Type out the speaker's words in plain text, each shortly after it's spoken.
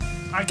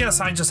I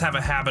guess I just have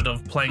a habit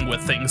of playing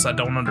with things I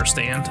don't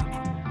understand.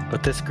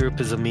 But this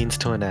group is a means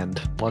to an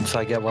end. Once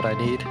I get what I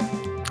need,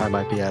 I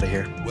might be out of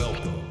here.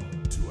 Welcome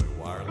to a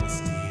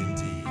wireless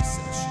D&D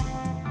session.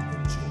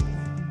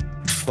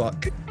 Enjoy.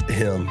 Fuck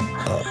him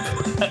up.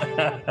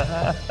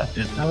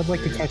 I would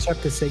like to catch up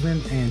to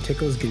Sigmund and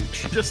tickle his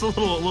gooch. Just a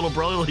little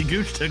brotherly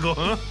gooch tickle,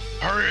 huh?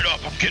 Hurry it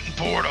up, I'm getting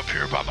bored up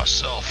here by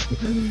myself.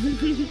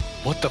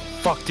 What the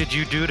fuck did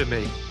you do to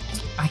me?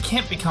 I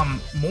can't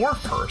become more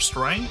cursed,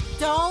 right?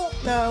 Don't.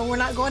 No, we're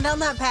not going down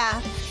that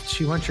path.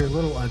 She wants your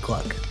little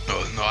Ugluck.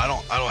 No, I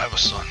don't have a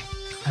son.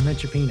 I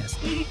meant your penis.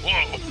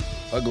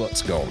 Whoa.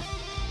 Ugluck's gone.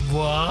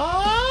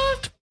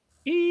 What?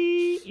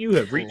 You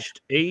have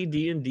reached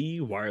AD&D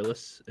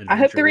Wireless. I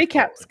hope the Adventure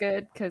recap's Calling.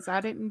 good because I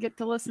didn't get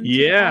to listen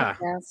Yeah. to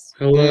the podcast.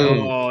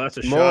 Hello. Oh, that's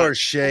a More shot.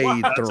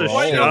 shade That's a thrown.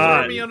 Why you shot.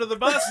 throw me under the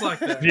bus like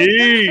that?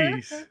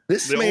 Jeez.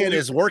 This The man only-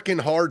 is working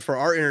hard for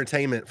our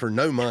entertainment for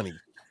no money.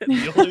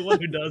 The only one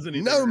who does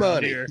anything No around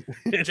money. here.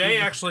 Jay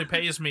actually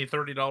pays me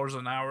 $30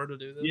 an hour to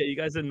do this. Yeah, you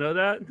guys didn't know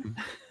that?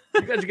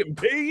 You guys are getting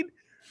paid?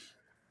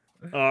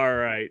 All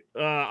right.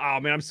 Oh,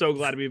 man, I'm so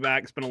glad to be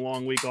back. It's been a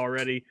long week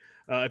already.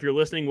 If you're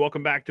listening,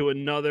 welcome back to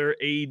another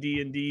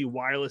AD&D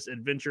Wireless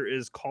Adventure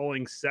is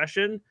Calling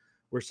session.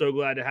 We're so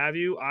glad to have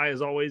you. I,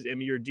 as always, am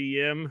your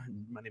DM.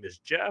 My name is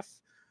Jeff.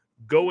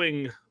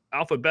 Going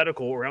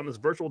alphabetical around this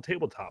virtual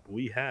tabletop,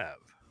 we have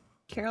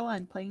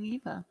Caroline playing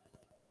Eva.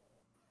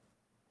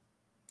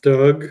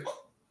 Doug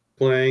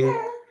playing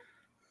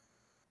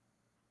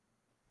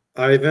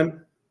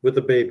Ivan with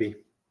a baby.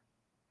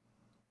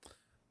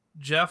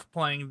 Jeff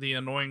playing the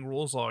annoying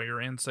rules lawyer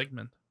and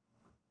Sigmund.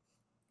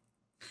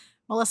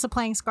 Melissa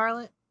playing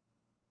Scarlet.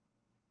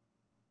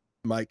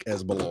 Mike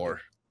as Balor.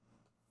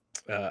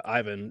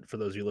 Ivan, for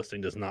those of you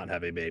listening, does not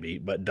have a baby,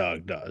 but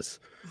Doug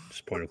does.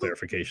 Just point of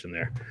clarification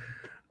there.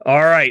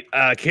 All right,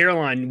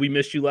 Caroline, we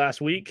missed you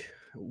last week.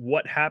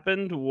 What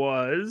happened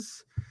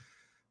was,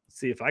 let's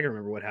see if I can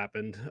remember what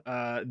happened.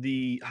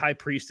 The High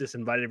Priestess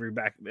invited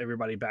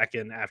everybody back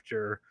in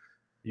after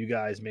you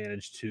guys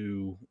managed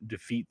to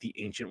defeat the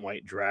Ancient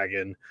White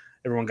Dragon.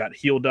 Everyone got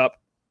healed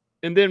up.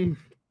 And then,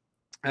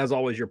 as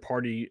always, your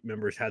party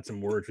members had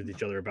some words with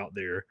each other about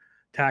their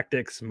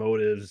tactics,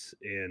 motives,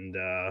 and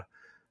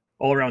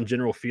all-around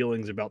general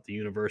feelings about the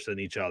universe and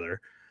each other.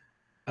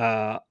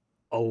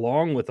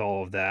 Along with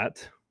all of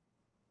that,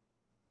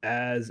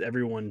 as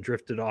everyone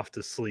drifted off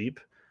to sleep,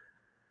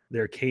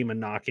 there came a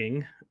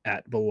knocking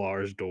at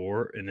Balar's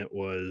door, and it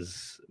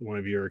was one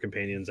of your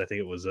companions. I think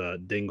it was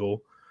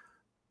Dingle,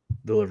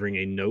 delivering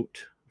a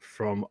note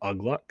from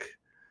Ugluck,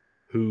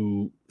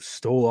 who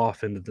stole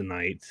off into the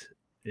night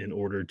in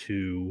order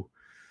to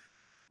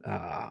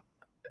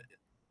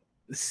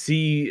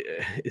see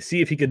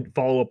if he could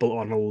follow up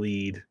on a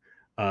lead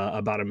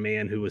about a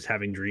man who was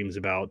having dreams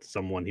about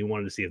someone. He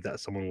wanted to see if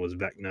that someone was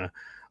Vecna.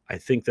 I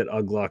think that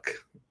Ugluck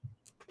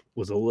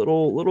was a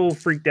little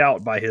freaked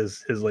out by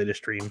his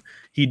latest dream.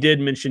 He did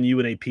mention you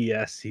in a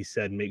PS. He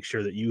said, make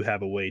sure that you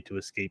have a way to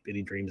escape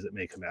any dreams that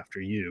may come after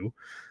you.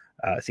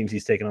 It seems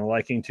he's taken a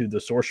liking to the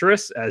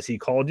sorceress, as he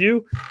called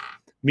you.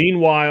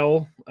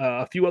 Meanwhile,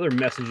 a few other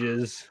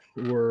messages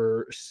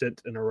were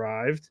sent and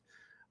arrived.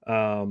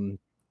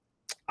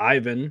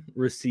 Ivan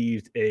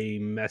received a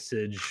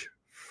message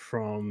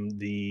from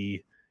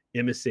the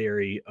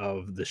emissary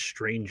of the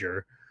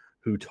stranger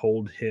who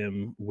told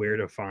him where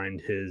to find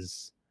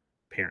his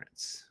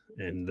parents.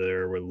 And they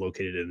were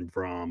located in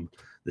Vrom,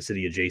 the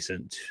city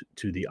adjacent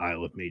to the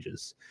Isle of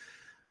Mages.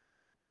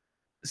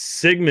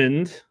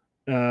 Sigmund,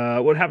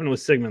 what happened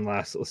with Sigmund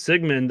last?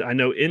 Sigmund, I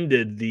know,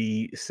 ended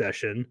the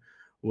session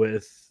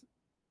with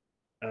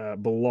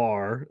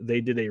Balar.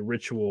 They did a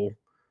ritual,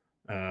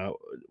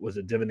 was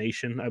it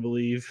divination, I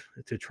believe,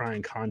 to try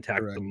and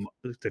contact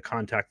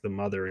the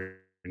mother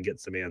and get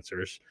some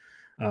answers.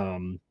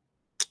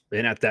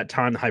 And at that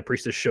time, the High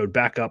Priestess showed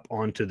back up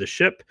onto the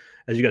ship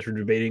as you guys were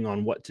debating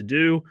on what to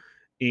do,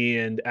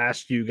 and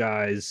asked you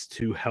guys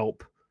to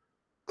help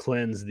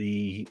cleanse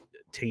the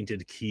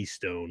tainted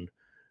Keystone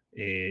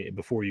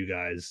before you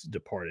guys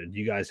departed.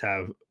 You guys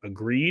have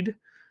agreed,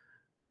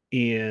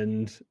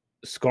 and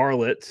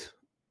Scarlet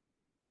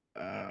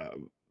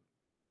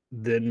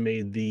then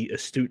made the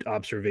astute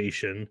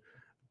observation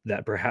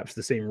that perhaps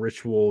the same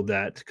ritual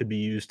that could be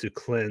used to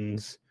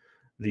cleanse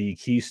the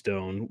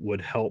Keystone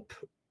would help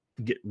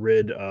get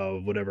rid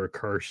of whatever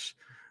curse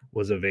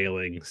was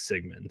availing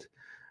Sigmund.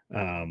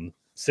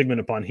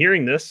 Sigmund, upon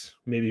hearing this,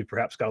 maybe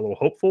perhaps got a little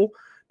hopeful,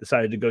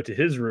 decided to go to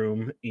his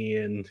room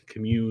and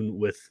commune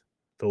with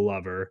the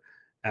lover,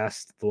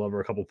 asked the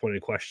lover a couple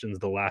pointed questions,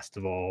 the last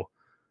of all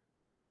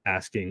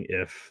asking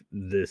if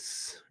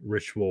this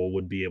ritual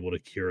would be able to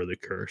cure the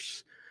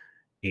curse.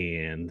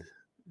 And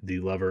the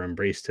lover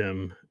embraced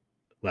him,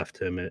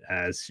 left him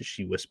as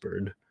she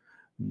whispered,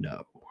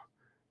 "No."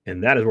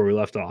 And that is where we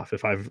left off.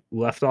 If I've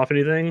left off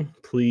anything,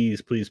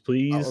 please.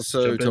 I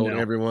also told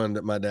everyone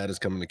that my dad is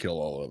coming to kill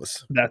all of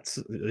us. That's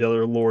the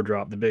other lore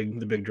drop, the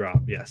big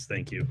drop. Yes,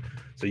 thank you.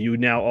 So you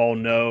now all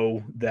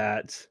know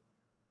that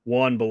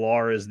one,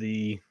 Balar is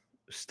the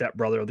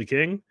stepbrother of the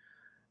king,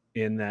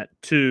 in that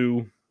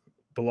 2,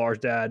 Balar's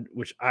dad,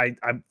 which I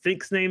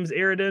think's name's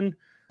Aridin.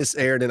 It's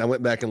Aridin. I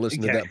went back and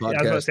listened to that Yeah, I was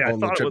about to podcast say, I on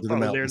the thought trip it to the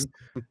was mountains.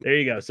 Aridin. There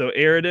you go. So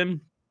Aridin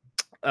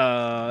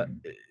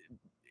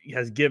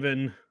has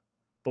given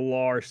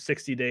Balar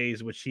 60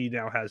 days, which he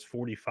now has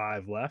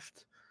 45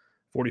 left.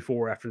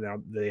 44 after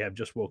now they have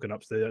just woken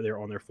up, so they're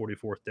on their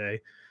 44th day.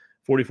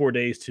 44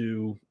 days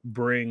to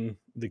bring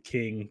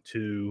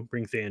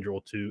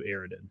Thandril to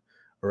Aridin,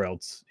 or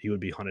else he would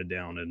be hunted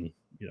down and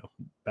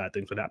bad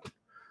things would happen.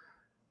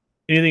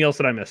 Anything else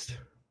that I missed?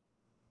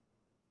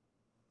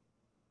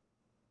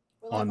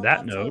 On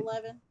that note,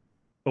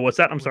 oh, what's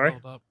that? I'm sorry.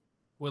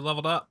 We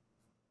leveled up.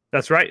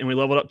 That's right, and we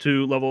leveled up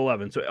to level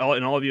 11. So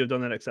all of you have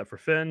done that except for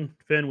Finn.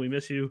 Finn, we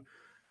miss you.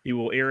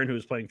 Aaron, who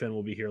is playing Finn,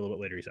 will be here a little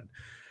bit later, he said.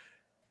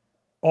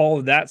 All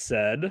of that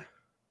said,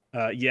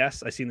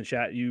 yes, I see in the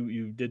chat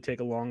you did take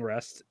a long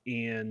rest.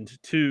 And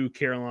 2,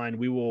 Caroline,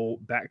 we will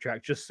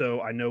backtrack just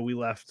so I know we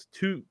left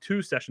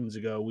two sessions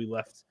ago. We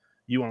left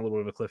you on a little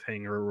bit of a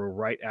cliffhanger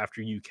right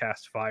after you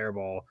cast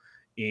Fireball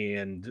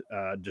and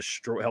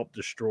help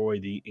destroy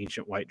the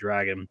ancient white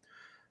dragon.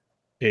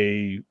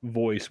 A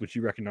voice which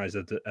you recognize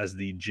as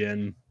the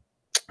Jinn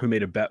who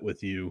made a bet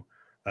with you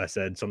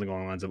said something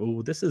along the lines of,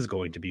 "Oh, this is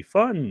going to be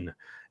fun."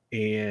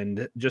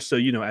 And just so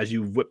you know, as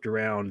you whipped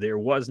around, there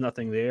was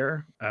nothing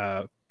there.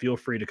 Feel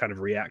free to kind of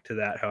react to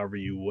that however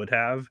you would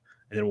have,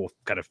 and then we'll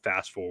kind of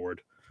fast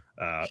forward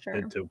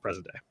into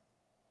present day.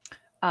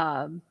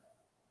 I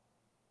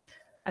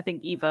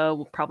think Eva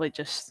will probably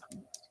just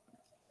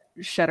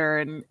shudder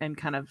and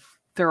kind of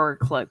throw her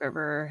cloak over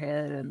her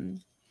head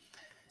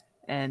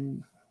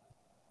and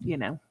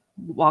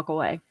walk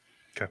away.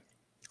 Okay.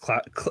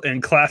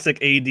 In classic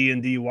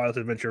AD&D Wild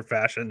Adventure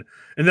fashion,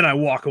 and then I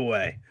walk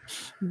away.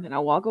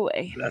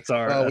 That's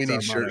our. We need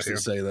our shirts here.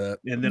 that say that.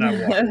 And then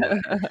I walk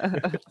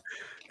away.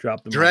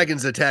 Drop the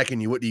Dragons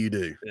attacking you. What do you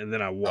do? And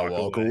then I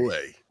walk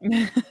away.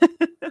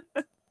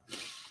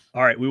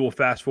 All right, we will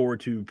fast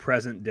forward to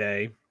present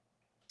day,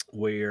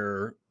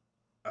 where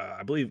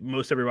I believe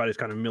most everybody's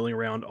kind of milling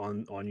around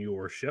on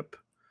your ship,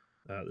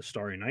 the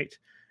Starry Night,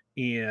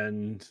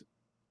 and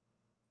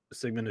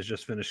Sigmund has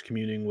just finished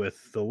communing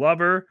with the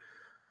lover.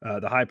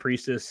 The High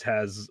Priestess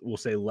we'll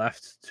say,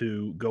 left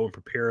to go and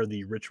prepare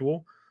the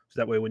ritual,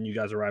 so that way when you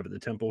guys arrive at the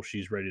temple,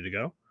 she's ready to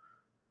go.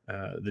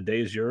 The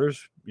day is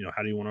yours.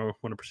 How do you want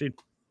to proceed?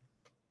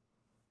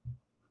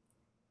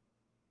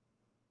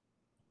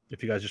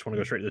 If you guys just want to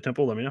go straight to the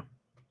temple, let me know.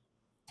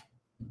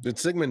 Did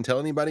Sigmund tell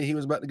anybody he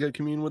was about to go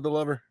commune with the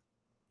lover?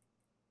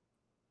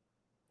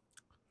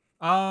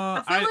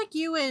 I feel like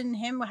you and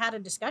him had a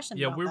discussion.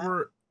 Yeah,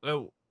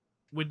 about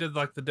we did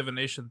like the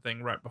divination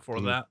thing right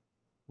before that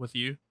with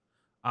you.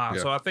 Yeah.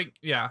 So I think,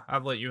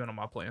 I'd let you in on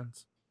my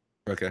plans.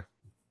 Okay.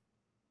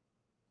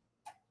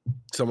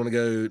 So I'm going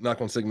to go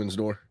knock on Sigmund's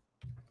door.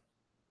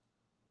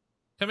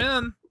 Come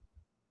in.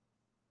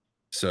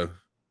 So,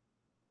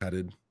 how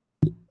did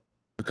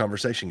the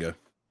conversation go?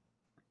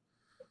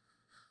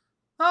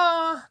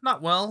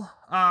 Not well.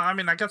 I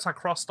mean, I guess I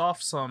crossed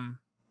off some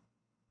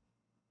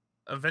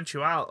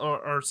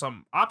or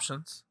some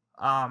options.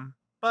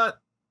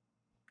 But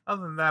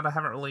other than that, I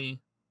haven't really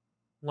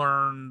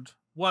learned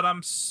what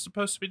I'm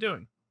supposed to be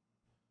doing.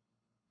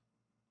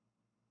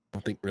 I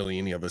don't think really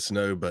any of us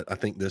know, but I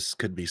think this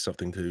could be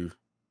something to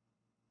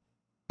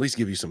at least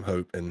give you some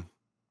hope and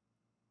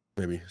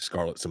maybe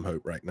Scarlet some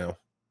hope right now.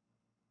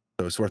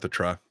 So it's worth a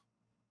try.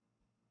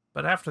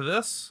 But after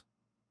this,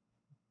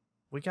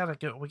 we gotta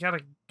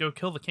go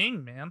kill the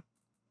king, man.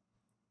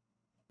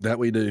 That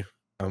we do.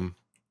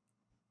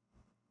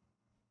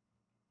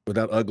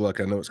 Without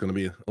Ugluck, I know it's going to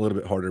be a little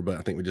bit harder, but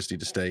I think we just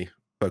need to stay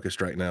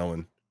focused right now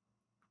and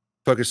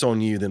focus on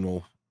you. Then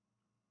we'll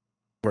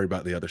worry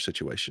about the other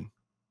situation.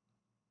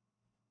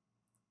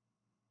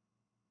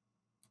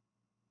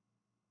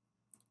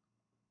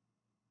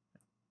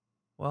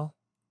 Well,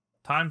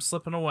 time's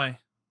slipping away,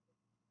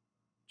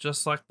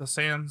 just like the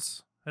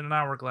sands in an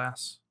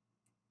hourglass.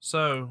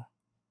 So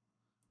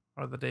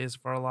are the days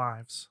of our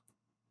lives.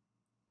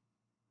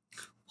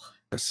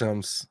 That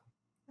sounds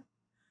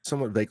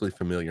somewhat vaguely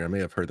familiar. I may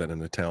have heard that in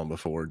the town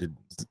before. Is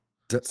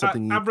that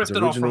something I ripped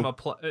it off from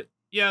original?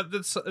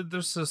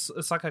 there's this.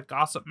 It's like a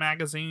gossip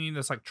magazine.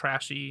 It's like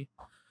trashy,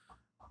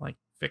 like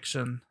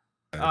fiction.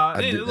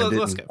 I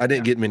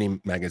didn't get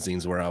many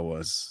magazines where I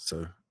was,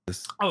 so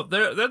this. Oh,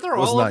 they're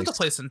all over the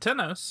place in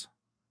Tenos.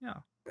 Yeah.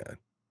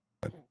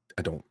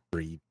 I don't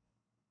read.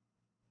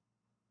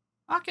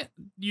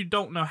 You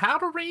don't know how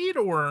to read,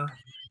 or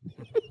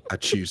I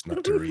choose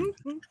not to read.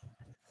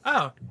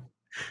 Oh.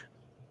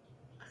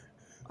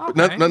 Okay,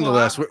 but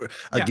nonetheless,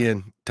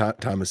 again,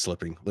 time is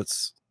slipping.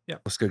 Let's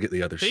go get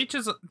the others. To each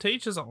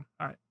his own.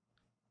 All right.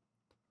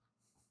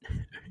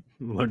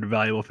 Learned a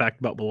valuable fact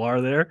about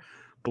Balar there.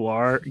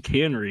 Balar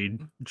can read,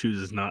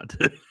 chooses not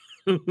to.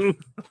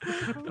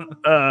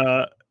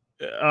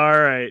 All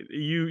right.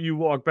 You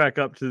walk back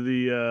up to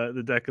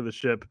the deck of the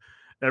ship.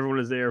 Everyone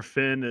is there.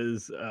 Finn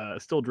is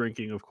still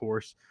drinking, of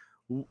course.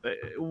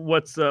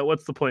 What's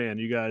the plan?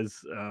 You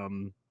guys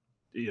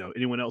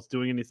anyone else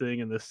doing anything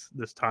in this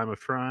time of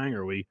trying?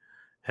 Or are we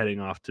heading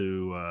off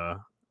to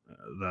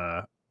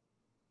the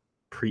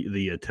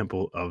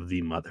Temple of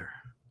the Mother?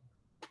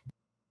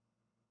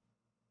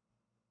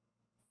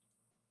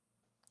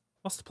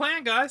 What's the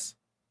plan, guys?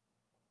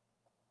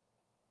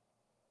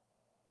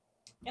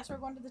 Guess we're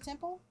going to the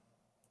temple.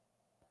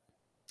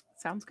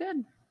 Sounds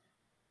good.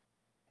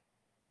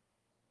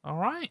 All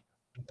right.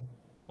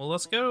 Well,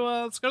 let's go.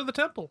 Let's go to the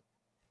temple.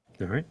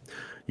 All right.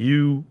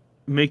 You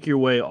make your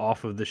way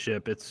off of the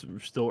ship. It's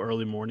still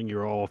early morning.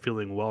 You're all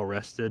feeling well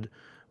rested,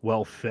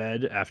 well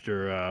fed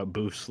after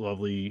Booth's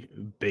lovely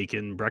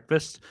bacon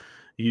breakfast.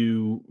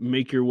 You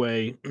make your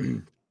way.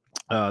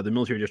 The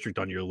military district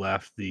on your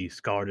left, the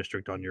scholar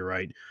district on your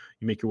right.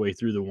 You make your way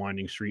through the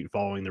winding street,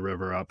 following the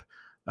river up.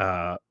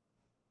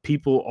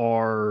 People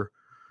are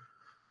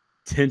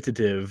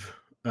tentative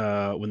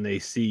when they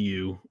see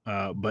you,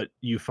 but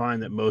you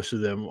find that most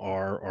of them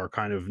are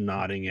kind of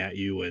nodding at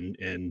you,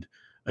 and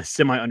a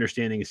semi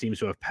understanding seems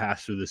to have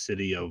passed through the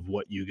city of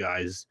what you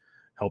guys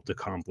helped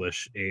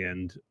accomplish,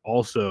 and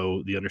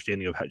also the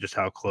understanding of just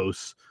how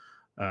close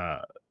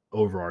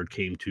Overard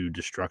came to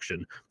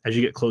destruction. As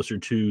you get closer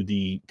to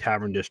the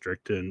tavern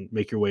district and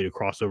make your way to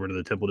cross over to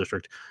the temple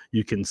district,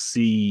 you can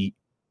see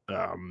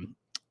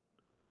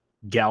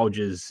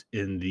gouges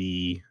in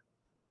the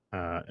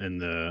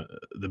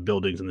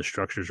buildings and the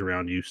structures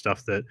around you,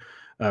 stuff that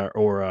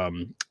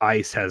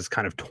ice has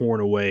kind of torn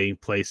away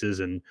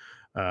places, and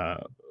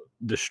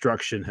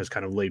destruction has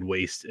kind of laid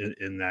waste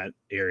in that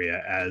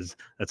area, as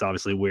that's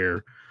obviously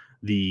where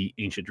the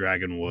ancient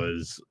dragon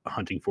was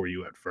hunting for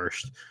you at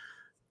first.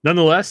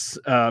 Nonetheless,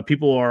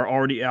 people are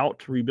already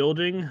out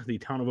rebuilding. The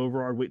town of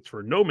Overard waits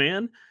for no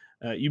man.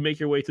 You make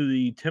your way through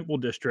the temple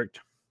district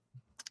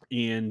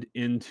and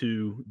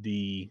into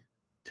the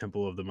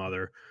Temple of the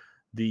Mother.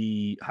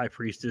 The high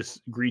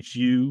priestess greets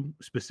you,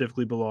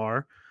 specifically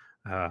Balar.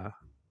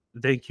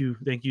 Thank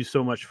you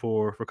so much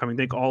for coming.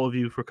 Thank all of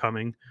you for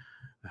coming.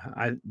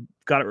 I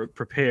got it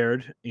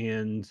prepared,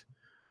 and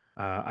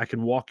I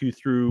can walk you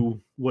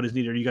through what is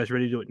needed. Are you guys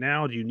ready to do it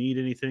now? Do you need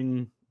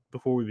anything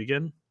before we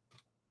begin?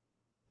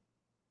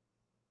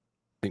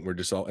 I think we're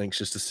just all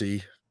anxious to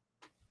see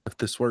if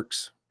this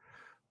works.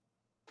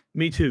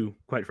 Me too,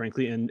 quite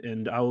frankly.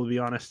 And I will be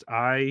honest,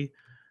 I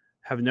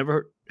have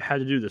never had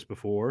to do this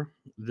before.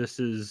 This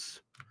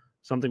is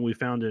something we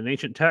found in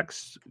ancient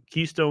texts.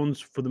 Keystones,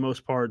 for the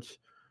most part,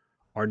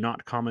 are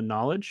not common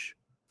knowledge.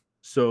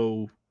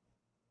 So,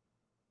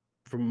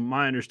 from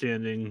my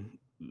understanding,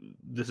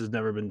 this has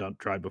never been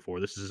tried before.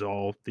 This is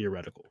all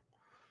theoretical.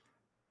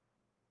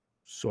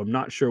 So I'm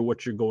not sure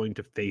what you're going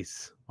to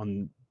face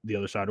on the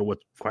other side, or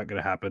what's quite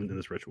going to happen in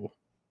this ritual.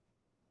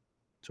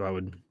 So I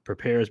would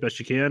prepare as best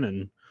you can,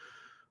 and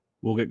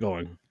we'll get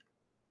going.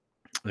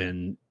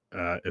 And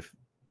if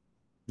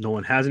no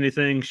one has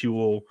anything, she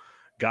will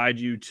guide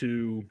you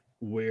to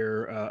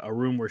where a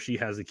room where she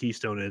has the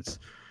keystone. It's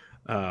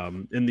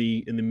in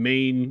the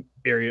main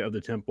area of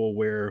the temple,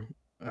 where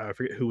I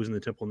forget who was in the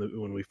temple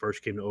when we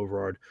first came to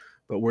Overard,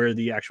 but where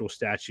the actual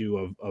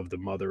statue of the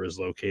mother is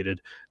located.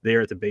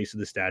 There at the base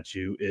of the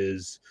statue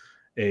is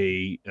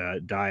a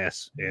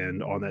dais,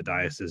 and on that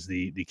dais is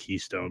the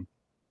keystone.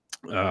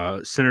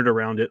 Centered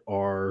around it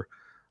are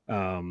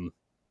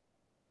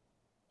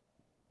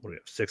what do we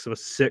have? Six of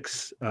us,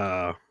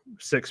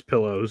 six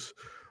pillows,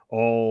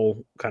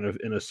 all kind of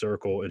in a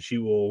circle, and she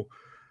will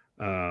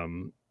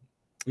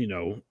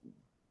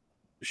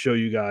show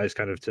you guys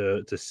kind of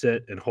to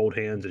sit and hold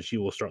hands, and she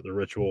will start the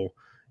ritual,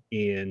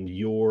 and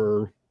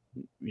your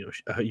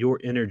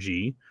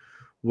energy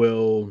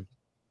will,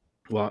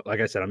 well, like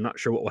I said, I'm not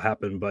sure what will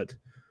happen, but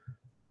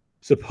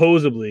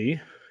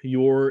supposedly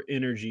your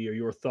energy or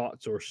your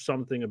thoughts or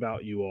something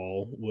about you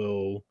all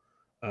will,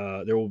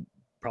 there will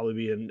probably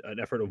be an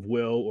effort of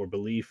will or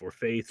belief or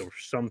faith or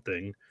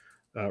something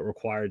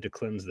required to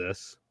cleanse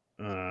this.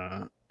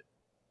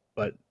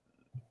 But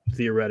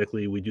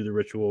theoretically, we do the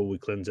ritual, we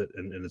cleanse it,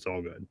 and it's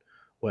all good.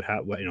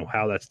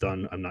 How that's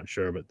done, I'm not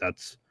sure, but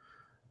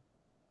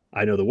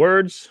I know the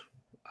words,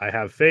 I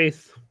have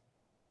faith,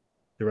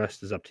 the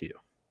rest is up to you.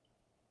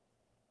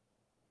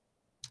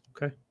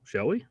 Okay,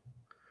 shall we?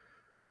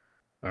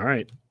 All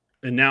right.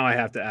 And now I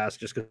have to ask,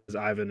 just because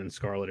Ivan and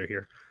Scarlet are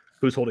here,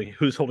 who's holding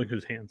whose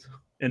hands?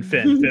 And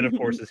Finn, of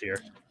course, is here.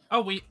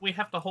 Oh, we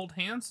have to hold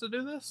hands to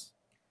do this?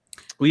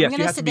 Well, yes, I'm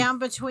going to sit down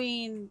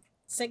between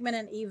Sigmund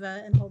and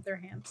Eva and hold their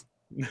hands.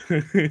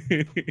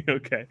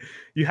 Okay.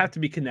 You have to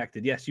be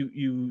connected. Yes,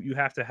 you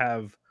have to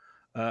have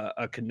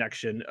a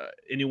connection.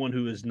 Anyone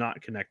who is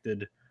not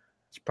connected,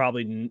 it's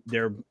probably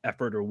their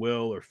effort or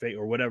will or fate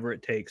or whatever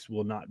it takes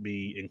will not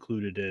be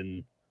included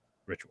in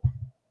ritual.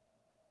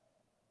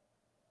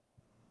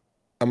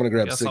 I'm going to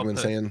grab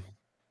Sigmund's hand.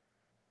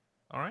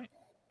 All right.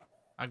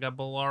 I got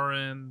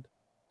Balar and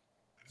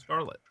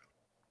Scarlet.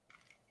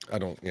 I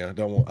don't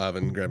want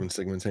Ivan grabbing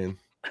Sigmund's hand.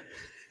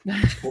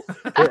 Poor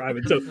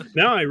Ivan. So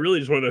now I really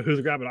just want to know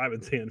who's grabbing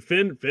Ivan's hand.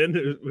 Finn,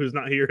 who's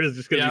not here, is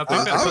just going to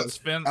be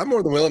Finn. I'm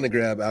more than willing to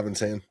grab Ivan's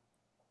hand.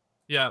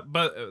 Yeah,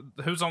 but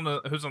who's on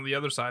the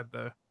other side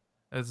though?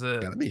 Is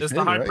it Gotta be is the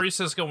Finn, high right?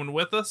 priestess going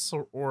with us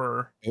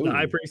or The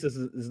high Ooh. priestess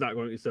is not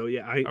going. So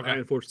yeah, I Okay.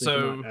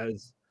 unfortunately cannot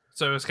as.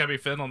 So it's gotta be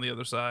Finn on the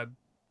other side,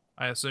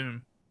 I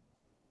assume.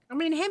 I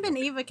mean, him and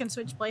Eva can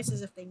switch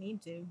places if they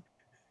need to.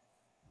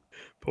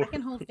 Poor, I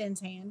can hold Finn's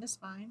hand. It's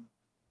fine.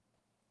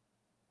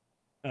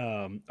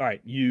 all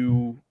right,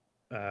 you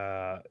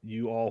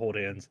all hold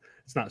hands.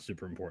 It's not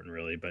super important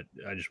really, but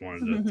I just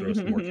wanted to throw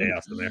some more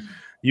chaos in there.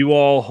 You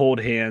all hold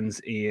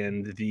hands,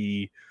 and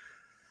the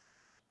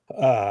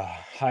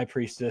high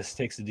priestess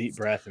takes a deep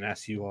breath and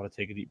asks you all to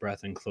take a deep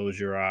breath and close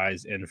your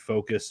eyes and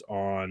focus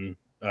on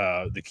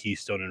the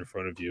keystone in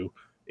front of you,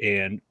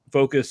 and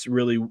focus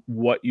really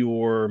what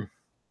your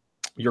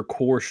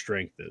core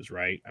strength is,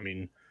 right? I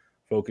mean,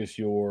 focus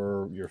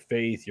your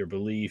faith, your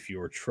belief,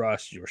 your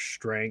trust, your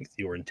strength,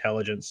 your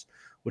intelligence,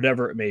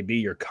 whatever it may be,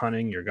 your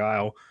cunning, your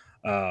guile,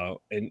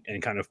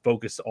 and kind of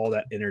focus all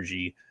that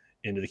energy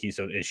into the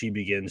keystone. And she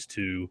begins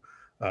to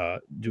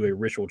do a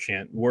ritual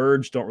chant.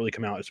 Words don't really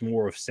come out; it's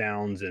more of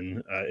sounds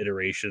and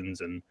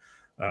iterations, and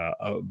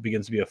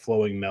begins to be a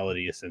flowing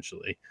melody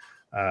essentially.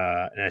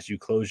 And as you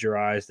close your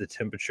eyes, the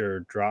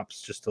temperature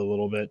drops just a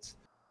little bit.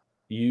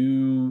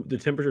 The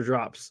temperature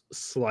drops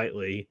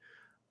slightly,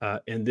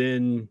 and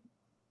then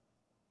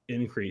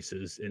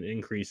increases and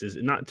increases,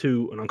 and not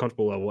to an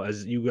uncomfortable level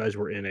as you guys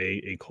were in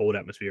a cold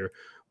atmosphere,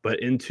 but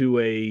into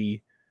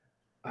a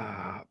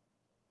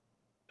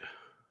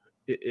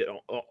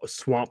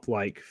swamp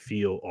like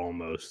feel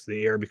almost.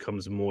 The air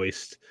becomes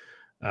moist,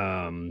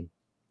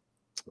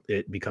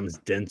 it becomes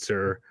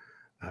denser.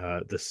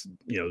 This,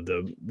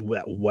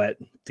 that wet,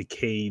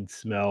 decayed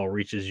smell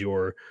reaches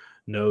your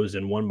nose,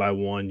 and one by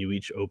one, you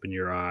each open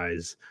your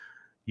eyes.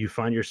 You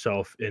find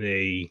yourself in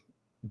a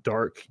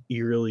dark,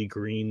 eerily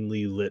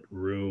greenly lit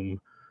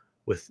room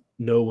with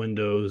no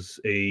windows,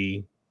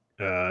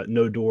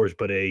 no doors,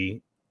 but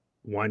a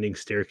winding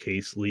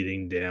staircase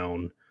leading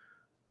down.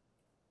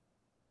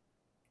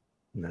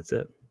 And that's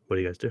it. What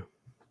do you guys do?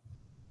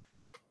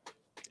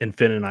 And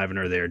Finn and Ivan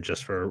are there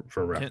just for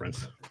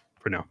reference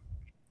for now.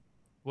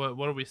 What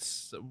are we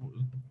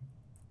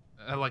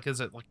like?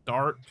 Is it like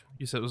dark?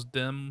 You said it was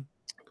dim.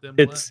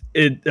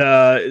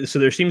 So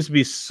there seems to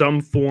be some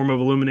form of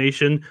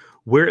illumination.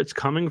 Where it's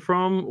coming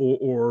from,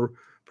 or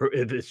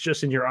if it's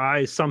just in your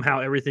eyes, somehow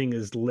everything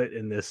is lit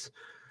in this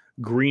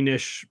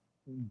greenish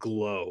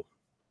glow.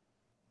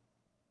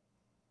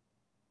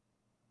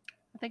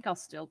 I think I'll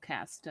still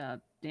cast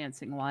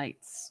dancing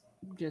lights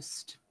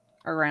just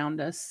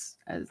around us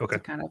as to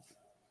kind of.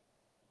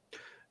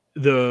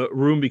 The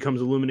room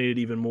becomes illuminated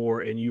even more,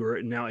 and you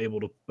are now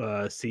able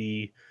to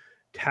see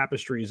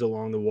tapestries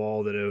along the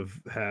wall that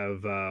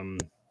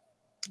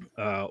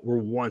were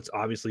once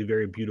obviously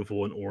very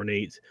beautiful and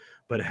ornate,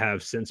 but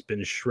have since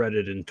been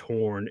shredded and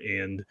torn,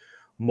 and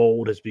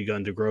mold has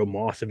begun to grow.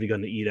 Moss have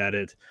begun to eat at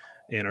it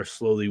and are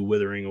slowly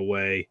withering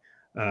away.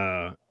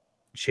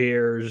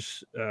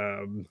 Chairs,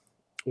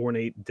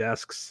 ornate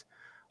desks,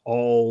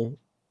 all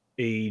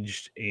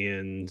aged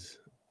and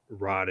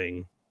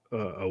rotting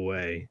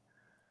away.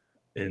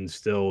 And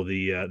still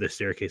the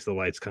staircase, the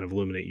lights kind of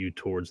illuminate you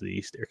towards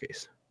the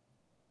staircase.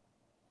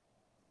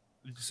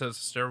 It says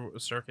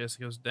staircase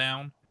goes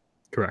down.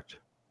 Correct.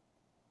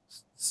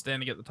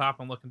 Standing at the top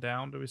and looking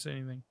down, do we see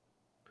anything?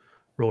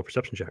 Roll a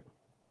perception check.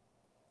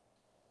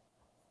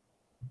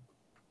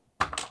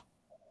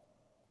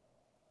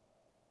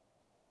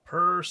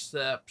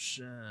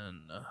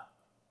 Perception.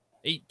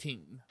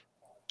 18.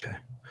 Okay.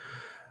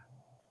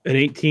 An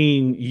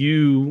 18,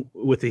 you,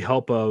 with the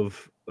help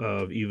of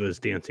Eva's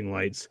dancing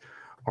lights,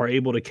 are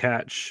able to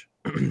catch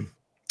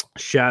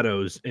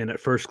shadows. And at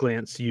first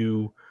glance,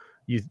 you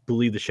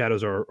believe the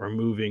shadows are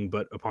moving,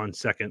 but upon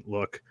second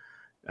look,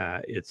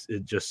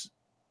 it just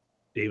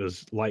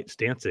Eva's lights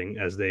dancing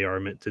as they are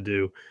meant to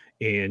do.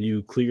 And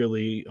you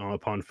clearly,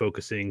 upon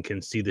focusing,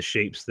 can see the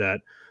shapes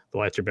that the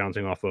lights are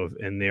bouncing off of.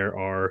 And there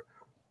are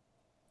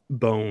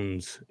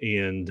bones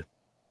and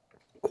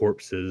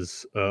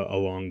corpses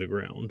along the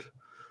ground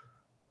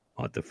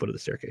at the foot of the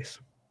staircase.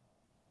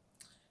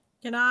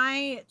 Can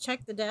I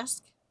check the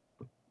desk?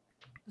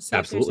 See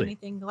Absolutely. if there's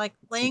anything like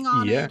laying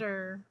on it,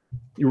 or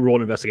you roll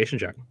an investigation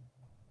check.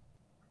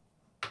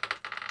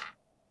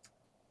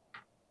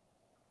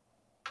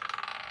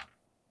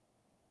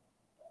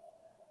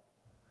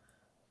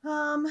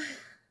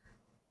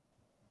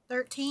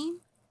 13.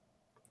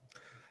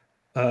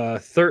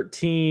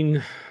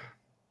 13.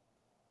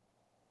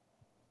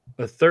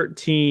 A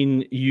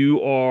 13,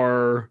 you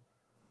are.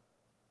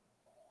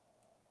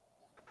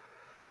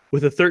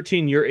 With a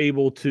 13, you're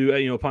able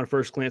to, upon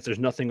first glance, there's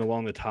nothing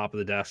along the top of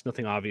the desk,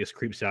 nothing obvious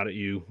creeps out at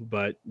you,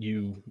 but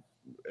you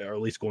are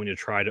at least going to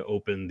try to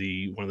open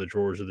one of the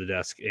drawers of the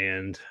desk,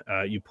 and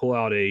you pull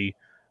out a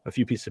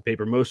few pieces of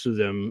paper, most of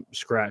them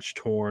scratched,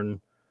 torn,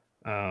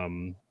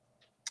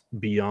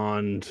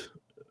 beyond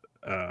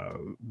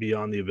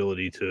the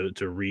ability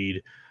to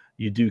read.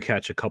 You do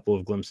catch a couple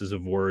of glimpses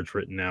of words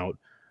written out: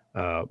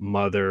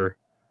 mother,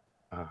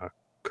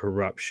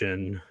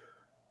 corruption,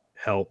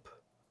 help,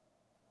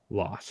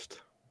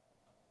 lost,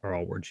 are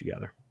all words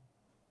together.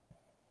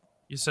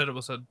 You said it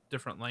was a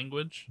different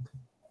language?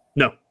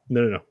 No.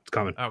 It's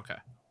common. Okay.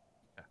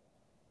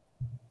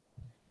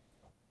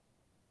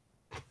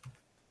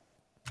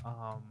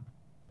 I'm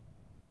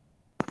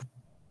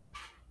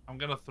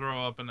gonna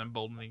throw up an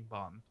emboldening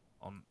bond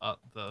on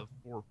the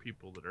 4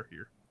 people that are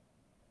here.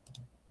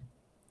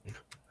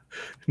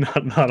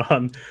 Not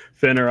on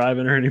Finn or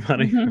Ivan or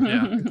anybody.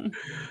 Yeah.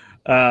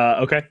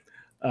 Okay.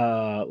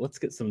 Let's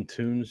get some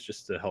tunes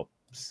just to help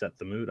set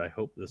the mood. I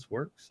hope this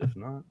works. If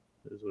not,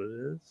 it is what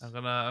it is.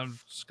 I'm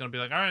just gonna be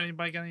like, all right,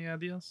 anybody got any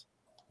ideas?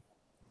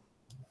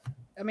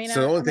 I mean,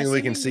 So the only thing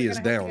we can assuming see we're is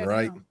gonna have to down, go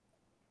right? down.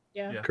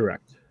 Yeah.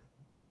 Correct.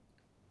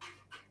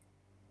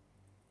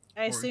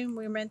 I assume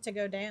we're meant to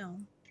go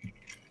down.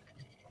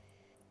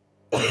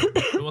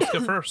 Who wants to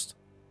go first?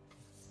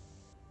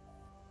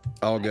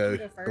 I'll I go.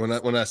 can go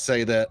first. When I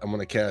say that, I'm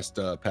gonna cast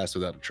Pass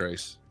Without a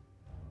Trace.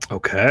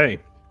 Okay.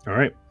 All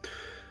right.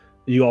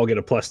 You all get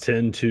a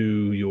 +10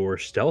 to your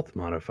stealth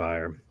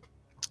modifier.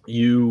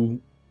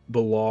 You,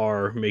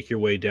 Balar, make your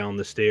way down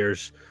the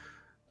stairs.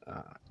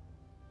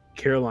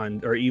 Caroline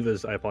or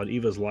Eva's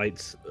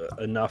lights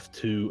enough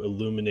to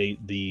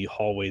illuminate the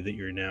hallway that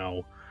you're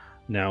now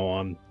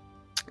on.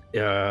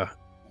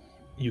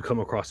 You come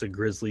across a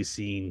grisly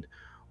scene,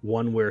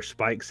 one where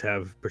spikes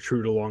have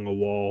protruded along a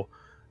wall.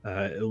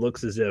 It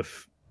looks as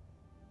if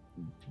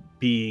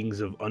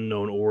beings of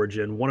unknown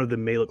origin, one of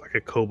them may look like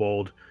a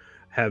kobold,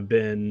 have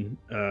been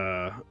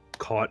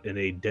caught in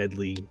a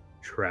deadly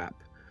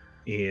trap,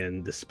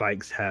 and the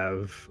spikes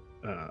have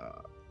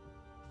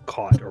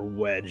caught or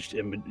wedged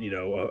in,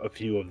 a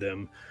few of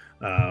them.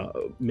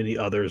 Many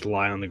others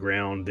lie on the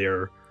ground.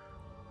 Their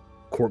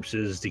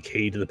corpses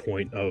decay to the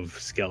point of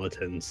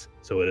skeletons,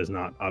 so it is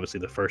not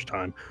obviously the first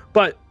time,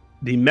 but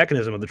the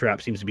mechanism of the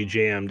trap seems to be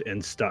jammed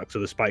and stuck, so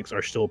the spikes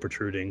are still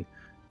protruding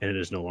and it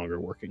is no longer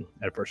working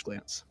at first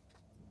glance.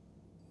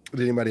 Did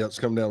anybody else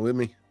come down with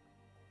me?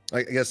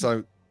 I guess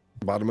I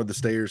bottom of the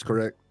stairs,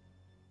 correct?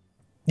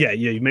 Yeah,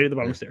 you made it to the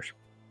bottom of the stairs.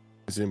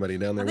 Is anybody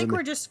down there I think with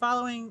we're just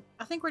following.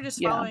 I think we're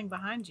just following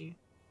behind you.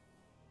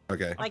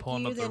 Okay. Like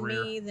pulling you, up the then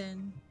rear. me,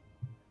 then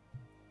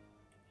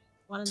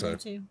one of So- them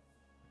too.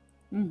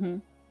 Mm-hmm.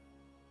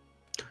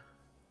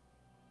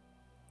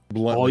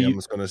 Bluntly, I'm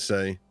just gonna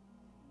say,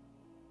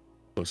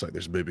 looks like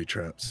there's booby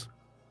traps.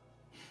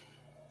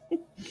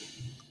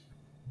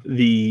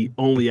 The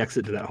only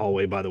exit to that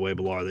hallway, by the way,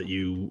 Balar, that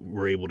you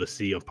were able to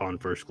see upon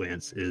first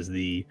glance is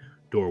the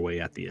doorway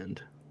at the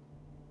end.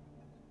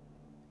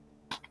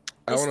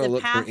 I Is want to the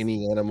look for path-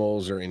 any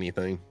animals or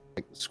anything,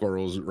 like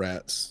squirrels,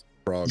 rats,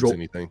 frogs, Roll-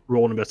 anything.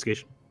 Roll an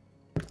investigation.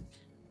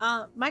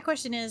 My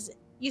question is,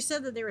 you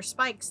said that there were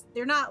spikes.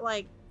 They're not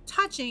like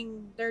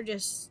touching. They're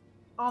just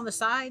on the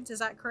sides. Is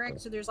that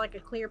correct? So there's like a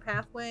clear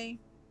pathway.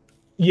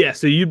 Yeah,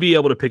 so you'd be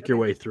able to pick your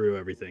way through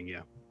everything.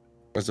 Yeah.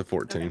 That's a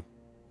 14. Okay.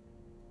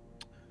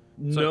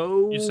 So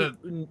No, you said-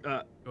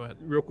 Go ahead.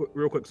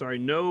 Real quick. Sorry.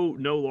 No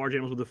large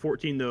animals with the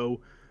 14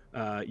 though.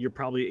 You're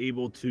probably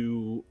able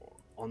to,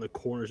 on the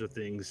corners of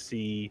things,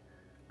 see.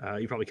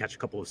 You probably catch a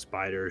couple of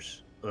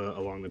spiders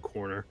along the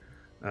corner,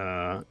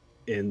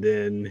 and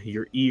then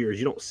your ears.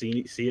 You don't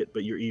see it,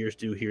 but your ears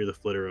do hear the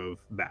flitter of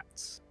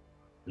bats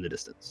in the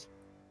distance.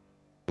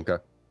 Okay.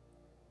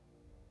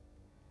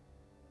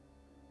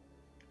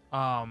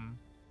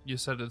 You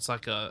said it's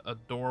like a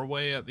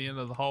doorway at the end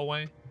of the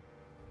hallway.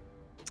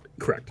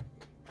 Correct.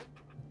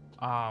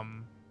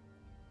 I'm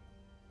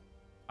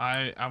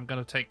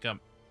gonna take a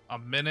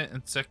minute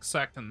and 6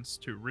 seconds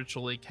to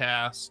ritually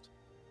cast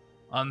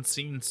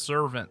Unseen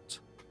Servant,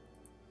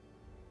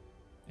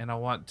 and I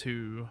want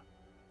to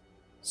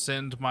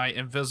send my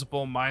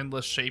invisible,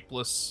 mindless,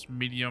 shapeless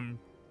medium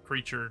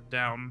creature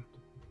down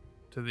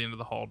to the end of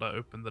the hall to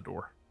open the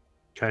door.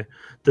 Okay.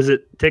 Does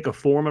it take a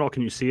form at all?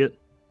 Can you see it?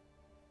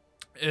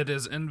 It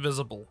is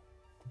invisible.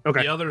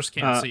 Okay. The others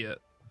can't see it,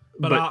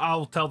 but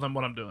I'll tell them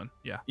what I'm doing.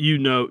 Yeah. You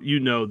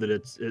know that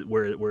it's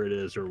where it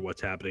is or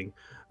what's happening.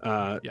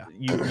 Yeah.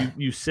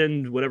 You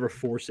send whatever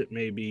force it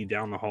may be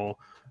down the hall.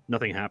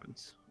 Nothing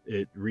happens.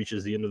 It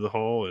reaches the end of the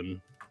hall, and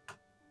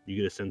you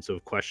get a sense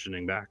of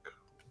questioning back,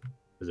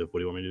 as if, what do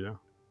you want me to do now?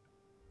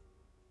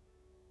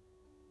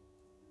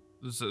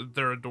 Is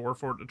there a door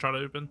for it to try to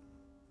open?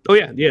 Oh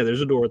yeah.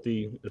 There's a door at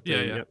the.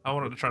 Yeah. Yep. I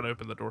wanted to try to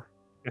open the door.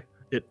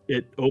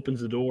 It opens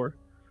the door.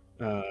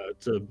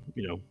 It's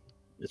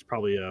it's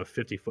probably a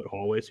 50-foot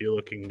hallway. So you're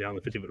looking down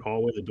the 50-foot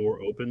hallway. The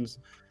door opens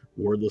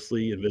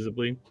wordlessly,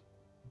 invisibly.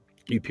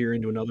 You peer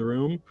into another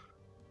room,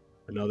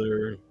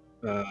 another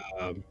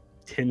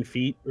 10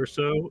 feet or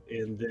so,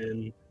 and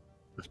then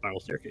a spiral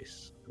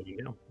staircase going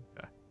down.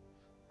 Okay.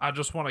 I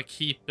just want to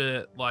keep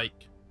it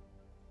like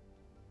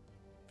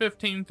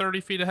 15,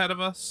 30 feet ahead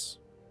of us.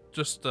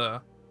 Just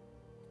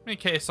in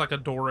case like a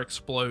door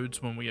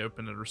explodes when we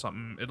open it or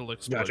something, it'll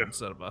explode Gotcha.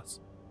 instead of us.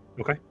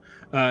 Okay.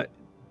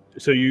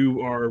 So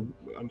you are,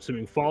 I'm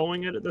assuming,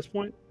 following it at this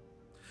point?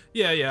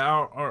 Yeah.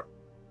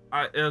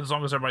 As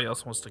long as everybody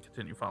else wants to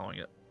continue following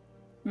it.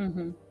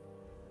 Mm-hmm.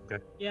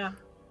 Okay. Yeah.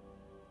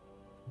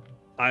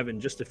 Ivan,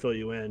 just to fill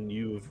you in,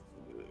 you've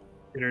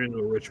entered into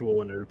a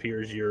ritual, and it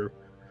appears you're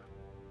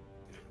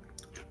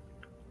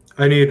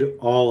I need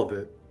all of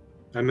it.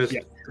 I missed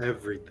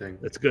everything.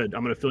 That's good.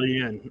 I'm going to fill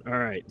you in. All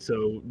right.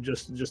 So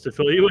just to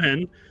fill you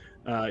in,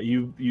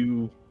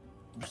 you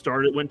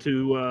went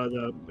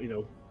to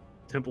the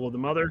Temple of the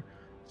Mother,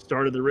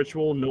 started the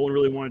ritual. No one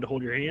really wanted to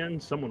hold your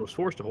hand. Someone was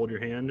forced to hold your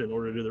hand in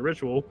order to do the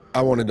ritual.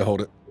 I wanted to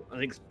hold it. I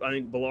think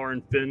Balar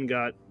and Finn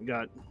got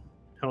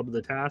held to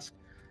the task,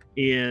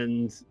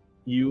 and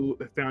you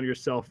found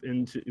yourself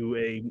into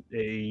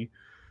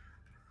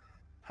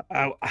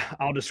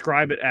I'll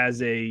describe it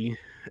as a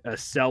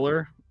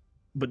cellar,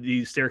 but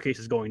the staircase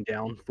is going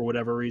down for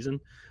whatever reason.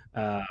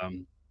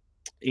 And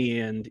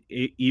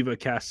Eva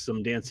cast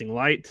some dancing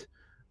light.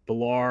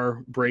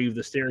 Balar braved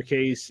the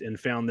staircase and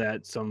found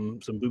that some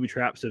booby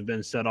traps have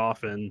been set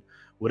off, and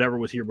whatever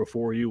was here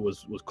before you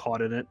was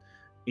caught in it.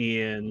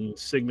 And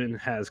Sigmund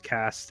has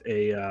cast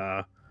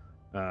a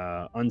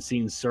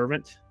unseen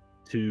servant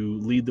to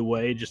lead the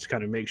way, just to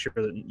kind of make sure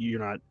that you're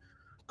not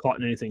caught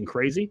in anything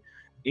crazy.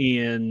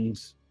 And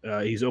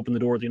he's opened the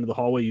door at the end of the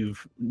hallway.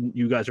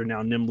 You guys are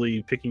now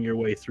nimbly picking your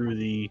way through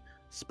the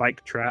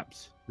spike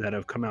traps that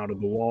have come out of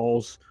the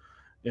walls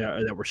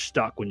that were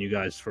stuck when you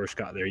guys first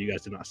got there. You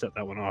guys did not set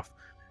that one off,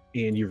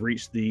 and you've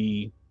reached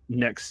the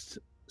next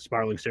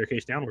spiraling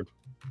staircase downward.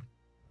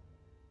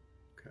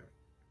 Okay.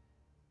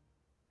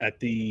 At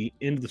the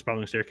end of the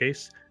spiraling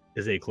staircase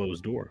is a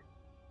closed door.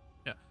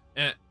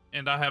 Yeah,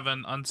 and I have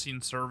an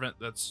unseen servant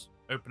that's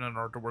opening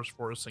our doors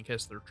for us in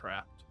case they're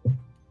trapped.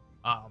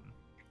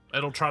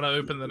 It'll try to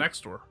open the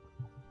next door.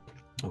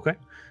 Okay.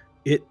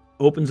 It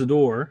opens the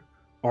door.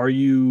 Are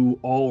you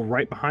all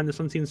right behind this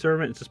unseen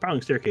servant? It's a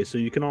spiraling staircase, so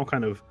you can all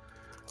kind of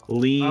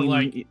lean. I'm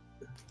like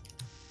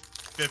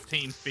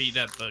 15 feet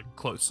at the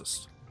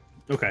closest.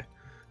 Okay.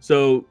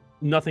 So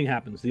nothing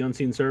happens. The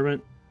unseen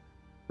servant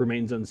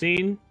remains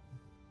unseen.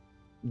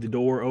 The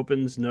door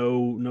opens.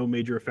 No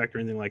major effect or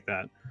anything like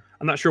that.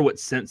 I'm not sure what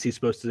sense he's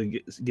supposed to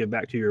give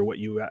back to you or what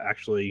you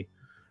actually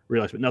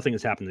realize, but nothing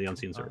has happened to the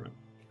unseen servant.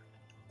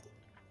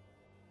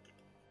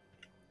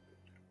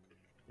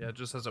 Yeah,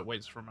 just as it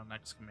waits for my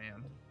next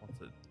command.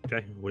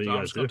 Okay, what do you I'm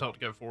guys just do? gonna tell it to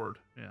go forward.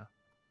 Yeah.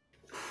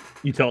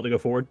 You tell it to go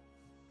forward?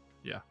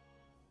 Yeah.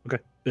 Okay.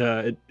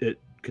 It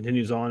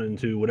continues on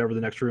into whatever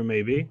the next room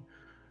may be.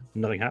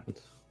 Nothing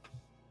happens.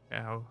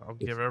 Yeah, I'll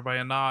give everybody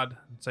a nod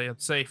and say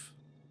it's safe.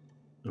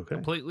 Okay.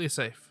 Completely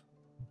safe.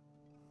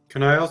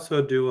 Can I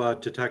also do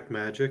detect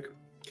magic?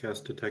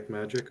 Cast detect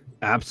magic?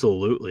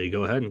 Absolutely.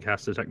 Go ahead and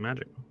cast detect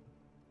magic.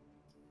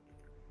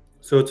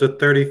 So it's a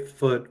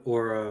 30-foot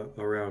aura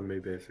around me,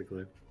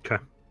 basically. Okay.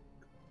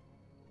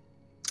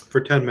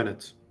 For 10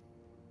 minutes.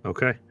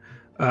 Okay.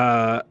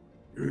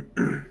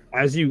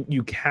 As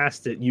you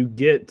cast it, you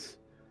get.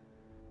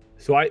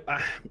 So I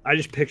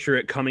just picture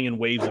it coming in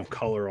waves of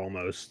color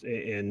almost,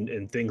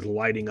 and things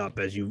lighting up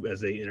as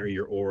they enter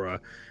your aura,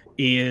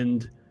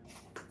 and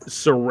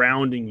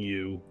surrounding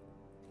you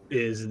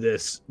is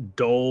this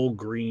dull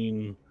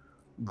green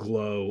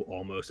glow,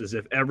 almost as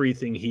if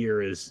everything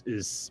here is.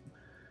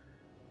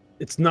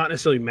 It's not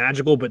necessarily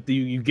magical, but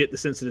you get the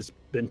sense that it's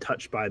been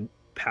touched by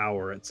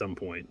power at some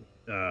point.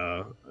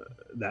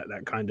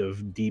 That kind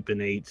of deep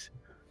innate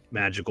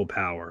magical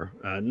power,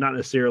 not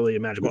necessarily a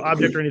magical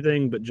object or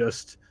anything, but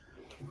just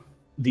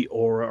the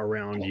aura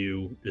around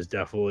you is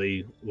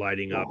definitely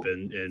lighting up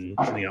and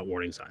sending out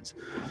warning signs.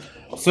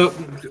 So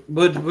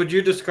would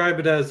you describe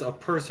it as a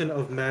person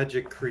of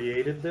magic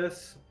created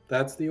this?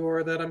 That's the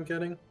aura that I'm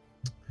getting?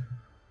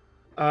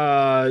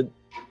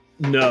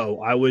 No,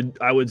 I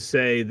would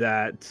say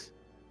that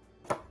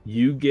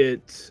you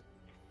get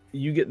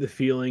the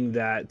feeling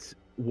that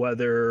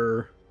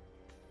whether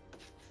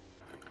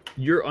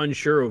you're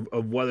unsure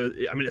of whether,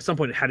 I mean, at some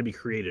point it had to be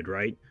created,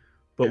 right?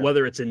 But Yeah.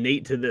 whether it's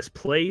innate to this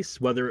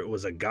place, whether it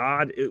was a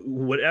god,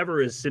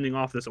 whatever is sending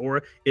off this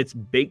aura, it's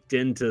baked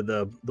into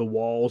the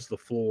walls, the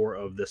floor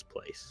of this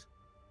place.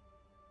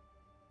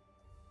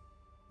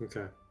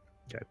 Okay.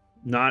 Okay.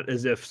 Not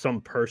as if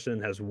some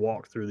person has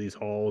walked through these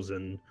halls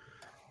and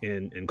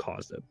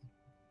caused it.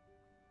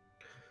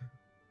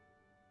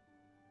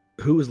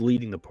 Who is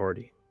leading the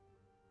party?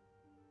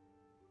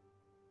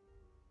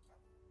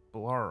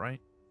 Balar, right?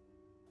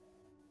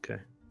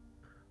 Okay.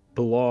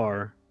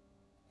 Balar,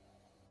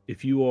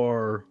 if you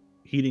are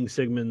heeding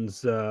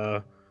Sigmund's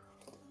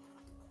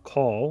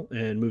call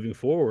and moving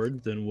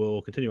forward, then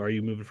we'll continue. Are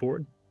you moving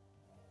forward?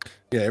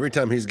 Yeah, every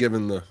time he's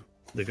given the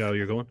go,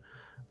 you're going?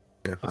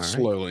 Yeah, All right.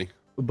 slowly.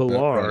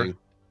 Balar,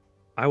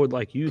 I would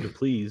like you to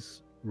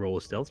please roll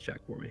a stealth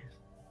check for me.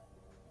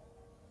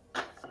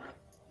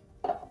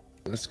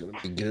 That's gonna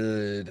be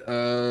good.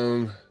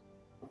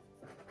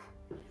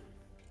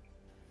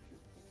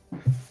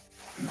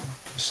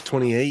 It's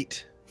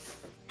 28.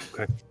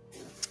 Okay.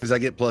 Because I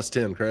get plus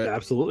 10, correct?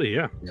 Absolutely,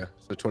 yeah. Yeah,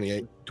 so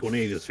 28.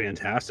 28 is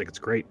fantastic. It's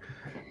great.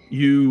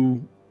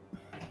 You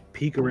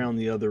peek around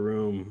the other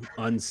room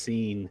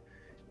unseen,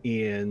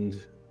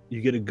 and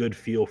you get a good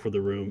feel for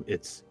the room.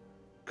 It's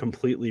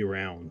completely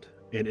round,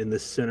 and in the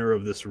center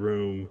of this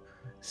room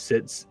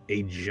sits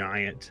a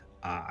giant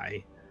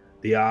eye.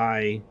 The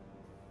eye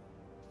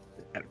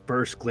at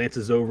first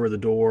glances over the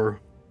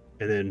door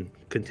and then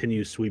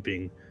continues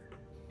sweeping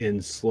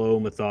in slow,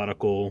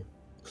 methodical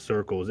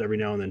circles, every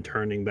now and then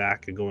turning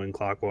back and going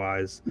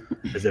clockwise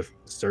as if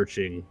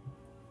searching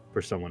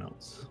for someone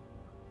else.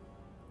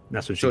 And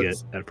that's what you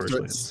get at first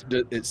glance.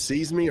 It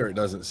sees me or it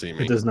doesn't see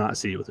me? It does not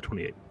see you with a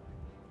 28.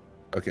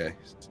 Okay.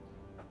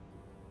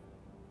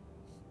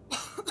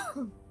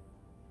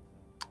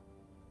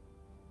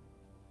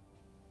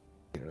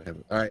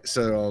 All right,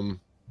 so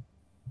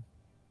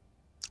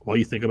while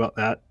you think about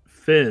that,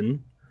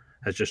 Finn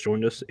has just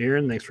joined us.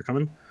 Aaron, thanks for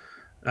coming.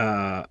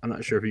 I'm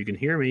not sure if you can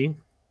hear me.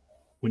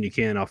 When you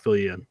can, I'll fill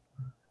you in.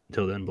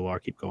 Until then,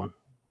 Bilar, keep going.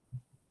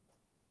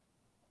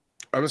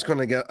 I'm just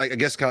gonna get. I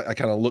guess I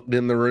kind of looked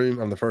in the room.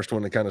 I'm the first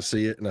one to kind of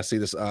see it, and I see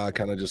this eye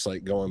kind of just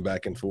like going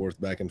back and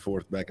forth, back and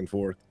forth, back and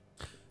forth.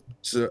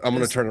 So I'm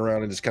gonna turn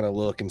around and just kind of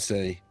look and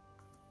say,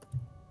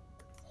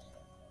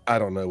 I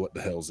don't know what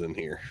the hell's in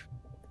here.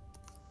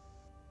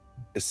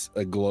 It's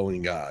a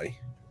glowing eye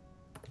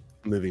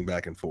moving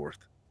back and forth.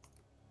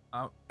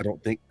 I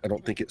don't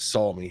think it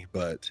saw me,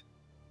 but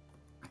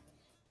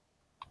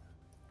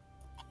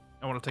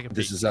I want to take a peek.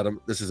 This is out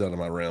of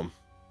my realm.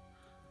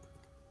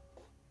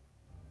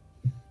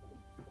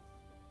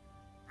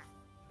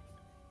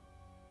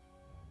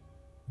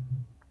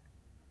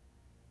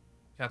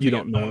 You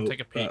don't know. I want to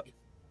take a peek.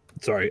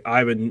 Sorry,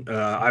 Ivan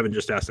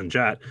just asked in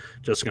chat,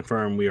 just to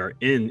confirm we are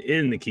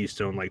in the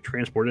Keystone, like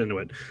transported into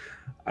it.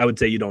 I would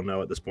say you don't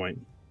know at this point.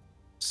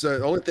 So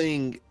the only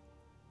thing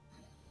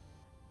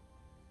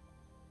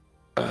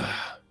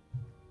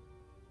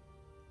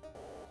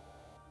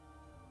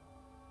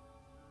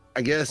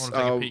I guess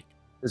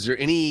is there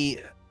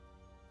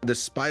the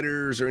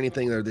spiders or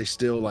anything, are they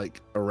still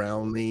like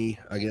around me,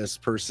 I guess,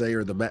 per se,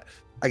 or the bat?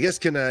 I guess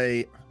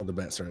the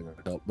bats aren't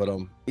gonna help, but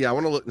yeah, I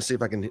want to look and see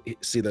if I can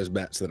see those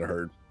bats that I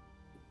heard.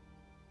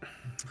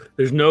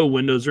 There's no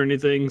windows or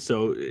anything,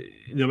 so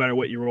no matter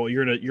what you roll,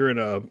 you're in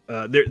a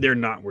they're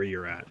not where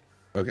you're at.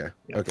 Okay.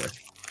 Yeah. Okay.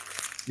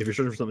 If you're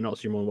searching for something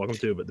else, you're more than welcome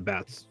to, but the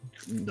bats,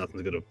 you're not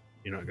gonna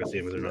see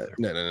them because they're not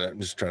there. No. I'm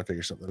just trying to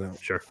figure something out.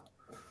 Sure.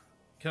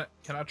 Can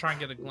I try and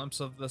get a glimpse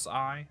of this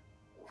eye?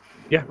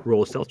 Yeah,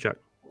 roll a stealth check.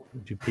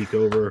 Did you peek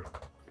over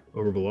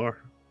Bilar?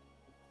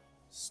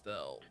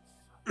 Stealth.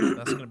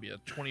 That's gonna be a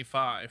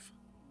 25.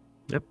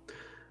 Yep.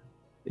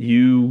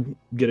 You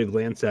get a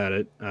glance at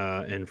it,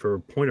 and for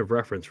point of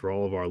reference for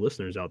all of our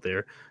listeners out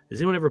there, has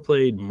anyone ever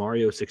played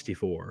Mario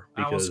 64?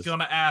 I was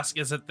gonna ask,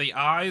 is it the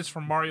eyes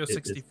from Mario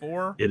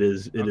 64? It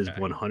is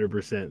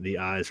 100% the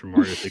eyes from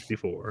Mario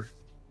 64.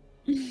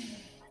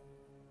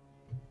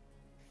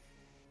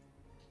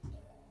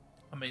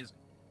 Amazing.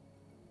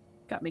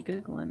 Got me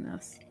Googling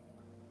this.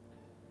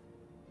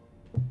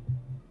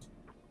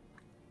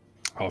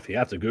 Oh, if you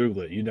have to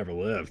Google it, you never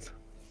lived.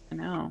 I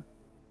know.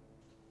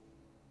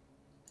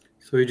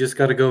 So we just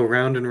got to go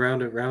round and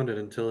round it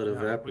until it We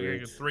gotta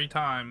evaporates. go 3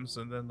 times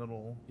and then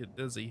it'll get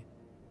dizzy.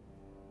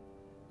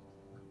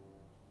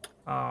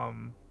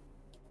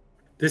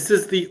 This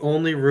is the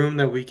only room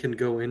that we can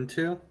go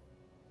into.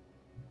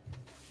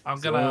 I'm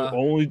gonna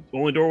only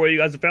doorway you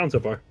guys have found so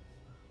far.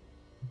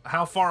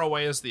 How far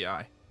away is the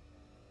eye?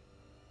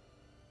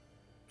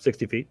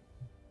 60 feet.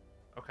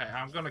 Okay,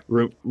 I'm gonna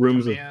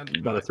rooms of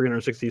about a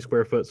 360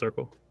 square foot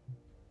circle.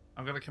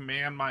 I'm gonna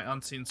command my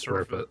unseen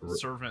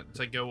servant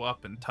to go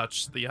up and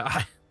touch the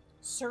eye.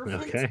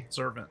 Servant. Okay.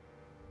 Servant.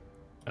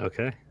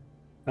 Okay.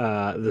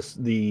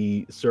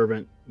 The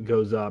servant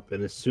goes up,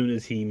 and as soon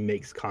as he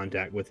makes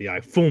contact with the eye,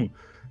 boom,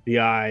 the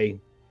eye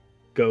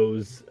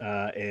goes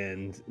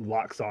and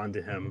locks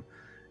onto him.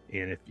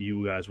 And if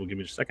you guys will give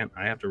me a second,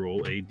 I have to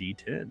roll a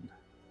d10.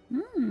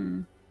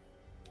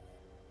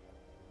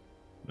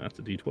 That's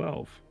a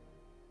d12.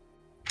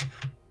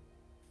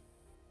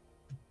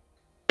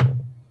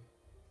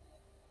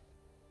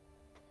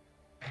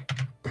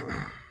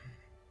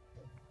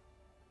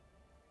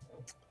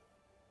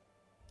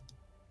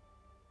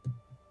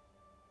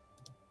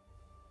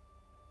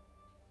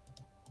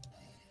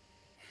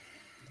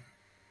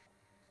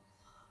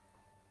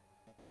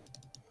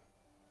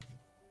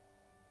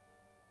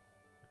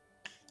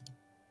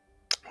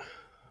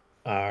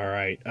 All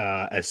right.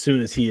 As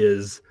soon as he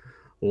is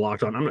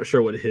locked on, I'm not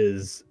sure what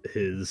his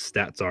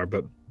stats are,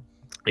 but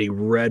a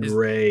red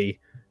ray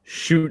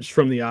shoots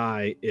from the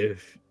eye.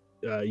 If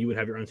you would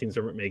have your unseen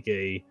servant make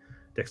a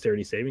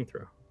dexterity saving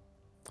throw.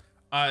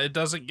 It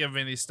doesn't give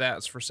any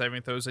stats for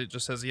saving throws. It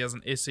just says he has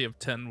an AC of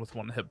 10 with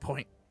 1 hit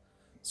point.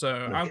 So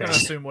I'm gonna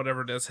assume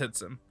whatever it is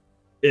hits him.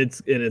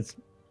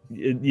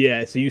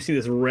 Yeah. So you see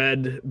this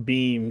red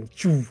beam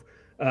shoot,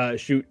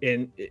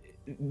 and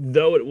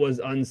though it was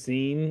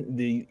unseen,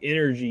 the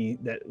energy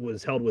that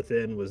was held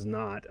within was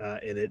not.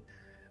 And it,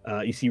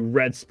 you see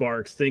red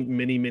sparks. Think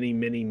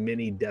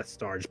many Death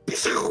Stars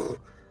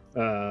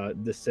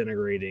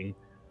disintegrating.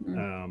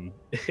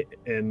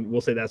 And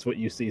we'll say that's what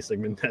you see,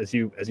 Sigmund, as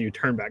you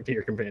turn back to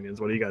your companions.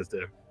 What do you guys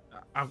do?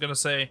 I'm gonna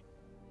say,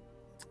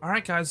 all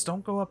right, guys,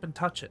 don't go up and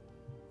touch it.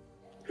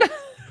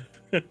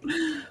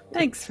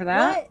 Thanks for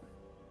that.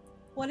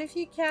 What if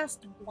you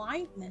cast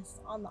blindness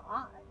on the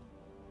eye?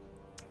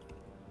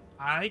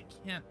 I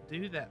can't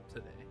do that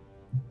today.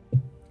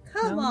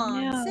 Come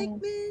on, no.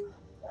 Sigmund.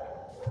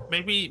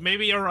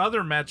 Maybe our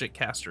other magic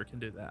caster can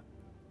do that.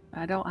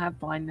 I don't have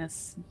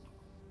blindness.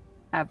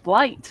 I have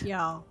blight.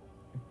 Y'all.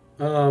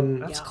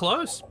 That's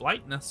close.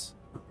 Blightness.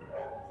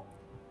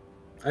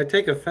 I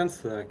take offense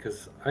to that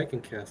because I can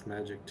cast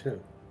magic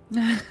too.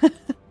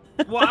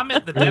 Well, I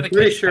meant the I'm dedicated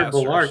pretty sure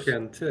casters. Balar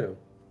can too.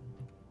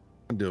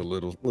 I'll do a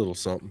little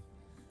something.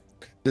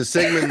 Does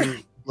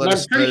Sigmund let I'm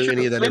us know pretty sure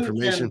any of that Flynn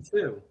information? can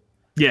too.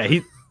 Yeah,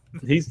 he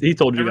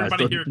told you guys.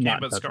 Everybody to here can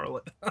not but touch it.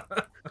 Scarlet.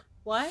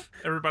 What?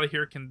 Everybody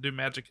here can do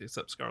magic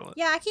except Scarlet.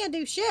 Yeah, I can't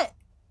do shit.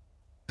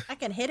 I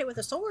can hit it with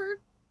a sword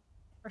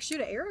or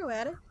shoot an arrow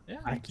at it. Yeah,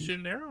 I can shoot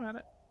an arrow at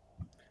it.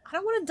 I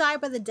don't want to die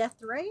by the death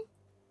ray.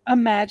 A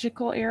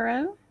magical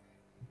arrow.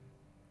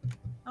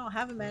 I don't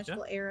have a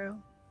magical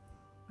arrow.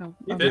 Oh,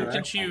 Ben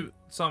can shoot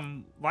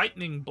some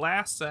lightning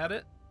blasts at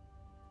it.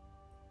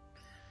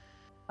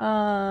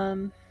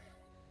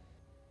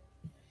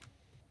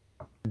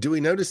 Do we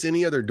notice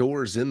any other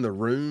doors in the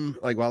room?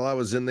 Like while I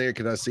was in there,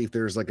 could I see if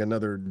there's like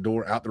another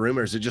door out the room,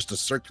 or is it just a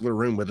circular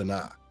room with an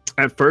eye?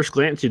 At first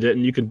glance, you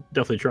didn't. You could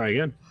definitely try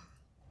again.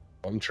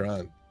 I'm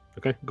trying.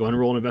 Okay, go ahead and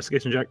roll an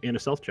investigation check and a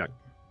stealth check.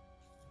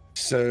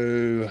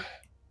 So, is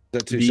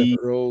that two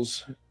separate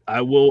rolls?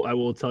 I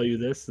will tell you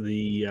this: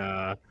 the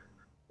eye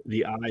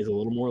is a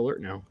little more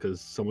alert now because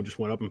someone just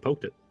went up and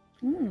poked it.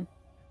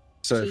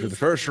 So for the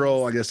first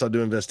roll, I guess I'll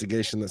do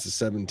investigation. That's a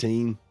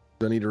 17.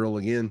 Do I need to roll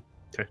again?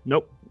 Okay,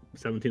 nope.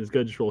 17 is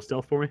good. Just roll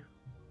stealth for me.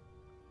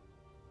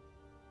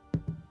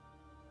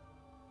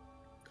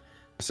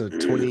 So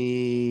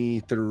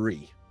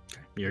 23.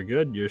 You're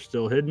good. You're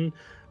still hidden.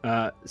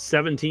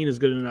 17 is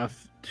good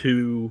enough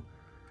to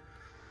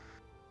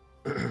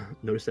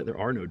notice that there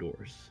are no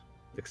doors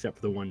except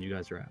for the one you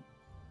guys are at.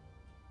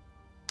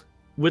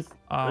 With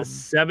a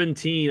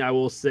 17, I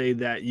will say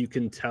that you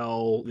can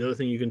tell. The other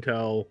thing you can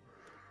tell,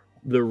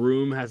 the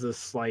room has a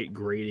slight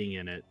grating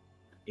in it,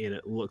 and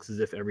it looks as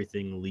if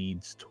everything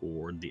leads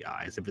toward the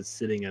eyes. If it's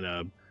sitting in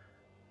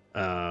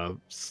a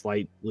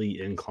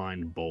slightly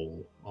inclined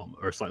bowl,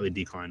 or slightly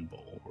declined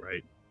bowl,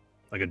 right?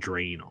 Like a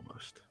drain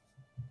almost.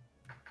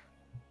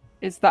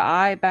 Is the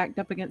eye backed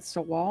up against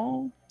a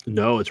wall?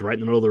 No, it's right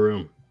in the middle of the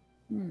room.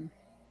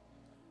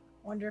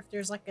 Wonder if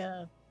there's like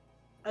a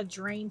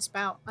drain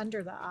spout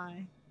under the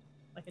eye,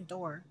 like a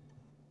door.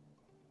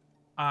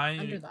 I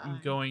Under the am eye.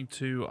 going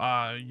to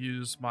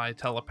use my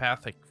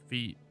telepathic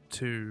feat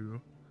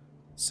to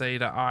say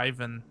to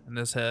Ivan in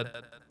his head,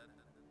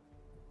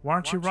 "Why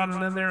aren't you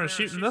running in there and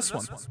shooting this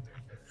one?"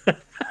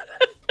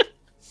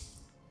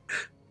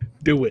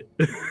 Do it.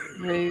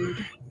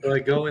 Rude. So I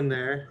go in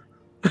there.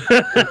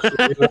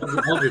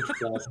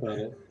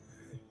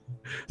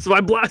 So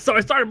I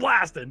started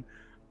blasting.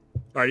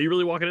 All right, are you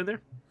really walking in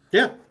there?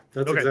 Yeah,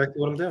 that's exactly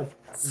what I'm doing.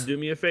 Do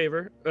me a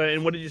favor.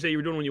 And what did you say you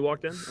were doing when you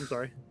walked in? I'm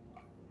sorry.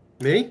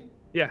 Me?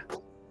 Yeah.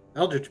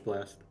 Eldritch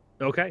Blast.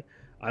 Okay.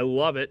 I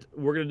love it.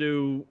 We're going to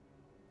do...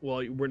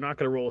 Well, we're not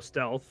going to roll a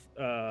stealth.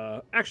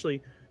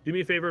 Actually, do me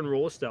a favor and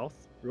roll a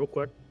stealth real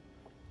quick.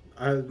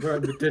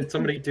 Did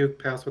somebody do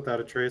Pass Without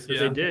a Trace?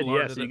 They did,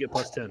 yeah, so you get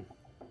plus 10.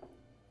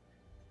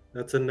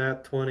 That's a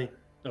nat 20.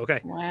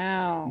 Okay.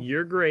 Wow.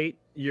 You're great.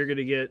 You're going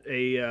to get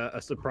a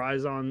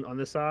surprise on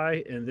this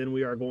eye, and then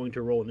we are going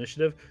to roll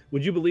initiative.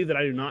 Would you believe that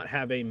I do not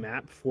have a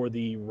map for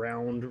the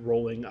round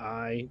rolling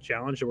eye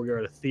challenge? So we're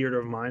going to theater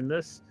of mind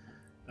this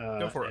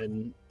Go for it.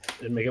 and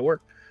make it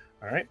work.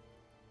 All right.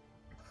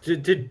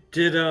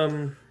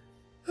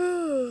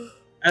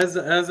 As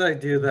I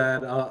do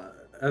that,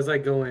 as I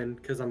go in,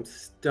 because I'm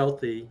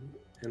stealthy,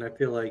 and I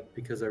feel like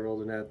because I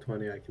rolled a nat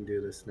 20, I can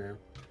do this now.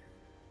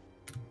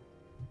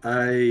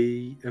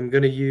 I am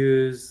going to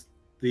use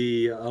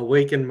the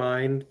Awakened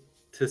Mind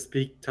to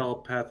speak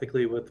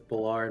telepathically with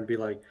Balar and be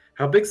like,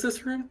 how big's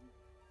this room?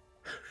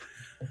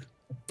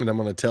 And I'm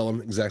going to tell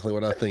him exactly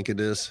what I think it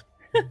is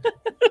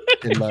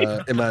in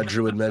my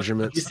druid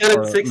measurements. You said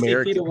it's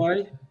 60 feet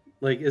away?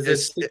 Like, is it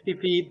 60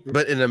 feet?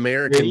 But in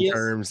American radius?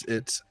 terms,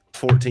 it's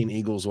 14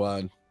 eagles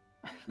wide.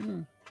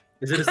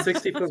 Is it a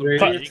 60-foot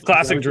radius?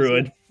 Classic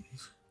druid.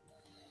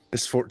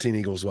 It's 14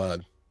 eagles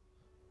wide.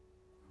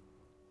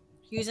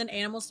 Using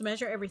animals to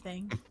measure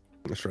everything.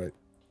 That's right.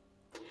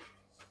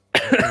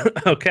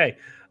 Okay.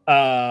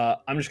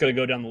 I'm just going to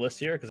go down the list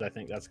here because I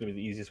think that's going to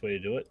be the easiest way to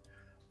do it.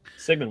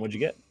 Sigmund, what'd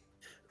you get?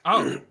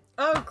 Oh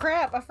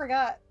crap! I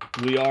forgot.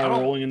 We I are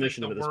don't rolling think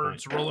initiative the at this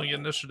words point. rolling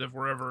initiative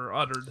were ever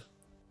uttered.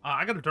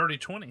 I got a dirty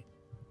 20.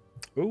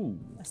 Ooh.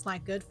 That's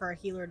not good for a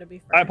healer to be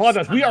first. I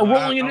apologize. We are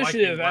rolling I like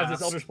initiative the as this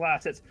blast. Eldritch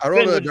Blast hits. I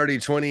rolled Finn, a would you- dirty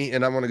 20,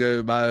 and I'm going to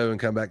go bio and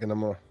come back, and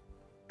I'm going to...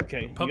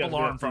 Okay. Put you guys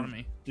Balar go in front of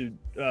me. Dude,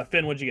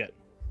 Finn, what'd you get?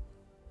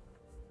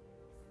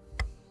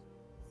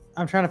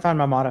 I'm trying to find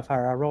my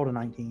modifier. I rolled a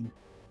 19.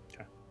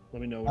 Okay.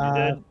 Let me know when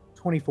you did.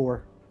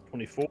 24.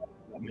 24.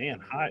 Oh, man,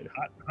 hot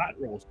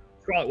rolls.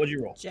 Scarlett, what'd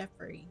you roll?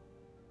 Jeffrey.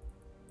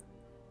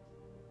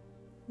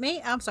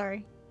 Me? I'm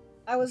sorry.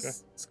 I was Okay.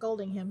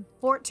 scolding him.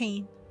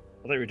 14.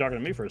 I thought you were talking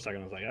to me for a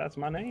second. I was like, that's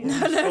my name. No,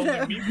 no,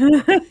 no. Scolding me for it.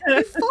 You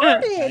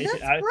farted.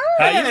 That's How you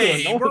right.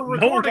 doing? No we're one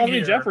recording calls me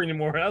here. Jeffrey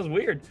anymore. That was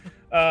weird.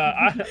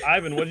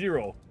 Ivan, what'd you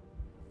roll?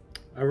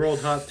 I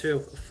rolled hot too.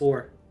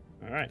 4.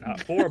 All right,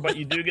 not 4, but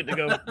you do get to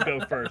go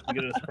first. You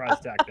get a surprise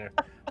attack there.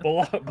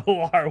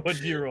 Balar,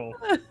 what'd you roll?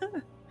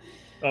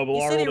 Oh,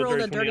 Balar rolled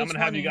a dirty 20. I'm gonna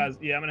have you guys.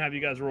 Yeah, I'm gonna have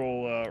you guys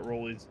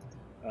roll these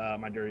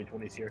my dirty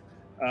 20s here.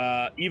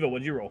 Eva,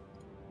 what'd you roll?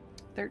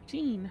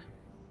 13.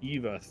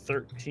 Eva,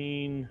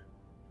 13.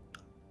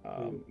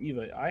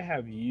 Eva, I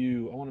have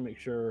you. I want to make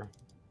sure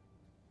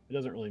it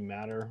doesn't really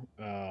matter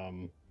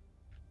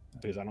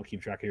because I don't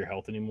keep track of your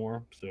health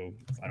anymore. So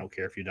I don't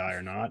care if you die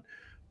or not.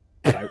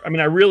 I mean,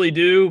 I really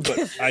do, but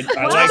I like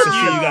to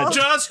see you guys.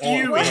 Just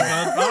you,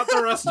 Eva, not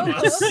the rest of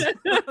us.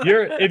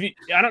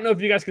 I don't know if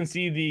you guys can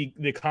see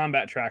the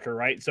combat tracker,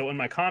 right? So in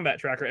my combat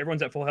tracker,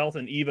 everyone's at full health,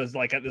 and Eva's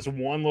like at this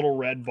one little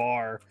red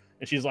bar,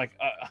 and she's like,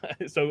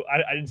 so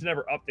I just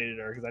never updated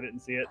her because I didn't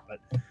see it, but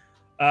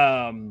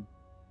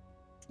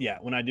yeah,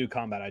 when I do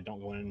combat, I don't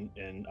go in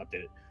and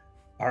update it.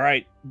 All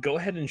right, go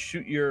ahead and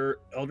shoot your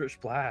Eldritch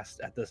Blast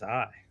at this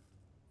eye.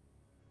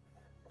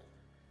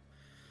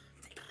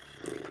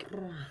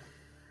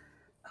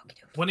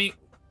 When he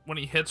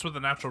hits with a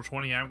natural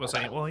 20, I'm gonna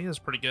say, well, he is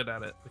pretty good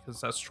at it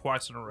because that's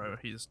twice in a row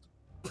he's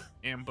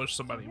ambushed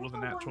somebody with a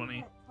nat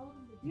 20.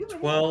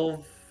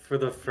 12 for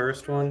the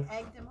first one.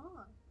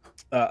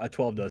 A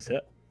 12 does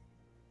hit.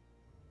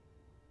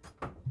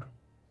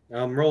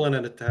 I'm rolling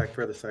an attack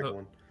for the second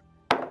one.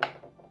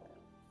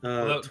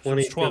 Well,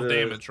 20 12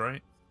 damage,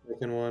 right?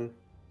 Second one.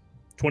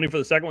 20 for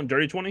the second one.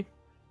 Dirty 20.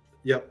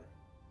 Yep.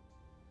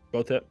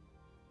 Both hit.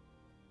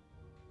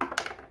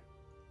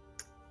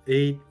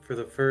 8 for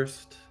the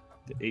first.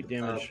 8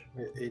 damage.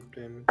 8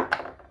 damage.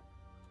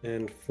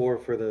 And 4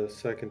 for the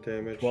second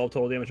damage. 12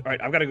 total damage. All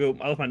right, I've got to go.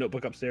 I left my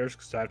notebook upstairs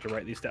because I have to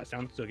write these stats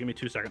down. So give me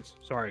 2 seconds.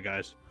 Sorry,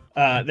 guys.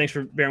 Thanks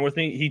for bearing with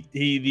me.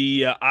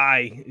 The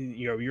eye,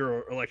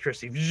 your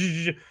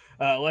electricity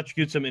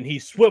electrocutes him, and he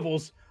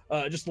swivels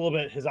just a little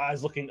bit. His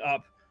eyes looking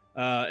up,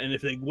 and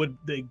if they'd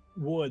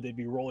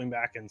be rolling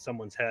back in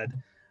someone's head.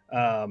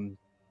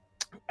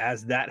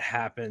 As that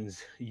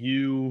happens,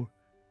 you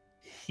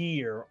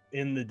hear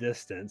in the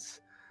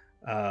distance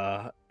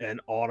an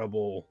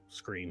audible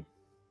scream,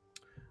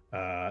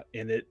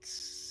 and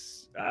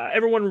it's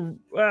everyone.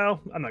 Well,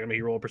 I'm not gonna make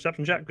you roll a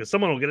perception check because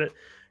someone will get it.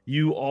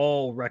 You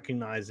all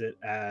recognize it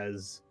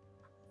as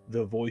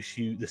the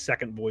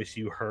second voice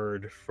you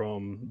heard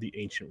from the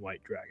ancient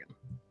white dragon.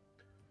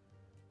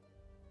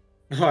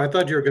 Oh, I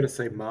thought you were gonna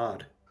say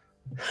Mod.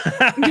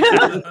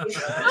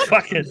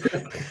 Fuck it.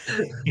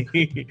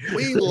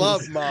 We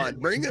love Mod.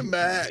 Bring him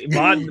back.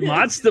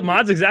 Mod's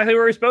exactly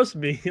where he's supposed to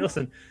be.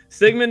 Listen,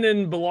 Sigmund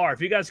and Balar,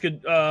 if you guys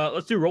could,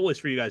 let's do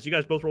rollies for you guys. You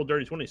guys both rolled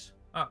dirty 20s.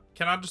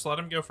 Can I just let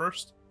him go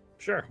first?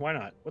 Sure, why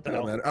not? What the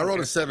hell? Man. I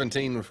rolled a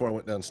 17 before I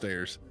went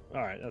downstairs.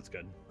 All right, that's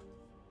good.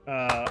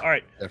 All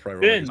right,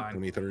 Finn,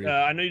 23.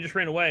 I know you just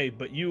ran away,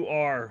 but you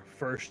are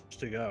first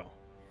to go.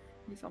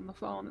 He's on the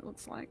phone, it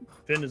looks like.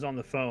 Finn is on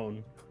the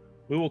phone.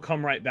 We will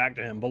come right back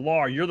to him.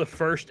 Balar, you're the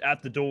first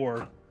at the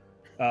door.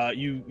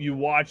 You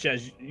watch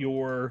as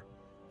your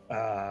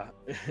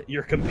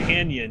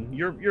companion,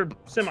 your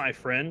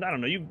semi-friend, I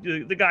don't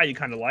know, the guy you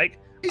kind of like.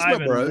 He's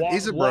my bro.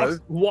 He's a bro.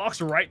 Walks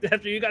right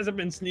after you guys have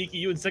been sneaky.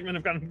 You and Sigmund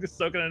have kind of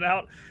soaking it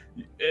out.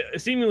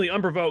 Seemingly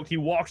unprovoked, he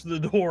walks to the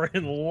door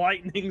and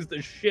lightnings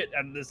the shit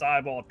out of this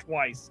eyeball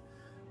twice.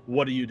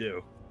 What do you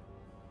do?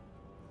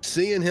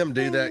 Seeing him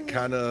do that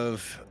kind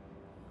of,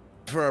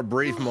 for a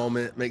brief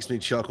moment, makes me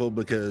chuckle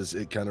because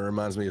it kind of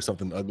reminds me of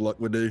something Ugluck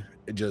would do.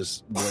 It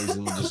just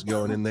blazing, just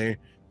going in there.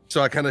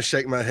 So I kind of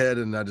shake my head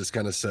and I just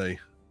kind of say,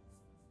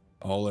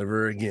 all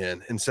over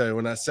again. And so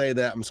when I say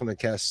that, I'm just going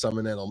to cast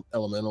Summon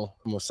Elemental.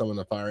 I'm going to summon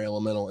a Fire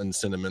Elemental and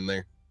send him in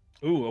there.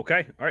 Ooh,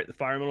 okay. All right, the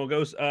Fire Elemental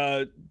goes.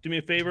 Do me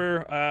a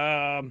favor.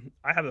 I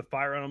have a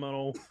Fire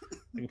Elemental.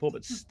 I can pull up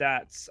its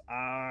stats.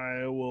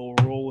 I will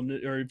roll,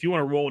 or if you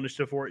want to roll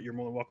initiative for it, you're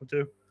more than welcome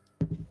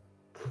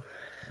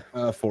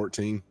to.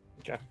 14.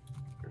 Okay.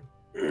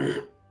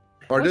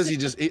 Or does he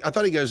just? I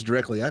thought he goes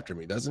directly after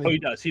me, doesn't he? Oh, he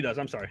does. He does.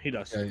 I'm sorry. He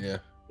does. Yeah.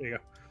 There you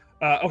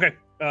go. Okay.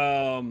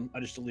 I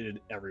just deleted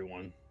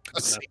everyone.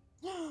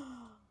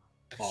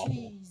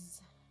 Awful.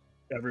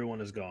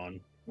 Everyone is gone.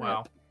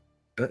 Wow.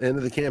 End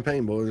of the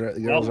campaign, boys. Right,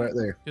 the girl's right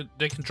there.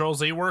 Did Control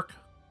Z work?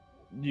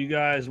 You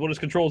guys, what does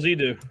Control Z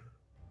do?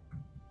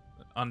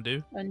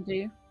 Undo.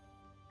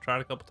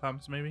 Tried a couple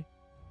times, maybe.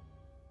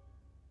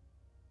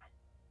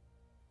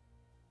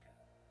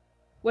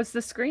 Was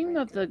the scream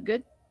of the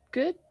good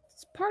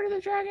part of the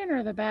dragon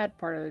or the bad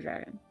part of the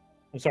dragon?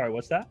 I'm sorry,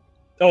 what's that?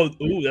 Oh,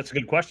 ooh, that's a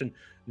good question.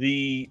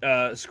 The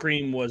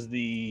scream was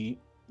the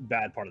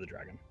bad part of the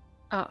dragon.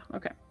 Oh,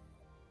 okay.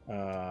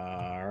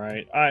 All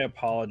right. I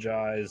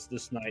apologize.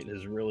 This night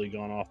has really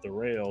gone off the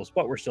rails,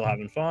 but we're still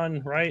having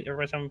fun, right?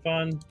 Everybody's having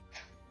fun?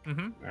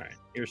 Mm-hmm. All right.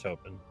 Here's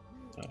hoping.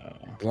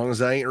 As long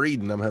as I ain't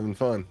reading, I'm having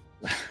fun.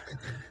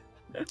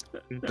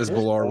 As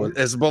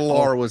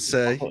Balar would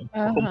say.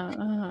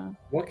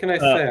 What can I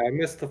say? I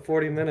missed the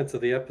 40 minutes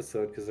of the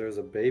episode because there was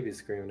a baby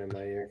screaming in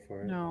my ear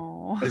for it.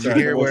 No. Did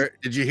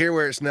you hear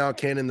where it's now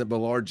canon that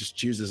Ballard just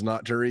chooses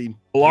not to read?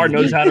 Ballard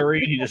knows how to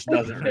read, he just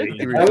doesn't read.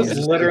 That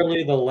was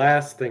literally the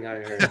last thing I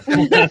heard.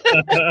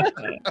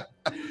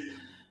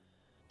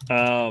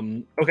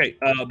 Okay,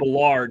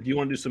 Ballard, do you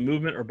want to do some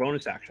movement or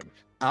bonus action?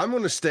 I'm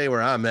going to stay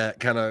where I'm at,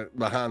 kind of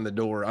behind the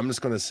door. I'm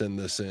just going to send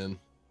this in.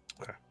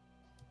 Okay.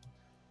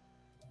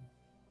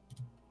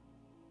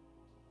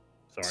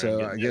 Sorry,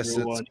 so I guess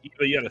it's...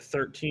 Eva, you had a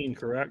 13,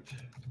 correct?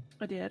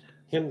 I did.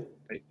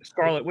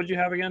 Scarlett, what did you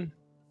have again?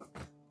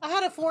 I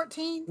had a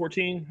 14.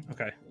 14?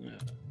 Okay. Yeah.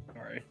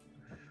 All right.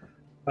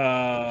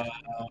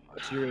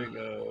 So you're going to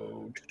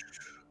go...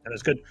 That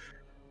is good.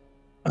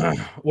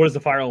 What does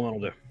the fire elemental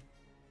do?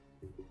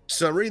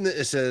 So I'm reading that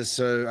it says,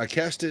 so I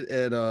cast it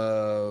at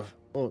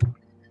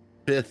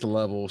 5th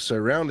level. So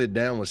rounded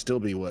down would still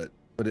be what?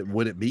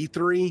 Would it be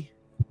 3?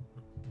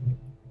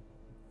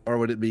 Or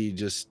would it be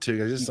just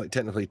 2? It's just like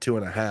technically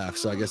 2.5.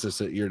 So I guess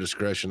it's at your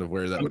discretion of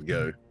where that would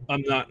go.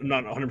 I'm not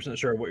 100%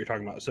 sure what you're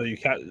talking about. So you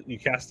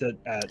cast it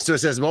at... So it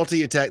says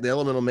multi-attack. The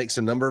elemental makes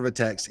a number of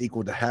attacks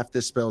equal to half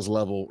this spell's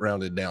level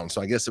rounded down.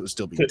 So I guess it would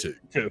still be 2.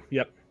 2,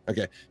 yep.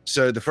 Okay.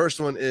 So the first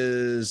one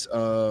is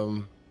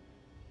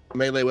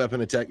melee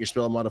weapon attack. Your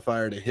spell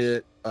modifier to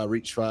hit.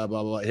 Reach 5,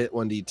 blah, blah, blah. Hit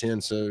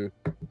 1d10. So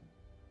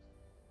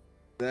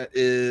that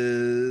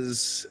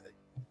is...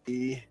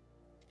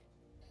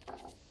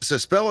 So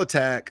spell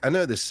attack, I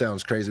know this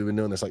sounds crazy. We've been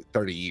doing this like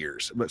 30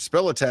 years, but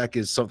spell attack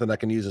is something I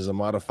can use as a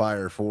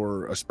modifier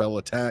for a spell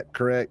attack,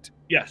 correct?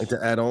 Yes. Like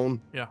to add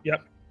on? Yeah.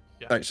 Yep.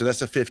 All right, so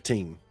that's a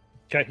 15.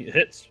 Okay, it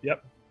hits.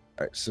 Yep.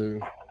 All right, so...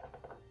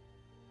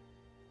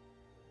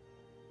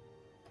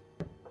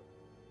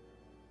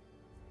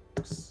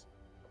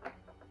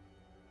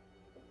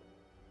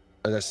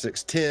 That's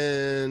 6,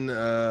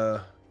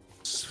 10,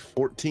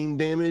 14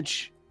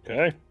 damage.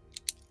 Okay.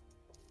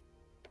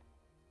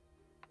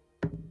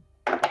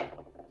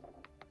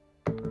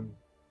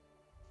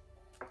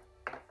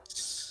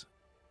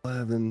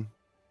 11,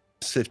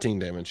 15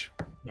 damage.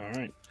 All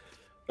right.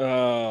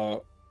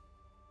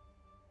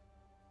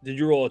 Did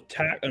you roll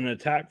an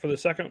attack for the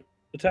second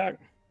attack?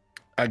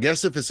 I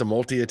guess if it's a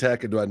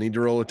multi-attack, do I need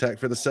to roll attack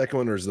for the second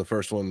one, or is the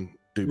first one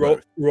do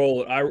both?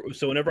 Roll it.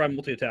 So whenever I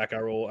multi-attack, I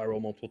roll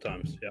multiple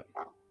times. Yeah.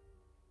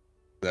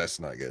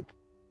 That's not good.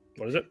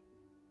 What is it?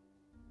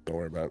 Don't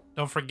worry about it.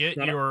 Don't forget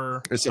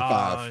it's a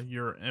 5.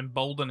 Your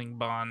emboldening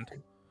bond.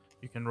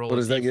 You can roll what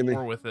a does that give me?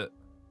 D4 with it.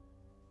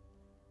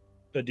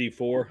 A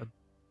D4.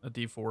 A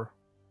D4.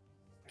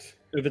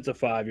 If it's a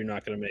 5, you're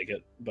not going to make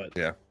it. But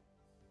yeah.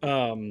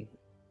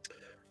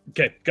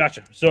 Okay,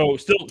 gotcha. So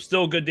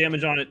still good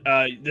damage on it.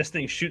 This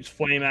thing shoots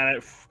flame at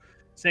it.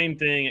 Same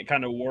thing. It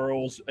kind of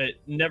whirls.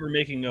 It never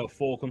making a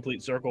full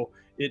complete circle.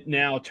 It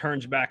now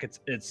turns back.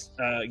 Its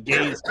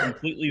gaze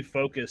completely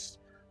focused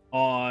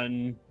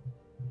on.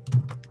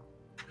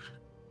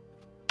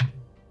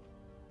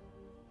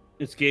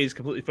 Its gaze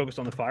completely focused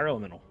on the fire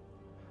elemental.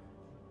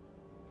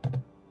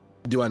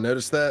 Do I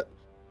notice that?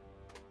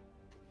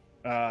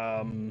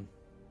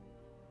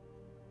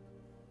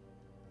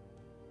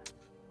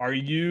 Are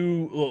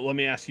you? Let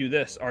me ask you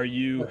this: are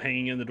you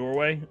hanging in the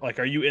doorway? Like,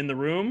 are you in the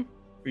room?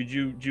 Or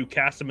did you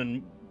cast them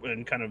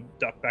and kind of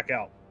duck back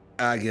out?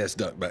 I guess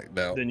duck back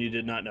down. Then you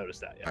did not notice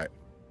that yet. All right.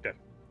 Okay.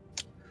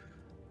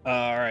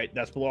 All right.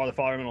 That's below the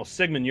fire elemental.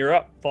 Sigmund, you're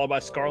up. Followed by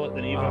Scarlet,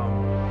 then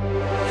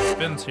Eva.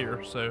 Finn's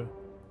here, so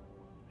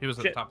he was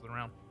at the top of the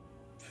round.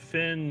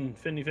 Finn,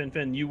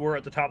 you were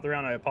at the top of the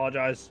round. I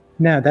apologize.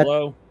 No, that's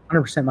Hello?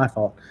 100% my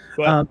fault.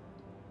 But,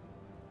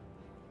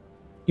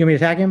 you want me to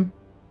attack him?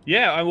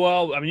 Yeah,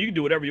 well, I mean, you can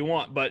do whatever you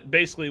want, but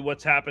basically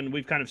what's happened,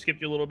 we've kind of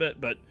skipped you a little bit,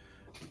 but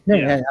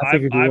I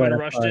figured you would. Ivan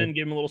rushed in,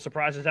 gave him a little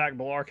surprise attack.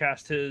 Balar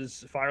cast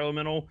his fire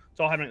elemental. It's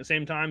all happening at the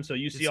same time, so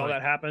you see all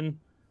that happen.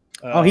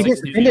 He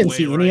didn't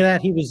see any of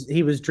that.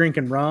 He was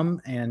drinking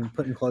rum and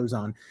putting clothes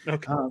on.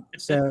 Okay.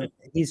 So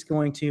he's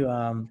going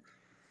to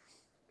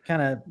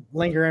kind of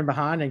linger in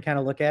behind and kind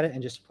of look at it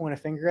and just point a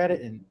finger at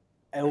it and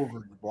over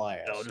the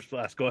blast. Eldritch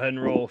Blast. Go ahead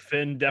and roll.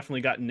 Finn definitely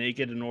got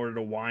naked in order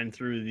to wind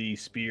through the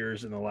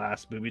spears in the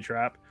last booby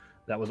trap.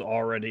 That was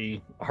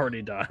already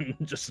done,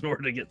 just in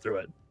order to get through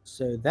it.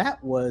 So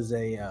that was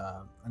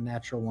a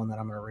natural one that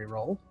I'm going to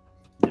re-roll.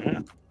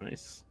 Yeah,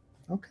 nice.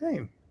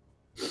 Okay,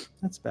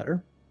 that's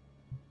better.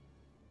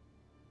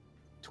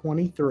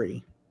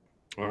 23.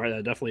 All right,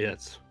 that definitely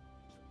hits.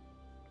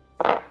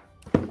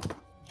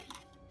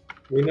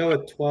 We know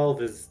a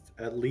 12 is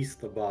at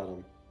least the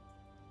bottom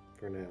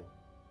for now.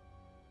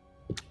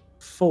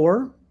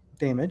 4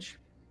 damage.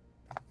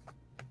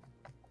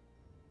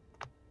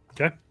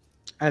 Okay.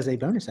 As a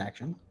bonus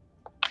action,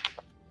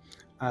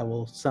 I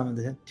will summon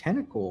the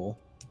tentacle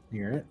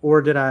near it.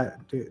 Or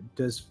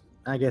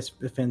I guess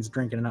if Finn's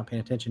drinking and not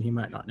paying attention, he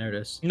might not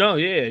notice. No,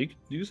 yeah, you can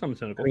do summon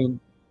tentacle. I mean,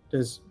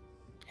 does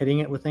hitting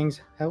it with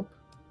things help?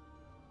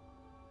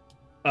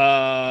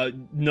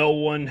 No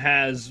one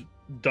has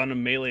done a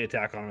melee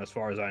attack on him as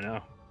far as I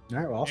know. All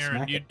right, well, I'll Aaron,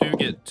 smack you it. do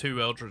get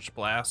 2 Eldritch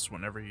Blasts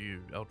whenever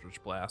you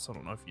Eldritch Blast. I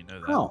don't know if you know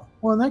that. Oh,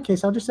 well, in that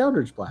case, I'll just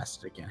Eldritch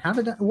Blast it again. How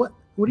did I? What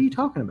are you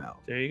talking about?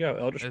 There you go.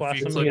 Eldritch If Blast.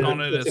 you click on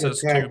it, it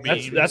says 2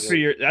 beams. That's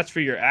for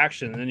your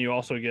action, and then you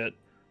also get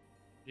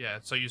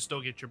so you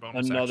still get your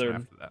bonus another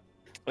action after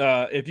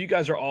that. If you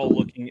guys are all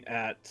looking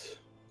at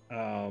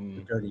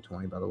dirty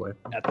 20, by the way,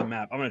 at the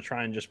map, I'm going to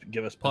try and just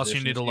give us. Plus,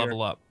 you need to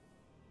level up.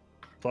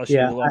 Plus,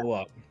 you need to level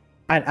up.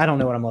 I don't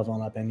know what I'm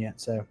leveling up in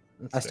yet, so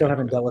I still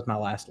haven't dealt with my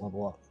last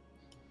level up.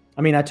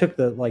 I mean, I took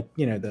the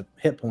the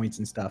hit points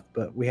and stuff,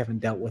 but we haven't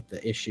dealt with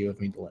the issue of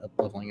me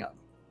leveling up.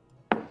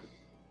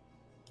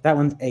 That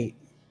one's 8.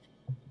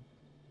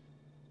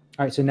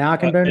 All right, so now I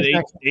can bonus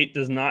action. 8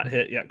 does not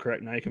hit yet.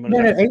 Correct. Now you can bonus.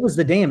 No, 8 was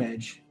the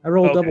damage. I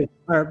rolled double.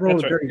 I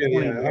rolled a dirty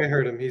 20. Yeah, I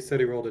heard him. He said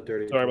he rolled a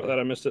dirty. Sorry about that.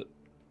 I missed it.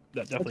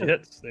 That definitely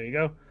hits. There you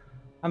go.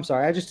 I'm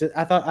sorry.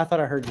 I thought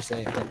I heard you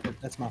say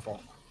it. That's my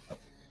fault.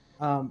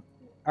 All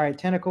right,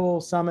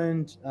 tentacle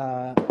summoned.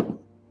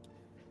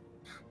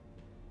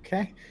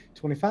 Okay,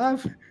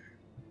 25.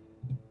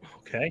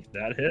 Okay,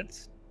 that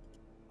hits.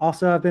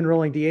 Also, I've been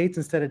rolling d8s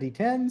instead of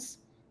d10s.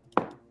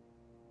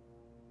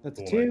 That's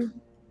a 2.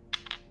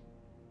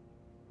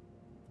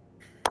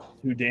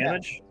 2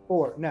 damage?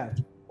 No,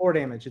 4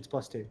 damage. It's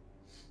plus 2.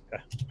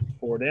 Okay.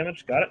 4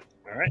 damage. Got it.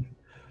 All right.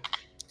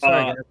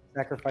 Sorry, guys.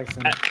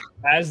 Sacrificing.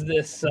 As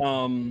this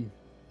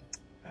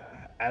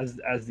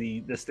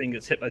this thing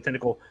gets hit by the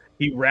tentacle,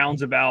 he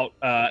rounds about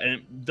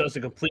and does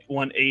a complete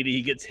 180.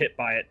 He gets hit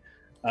by it,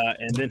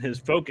 and then his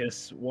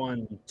focus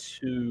 1,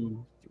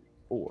 2, 3,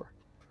 4.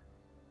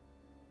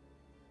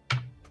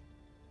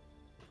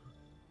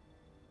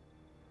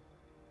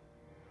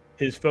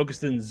 His focus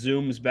then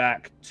zooms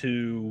back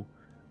to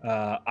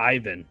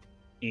Ivan,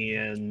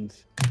 and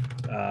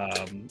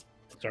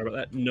sorry about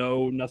that.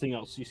 No, nothing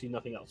else. You see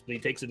nothing else. But he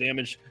takes the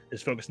damage.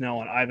 His focus now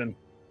on Ivan.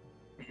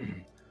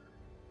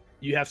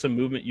 You have some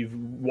movement. You've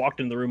walked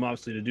in the room,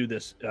 obviously, to do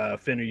this.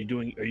 Finn, are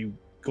you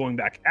going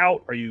back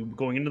out? Are you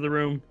going into the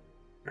room?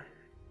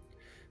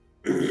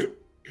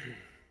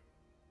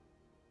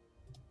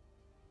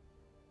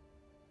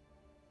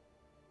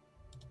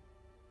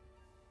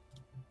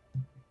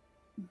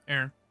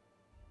 Aaron.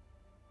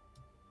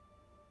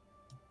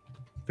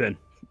 Finn.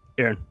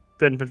 Aaron.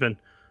 Finn.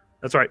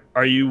 That's right.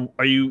 You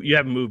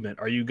have movement.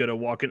 Are you gonna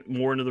walk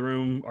more into the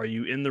room? Are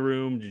you in the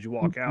room? Did you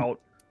walk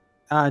out?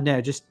 No,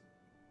 just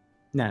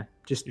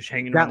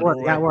hanging got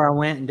around. Got where I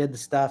went and did the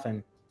stuff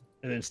and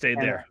then stayed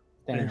there.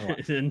 And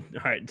then,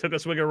 all right, took a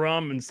swig of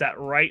rum and sat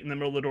right in the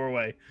middle of the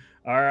doorway.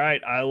 All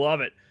right, I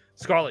love it.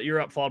 Scarlet,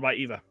 you're up, followed by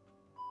Eva.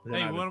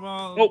 Hey, what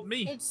about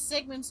me? It's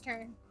Sigmund's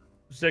turn.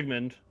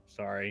 Sigmund.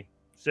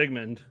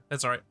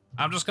 That's all right.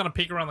 I'm just gonna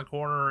peek around the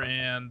corner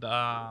and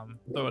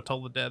throw a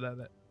Toll the Dead at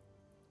it.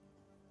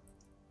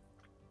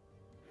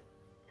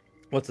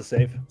 What's the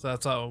save? So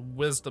that's a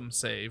wisdom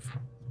save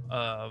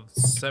of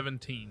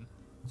 17.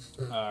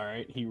 All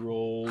right, he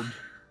rolled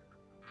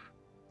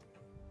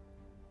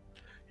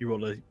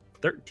a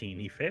 13.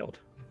 He failed.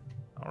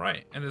 All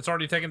right, and it's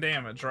already taken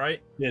damage,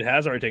 right? It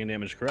has already taken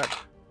damage, correct?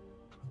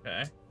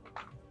 Okay.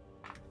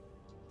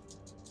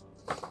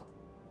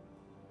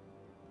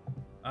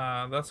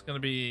 That's going to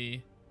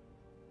be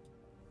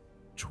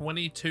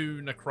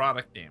 22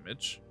 necrotic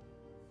damage.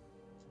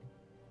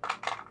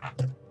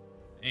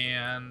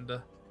 And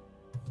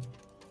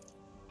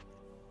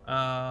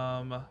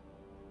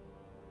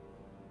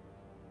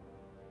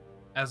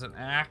as an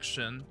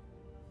action,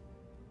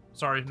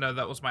 sorry, no,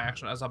 that was my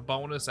action. As a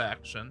bonus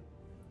action,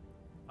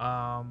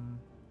 I'm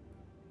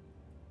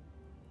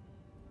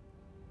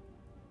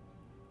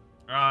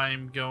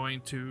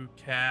going to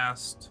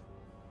cast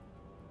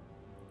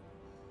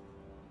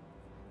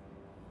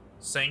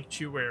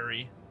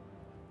Sanctuary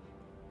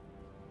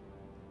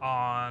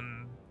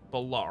on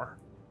Balar.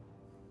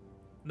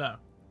 No,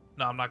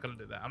 I'm not going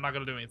to do that. I'm not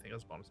going to do anything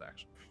as a bonus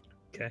action.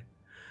 Okay.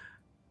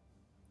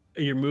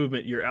 Your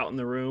movement, you're out in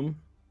the room.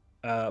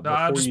 No,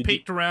 I just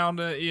peeked around,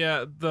 down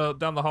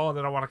the hall, and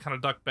then I want to kind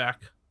of duck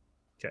back.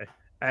 Okay.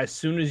 As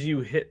soon as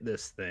you hit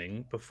this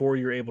thing, before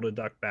you're able to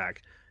duck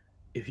back,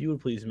 if you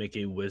would please make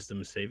a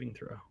wisdom saving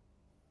throw.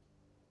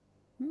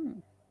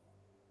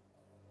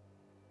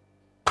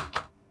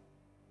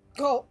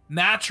 Go.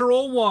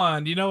 Natural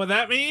 1. You know what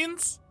that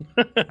means?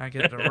 I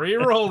get to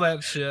re-roll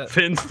that shit.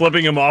 Finn's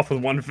flipping him off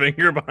with one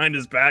finger behind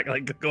his back.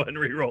 Like, go ahead and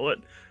re-roll it.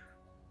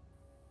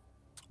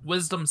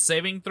 Wisdom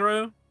saving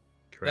throw?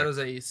 Correct. That is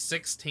a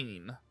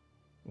 16.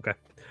 Okay.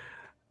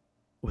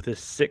 With a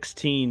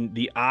 16,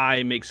 the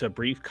eye makes a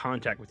brief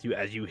contact with you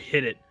as you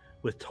hit it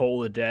with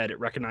Toll the Dead. It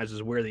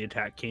recognizes where the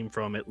attack came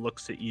from. It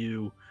looks at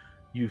you.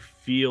 You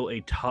feel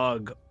a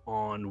tug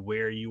on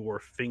where your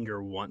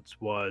finger once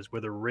was,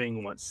 where the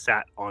ring once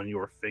sat on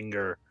your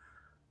finger,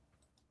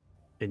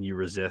 and you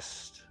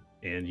resist,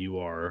 and you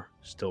are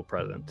still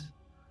present.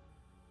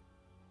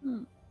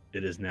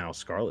 It is now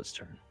Scarlet's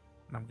turn.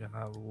 I'm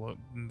gonna look.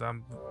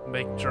 I'm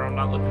making sure I'm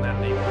not looking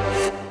at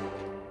it.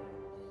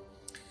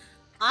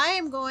 I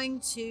am going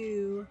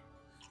to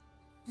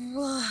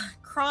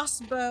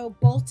crossbow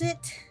bolt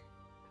it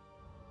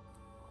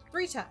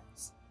 3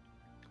 times.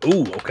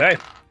 Ooh, okay.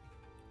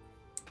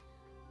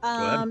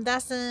 ahead.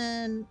 That's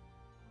an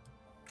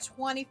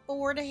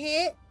 24 to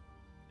hit.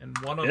 And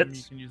one of them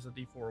you can use a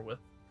D4 with.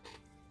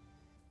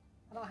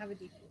 I don't have a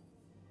D4.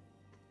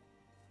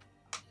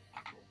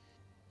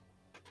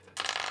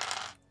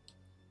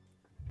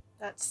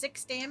 That's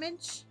 6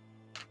 damage.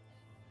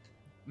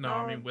 No,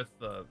 I mean with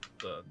the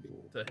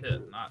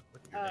hit, not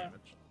with your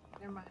damage.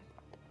 Never mind.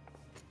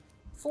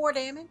 4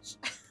 damage.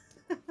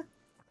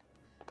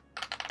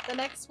 The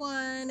next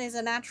one is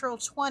a natural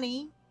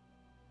 20.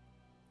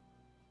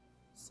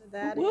 So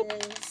that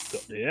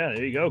is. Yeah,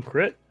 there you go.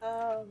 Crit.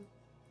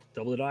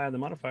 Double the die on the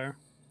modifier.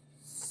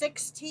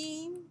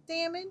 16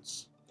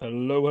 damage.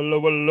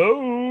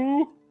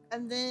 Hello.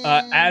 And then.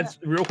 Adds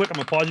real quick. I'm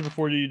gonna pause you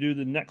before you do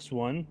the next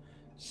one.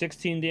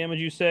 16 damage,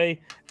 you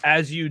say.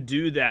 As you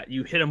do that,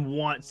 you hit him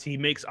once. He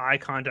makes eye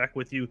contact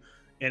with you,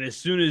 and as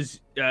soon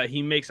as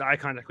he makes eye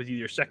contact with you,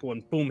 your second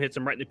one, boom, hits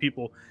him right in the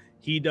pupil.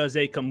 He does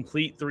a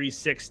complete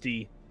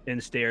 360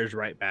 and stares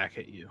right back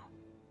at you.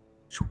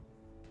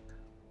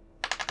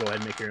 Go ahead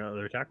and make your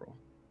other attack roll.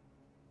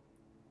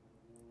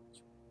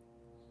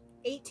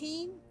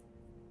 18.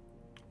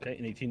 Okay,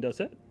 and 18 does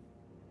hit.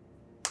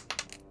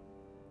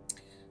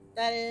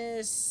 That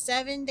is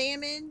 7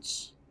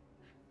 damage.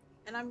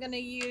 And I'm going to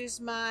use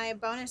my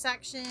bonus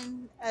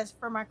action as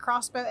for my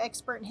crossbow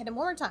expert and hit him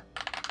one more time.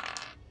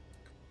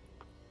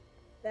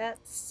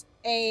 That's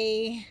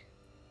a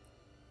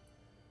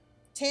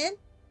 10.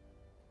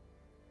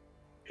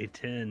 A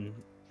 10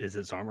 is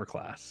its armor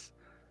class.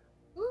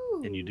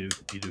 Ooh. And you do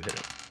hit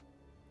it.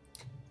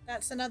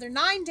 That's another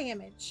 9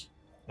 damage.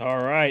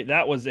 All right,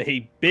 that was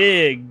a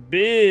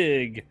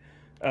big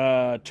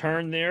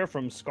turn there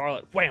from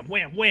Scarlet. Wham,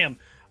 wham, wham.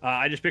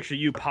 I just picture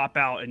you pop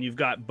out and you've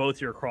got both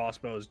your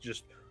crossbows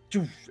just,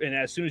 and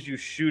as soon as you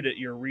shoot it,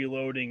 you're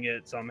reloading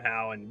it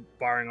somehow and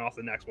firing off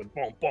the next one.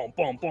 Boom, boom,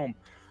 boom, boom.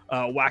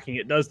 Whacking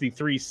it. Does the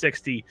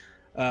 360.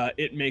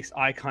 It makes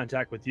eye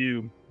contact with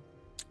you.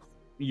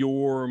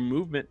 Your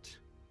movement.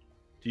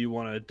 Do you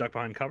want to duck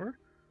behind cover?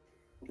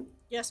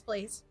 Yes,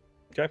 please.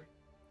 Okay.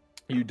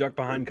 You duck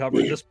behind cover.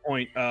 At this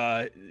point,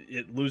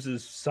 it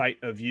loses sight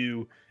of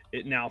you.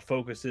 It now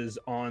focuses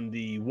on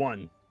the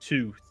 1,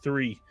 2,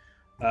 3.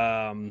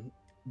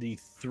 The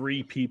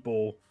 3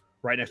 people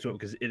right next to it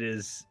because it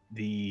is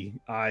the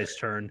eye's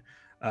turn.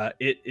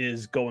 It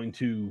is going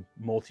to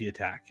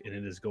multi-attack, and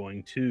it is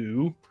going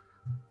to.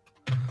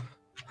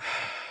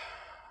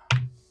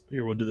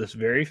 Here, we'll do this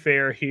very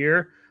fair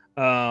here.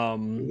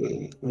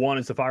 1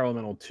 is the fire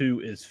elemental,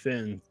 2 is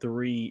Finn,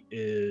 3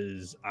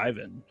 is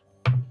Ivan.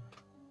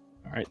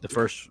 All right, the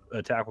first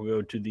attack will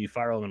go to the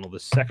fire elemental. The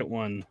second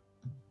one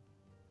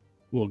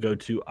will go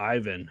to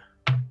Ivan.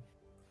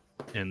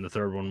 And the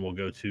third one will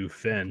go to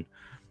Finn.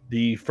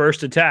 The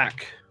first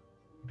attack.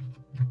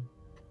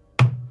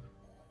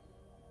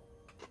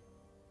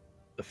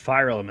 The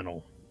fire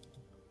elemental.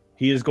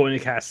 He is going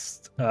to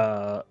cast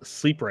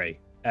Sleep Ray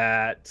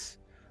at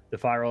the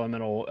fire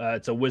elemental.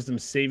 It's a wisdom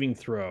saving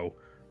throw,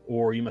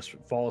 or you must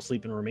fall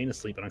asleep and remain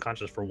asleep and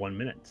unconscious for 1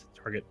 minute.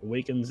 Target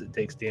awakens, it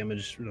takes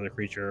damage from another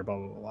creature, blah,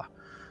 blah, blah, blah.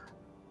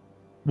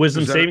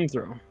 Wisdom saving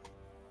throw.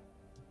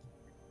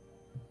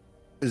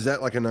 Is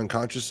that like an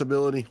unconscious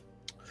ability?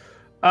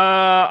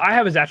 I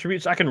have his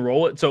attributes. I can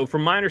roll it. So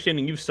from my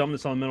understanding, you've summoned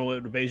this elemental.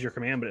 It obeys your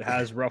command, but it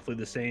has roughly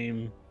the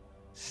same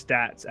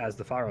stats as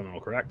the fire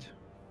elemental, correct?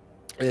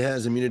 It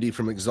has immunity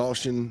from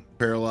exhaustion,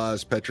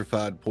 paralyzed,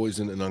 petrified,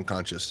 poison, and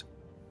unconscious.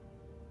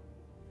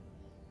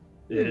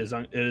 It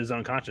is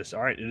unconscious.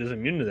 All right, it is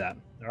immune to that.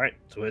 All right,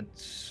 so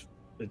it's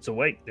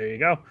awake. There you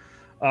go.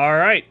 All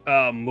right,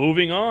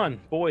 moving on.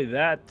 Boy,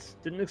 that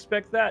didn't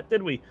expect that,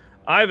 did we?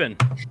 Ivan.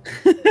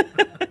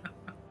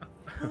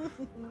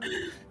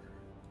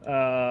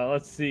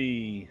 Let's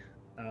see.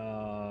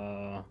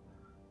 The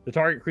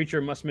target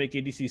creature must make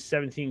a DC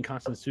 17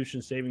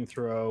 Constitution saving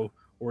throw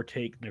or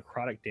take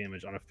necrotic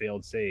damage on a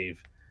failed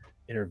save.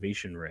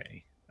 Innervation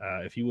Ray.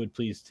 If you would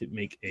please to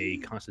make a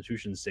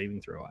Constitution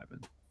saving throw, Ivan.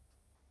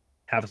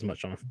 Half as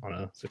much on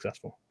a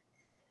successful.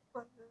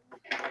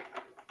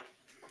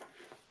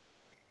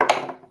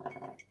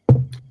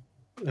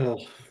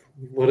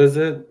 What is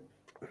it?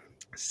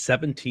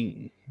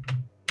 17.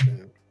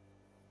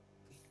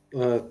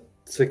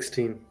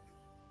 16.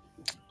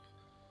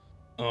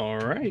 All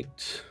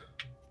right.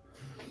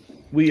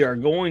 We are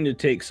going to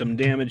take some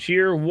damage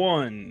here.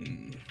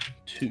 1,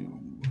 2.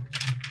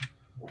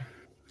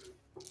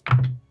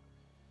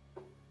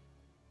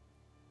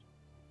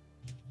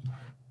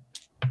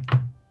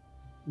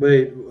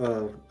 Wait.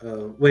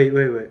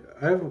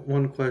 I have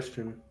one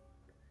question.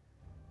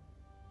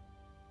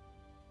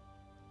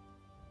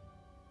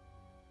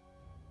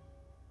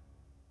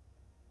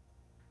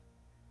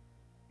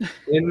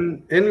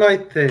 In my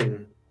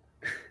thing,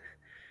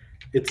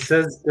 it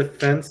says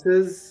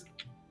defenses,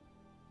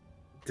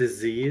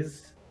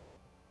 disease.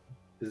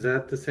 Is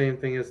that the same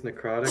thing as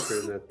necrotic, or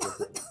is that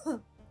different?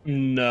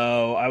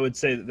 No, I would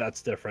say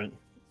that's different.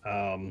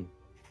 Yeah,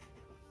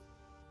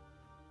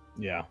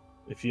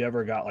 if you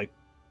ever got like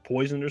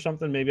poisoned or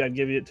something, maybe I'd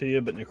give it to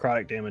you. But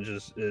necrotic damage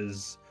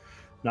is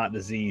not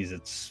disease.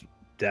 It's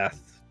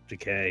death,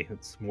 decay.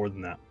 It's more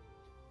than that.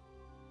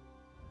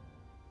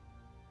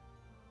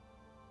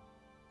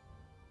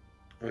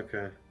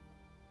 Okay.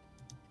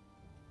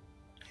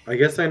 I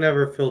guess I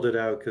never filled it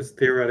out because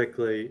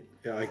theoretically,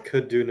 I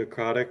could do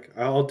necrotic.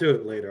 I'll do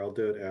it later. I'll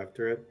do it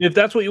after it. If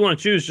that's what you want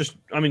to choose, just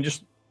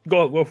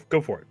go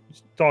for it.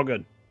 It's all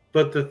good.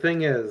 But the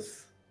thing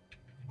is,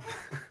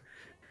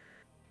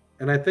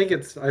 and I think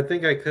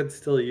I could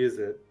still use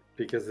it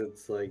because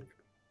it's like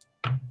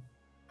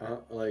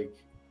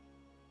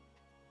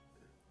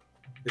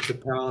it's a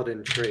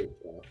paladin trait,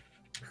 though.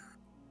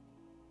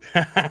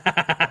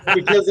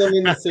 Because I'm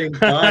in the same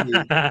body,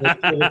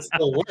 it would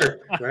still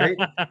work, right?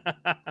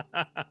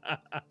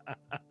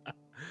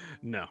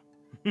 No.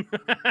 Yeah,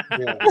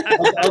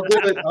 I'll do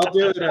it. I'll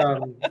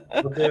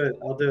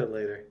do it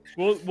later.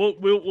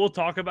 We'll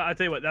talk about. I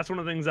tell you what, that's one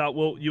of the things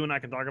you and I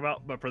can talk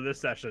about. But for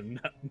this session,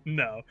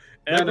 no.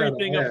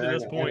 Everything up to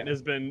this point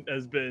has been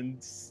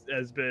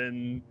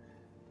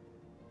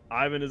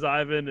Ivan is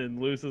Ivan and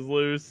loose is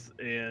loose,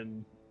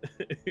 and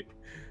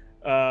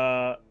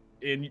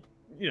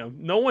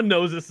no one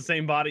knows it's the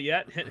same body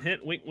yet. Hint,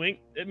 hint, wink, wink.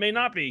 It may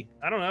not be.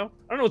 I don't know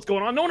what's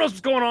going on. No one knows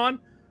what's going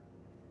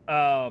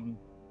on.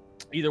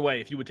 Either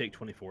way, if you would take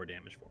 24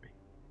 damage for me.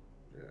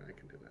 Yeah, I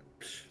can do that.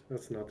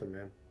 That's nothing,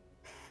 man.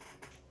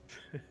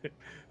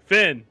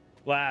 Finn,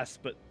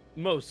 last but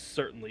most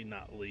certainly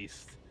not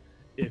least,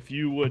 if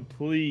you would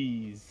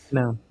please.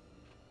 No.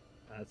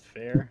 That's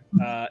fair.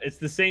 It's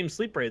the same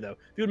sleep ray, though.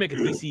 If you would make a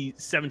DC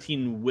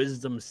 17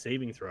 wisdom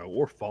saving throw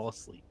or fall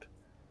asleep.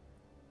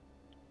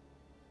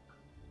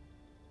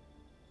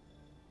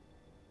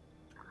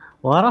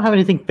 Well, I don't have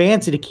anything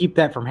fancy to keep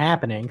that from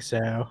happening,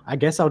 so I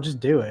guess I'll just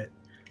do it.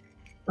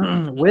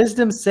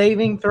 Wisdom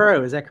saving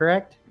throw, is that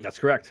correct? That's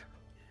correct.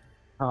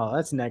 Oh,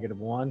 that's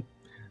 -1.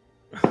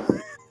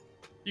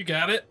 You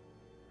got it.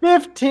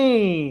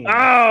 15.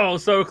 Oh,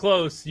 so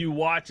close. You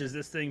watch as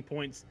this thing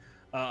points.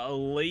 A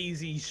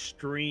lazy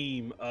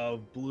stream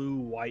of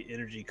blue-white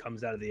energy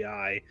comes out of the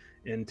eye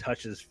and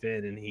touches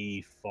Finn, and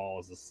he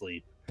falls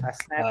asleep. I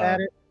snap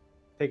at it,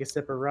 take a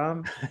sip of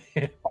rum,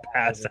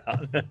 pass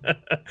out.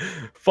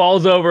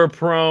 Falls over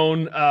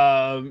prone.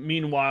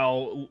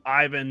 Meanwhile,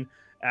 Ivan,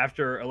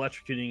 after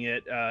electrocuting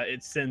it,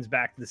 it sends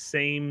back the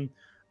same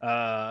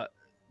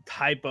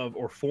type of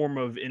or form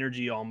of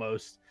energy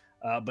almost,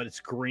 but it's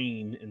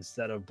green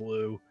instead of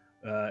blue,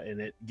 and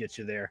it gets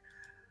you there.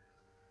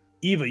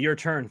 Eva, your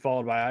turn,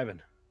 followed by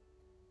Ivan.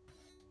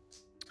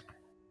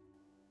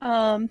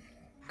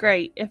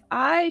 Great. If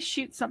I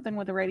shoot something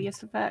with a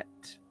radius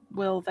effect,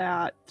 will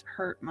that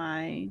hurt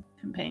my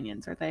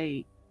companions? Are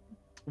they?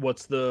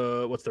 What's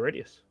the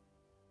radius?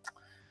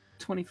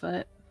 20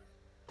 foot.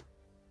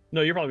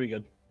 No, you're probably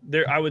good.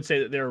 I would say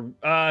that they're.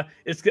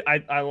 It's.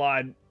 I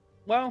lied.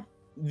 Well,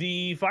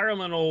 the fire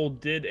elemental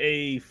did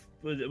it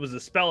was a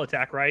spell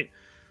attack, right?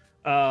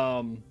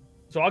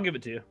 So I'll give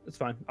it to you. It's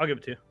fine. I'll give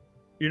it to you.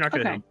 You're not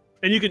gonna hit him.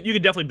 And you could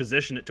definitely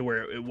position it to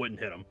where it wouldn't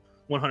hit him.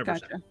 100%.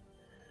 Gotcha.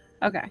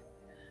 Okay.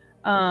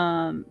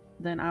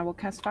 Then I will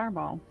cast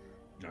Fireball.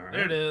 All right.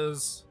 There it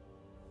is.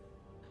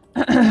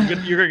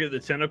 You're gonna get the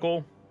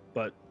tentacle,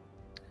 but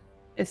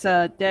it's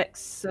a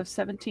dex of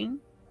 17.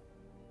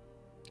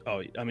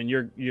 Oh, I mean,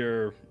 you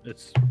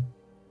hit.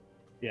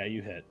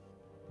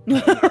 I'm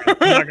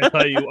not gonna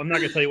tell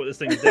you what this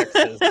thing's dex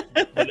is,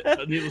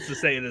 but needless to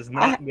say, it is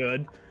not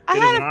good. I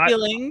had a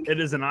feeling it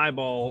is an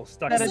eyeball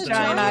stuck that in a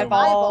giant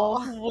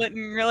eyeball wouldn't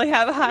really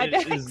have a high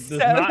dex. Does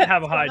not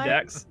have a high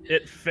dex.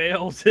 It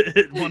fails.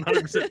 It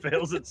 100%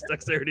 fails its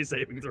dexterity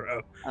saving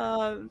throw.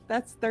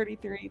 That's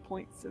 33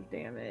 points of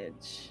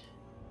damage.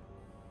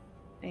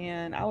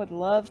 And I would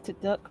love to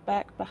duck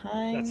back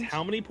behind. That's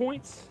how many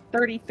points?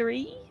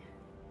 33.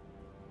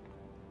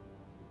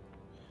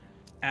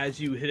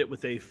 As you hit it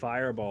with a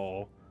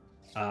fireball,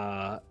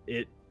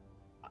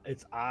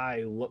 its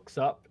eye looks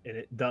up and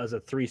it does a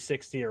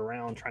 360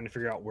 around, trying to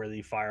figure out where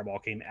the fireball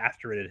came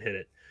after it had hit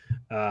it.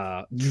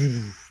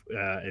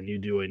 And you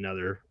do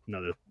another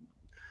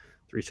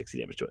 360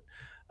 damage to it.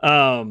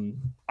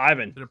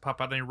 Ivan, did it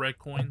pop out any red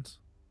coins?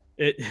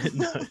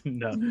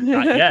 No,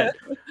 not yet.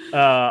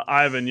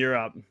 Ivan, you're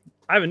up.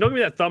 Ivan, don't give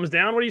me that thumbs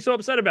down. What are you so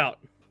upset about?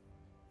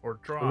 Or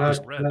draw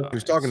red.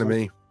 Who's talking to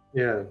me?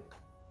 Yeah.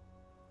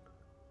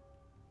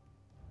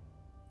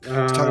 He's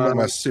talking about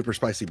my super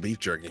spicy beef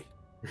jerky.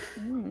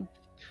 I'm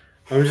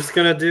just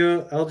gonna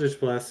do Eldritch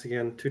Blast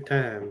again 2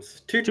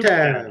 times. Two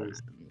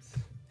times.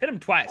 Hit him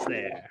twice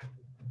there.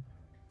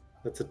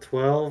 That's a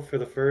 12 for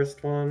the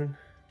first one.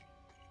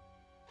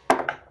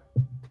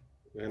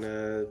 And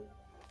a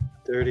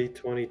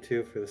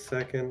 22 for the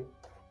second.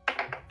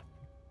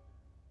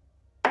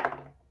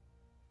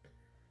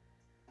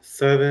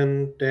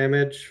 7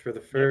 damage for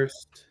the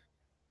first.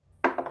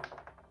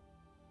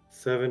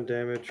 7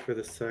 damage for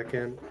the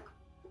second.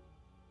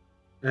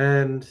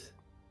 And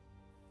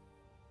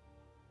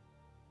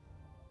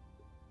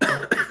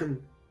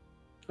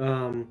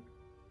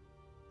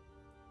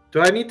do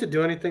I need to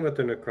do anything with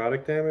the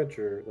necrotic damage,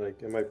 or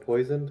like am I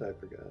poisoned? I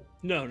forgot.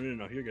 No,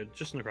 you're good.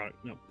 Just necrotic.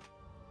 No.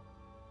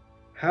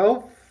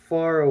 How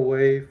far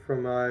away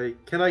from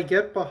can I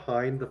get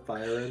behind the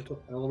fire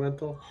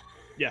elemental?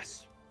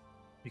 Yes,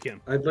 you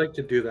can. I'd like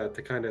to do that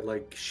to kind of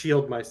like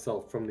shield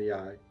myself from the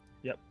eye.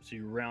 Yep. So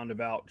you round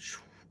about.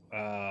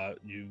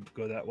 You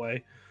go that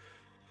way.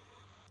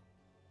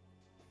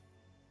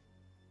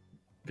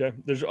 Okay.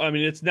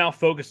 It's now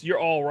focused. You're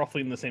all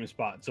roughly in the same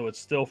spot, so it's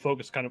still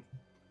focused kind of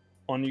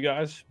on you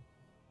guys.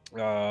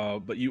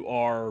 But you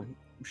are.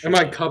 Am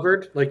I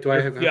covered? Like, do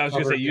I have? Yeah, I was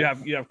gonna say you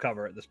have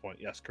cover at this point.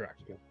 Yes,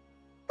 correct.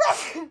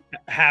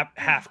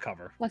 Half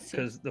cover,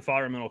 because the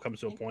fire elemental comes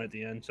to a point at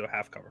the end, so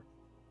half cover.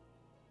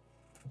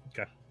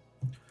 Okay.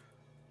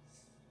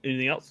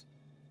 Anything else?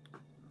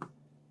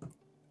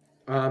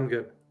 I'm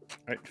good. All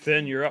right,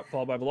 Finn, you're up,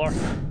 followed by Valar.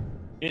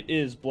 It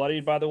is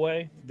bloodied, by the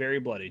way, very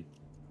bloodied.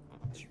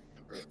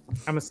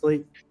 I'm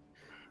asleep.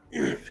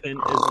 Finn is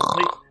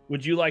asleep.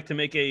 Would you like to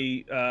make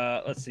a?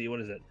 Let's see,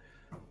 what is it?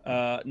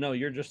 No,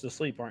 you're just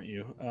asleep, aren't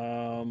you?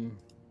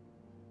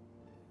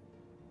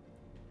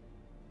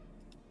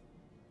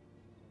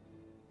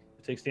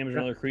 Takes damage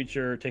from another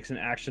creature. Takes an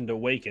action to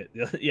wake it.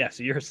 Yeah,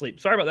 so you're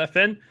asleep. Sorry about that,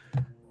 Finn.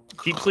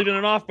 Keep sleeping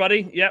it off,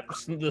 buddy. Yep,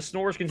 the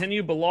snores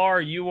continue.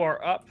 Balar, you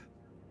are up.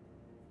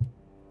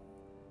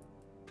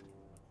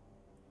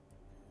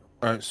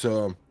 All right,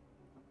 so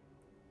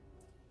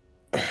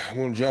I'm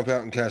going to jump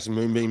out and cast a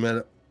moonbeam at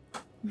it.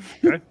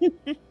 Okay.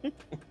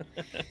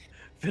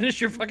 Finish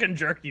your fucking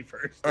jerky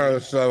first. Oh,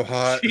 it's so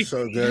hot. It's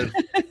so good.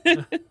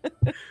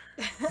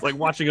 It's like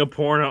watching a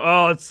porno.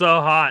 Oh, it's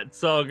so hot. It's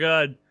so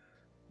good.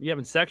 You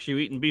having sex, you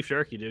eating beef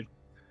jerky, dude.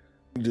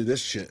 Dude,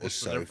 this shit is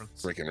so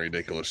freaking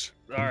ridiculous.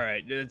 All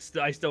right.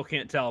 I still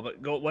can't tell,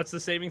 but go. What's the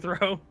saving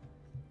throw?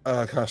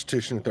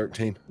 Constitution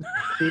 13.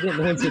 He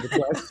didn't answer the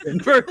question.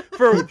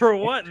 For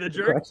what? The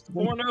jerk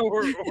porno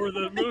or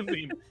the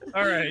moonbeam?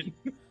 All right.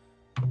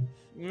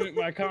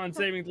 My con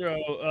saving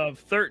throw of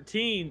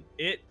 13.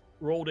 It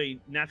rolled a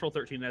natural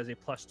 13 as a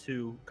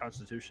 +2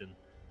 Constitution.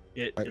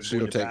 It Right, is so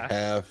you'll going to take pass.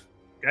 half.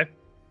 Okay.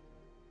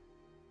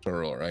 So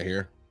roll it right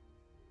here.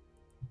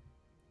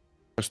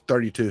 That's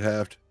 32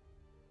 halved.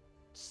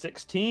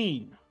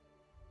 16.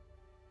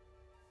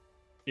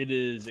 It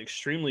is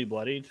extremely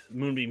bloodied.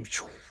 Moonbeam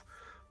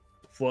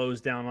flows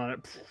down on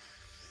it.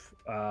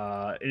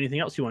 Anything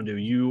else you want to do?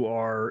 You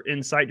are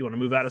in sight. Do you want to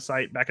move out of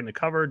sight, back into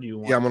cover? Do you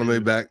want? Yeah, I'm going to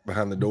move back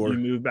behind the door. You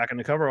move back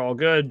into cover. All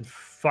good.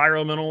 Fire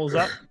elemental is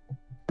up.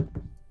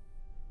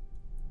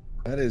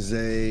 That is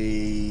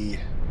a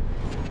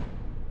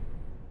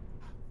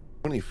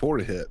 24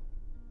 to hit.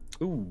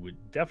 Ooh,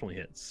 it definitely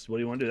hits. What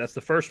do you want to do? That's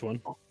the first one.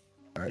 All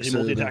right, Is he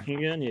multi-attacking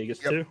again? Yeah, he gets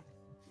 2.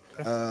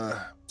 Okay.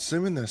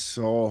 Assuming that's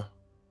all.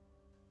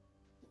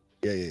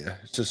 Yeah.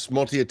 It's just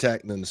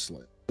multi-attack and then the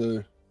slam.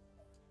 So,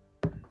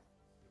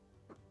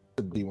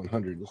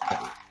 D100 this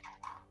time.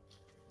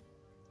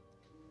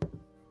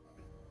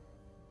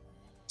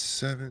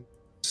 7.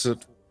 So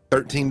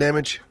 13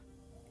 damage.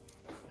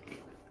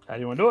 How do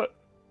you want to do it?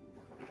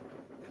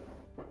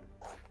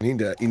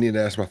 You need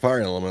to ask my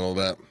fire elemental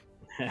that.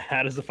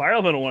 How does the fire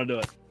elemental want to do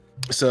it?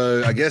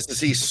 So I guess as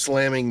he's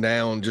slamming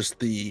down, just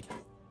the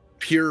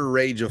pure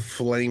rage of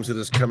flames that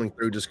is coming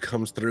through just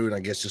comes through, and I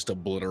guess just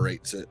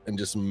obliterates it and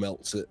just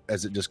melts it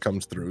as it just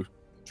comes through.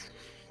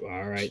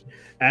 All right.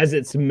 As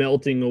it's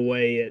melting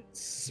away, it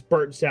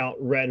spurts out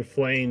red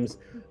flames.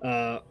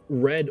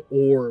 Red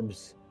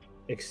orbs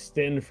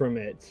extend from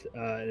it.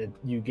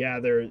 You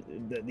gather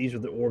that these are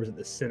the orbs at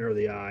the center of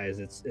the eyes.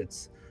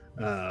 Its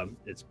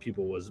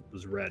pupil was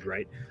red,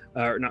 right?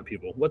 Or not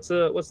pupil. What's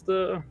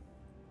the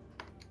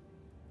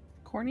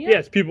cornea? Yeah,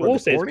 it's pupil. We'll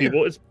say it's cornea?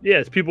 pupil.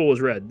 Its pupil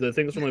was red. The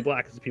thing that's normally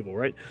black is the pupil,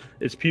 right?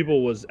 Its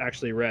pupil was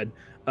actually red.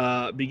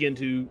 Begin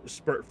to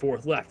spurt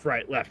forth left,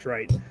 right,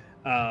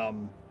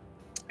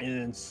 and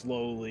then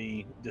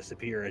slowly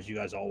disappear as you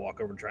guys all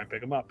walk over and try and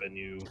pick them up, and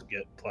you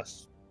get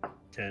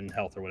 +10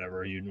 health or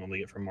whatever you normally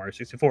get from Mario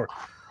 64.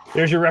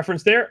 There's your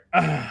reference there.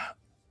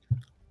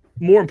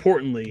 More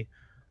importantly,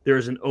 there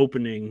is an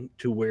opening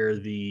to where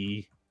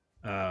the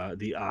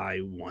eye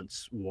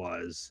once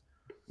was,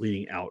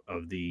 leading out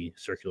of the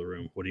circular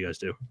room. What do you guys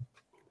do?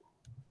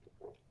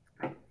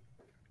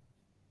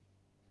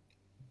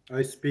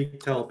 I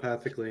speak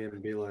telepathically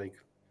and be like,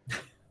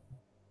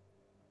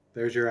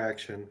 there's your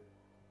action.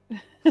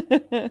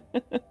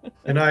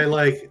 And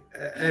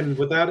and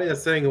without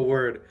saying a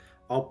word,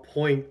 I'll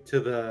point to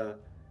the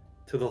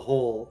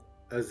hole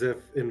as if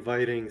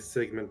inviting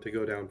Sigmund to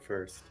go down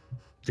first.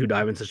 Dude,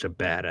 Ivan's such a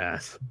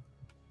badass.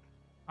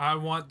 I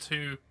want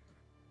to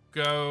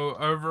go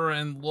over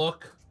and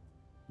look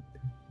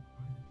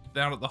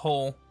down at the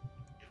hole.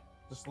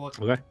 Just look.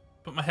 Okay.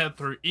 Put my head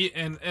through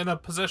in a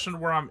position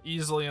where I'm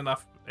easily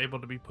enough able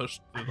to be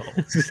pushed through the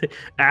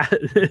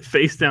hole.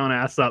 Face down,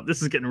 ass up.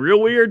 This is getting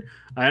real weird.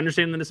 I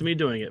understand that it's me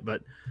doing it,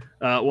 but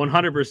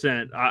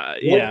 100%.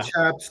 Yeah. What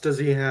chaps does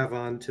he have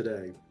on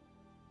today?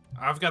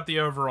 I've got the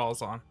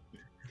overalls on.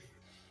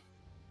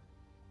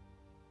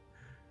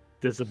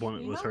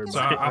 Disappointment was heard So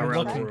I'm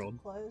around the looking. world.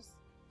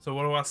 So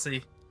what do I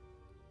see?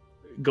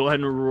 Go ahead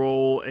and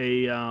roll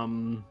a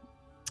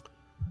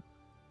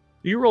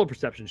You roll a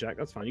perception check.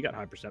 That's fine. You got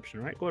high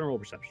perception, right? Go ahead and roll a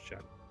perception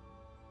check.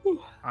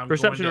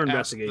 Perception or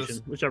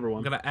investigation, whichever one.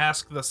 I'm going to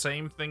ask the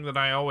same thing that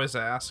I always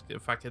ask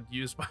if I could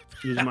use my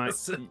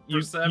perception.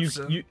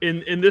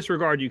 In this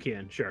regard, you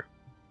can, sure.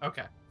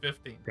 Okay,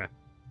 15.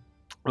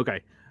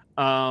 Okay.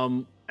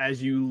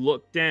 As you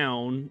look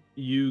down,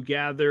 you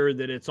gather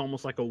that it's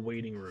almost like a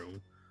waiting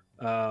room.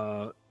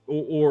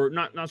 Or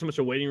not so much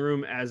a waiting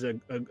room as a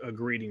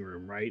greeting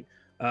room, right?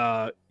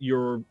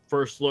 Your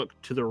first look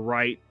to the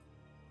right,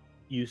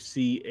 you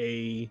see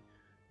a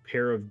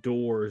pair of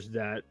doors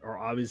that are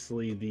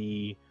obviously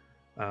the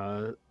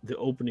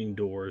opening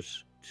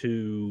doors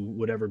to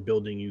whatever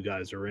building you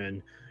guys are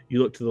in. You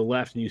look to the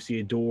left and you see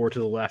a door to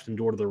the left and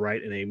door to the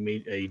right, and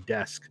a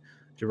desk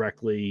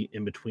directly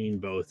in between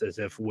both, as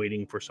if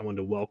waiting for someone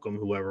to welcome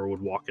whoever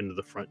would walk into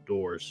the front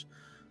doors.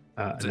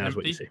 And that's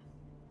what you see.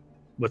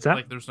 What's that?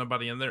 Like there's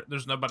nobody in there?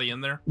 There's nobody in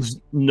there?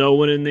 There's no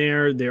one in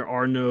there. There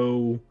are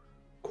no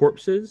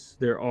corpses.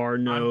 There are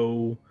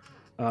no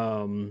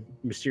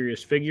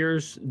mysterious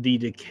figures. The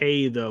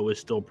decay, though, is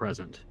still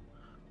present,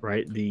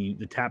 right? The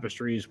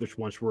tapestries, which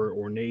once were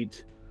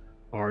ornate,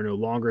 are no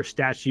longer.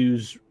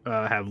 Statues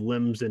have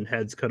limbs and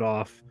heads cut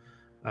off.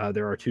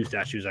 There are 2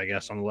 statues, I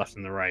guess, on the left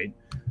and the right.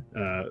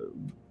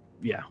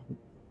 Yeah,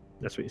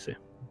 that's what you see.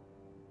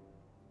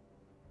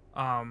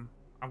 I'm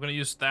going to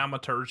use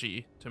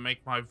thaumaturgy to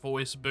make my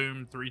voice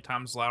boom 3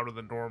 times louder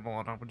than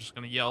normal, and I'm just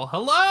going to yell,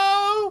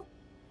 "Hello!"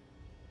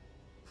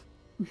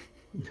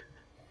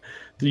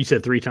 You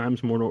said 3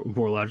 times more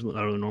louder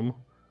than normal?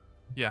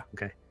 Yeah.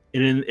 Okay.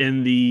 And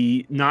in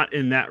the, not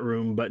in that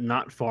room, but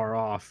not far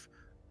off,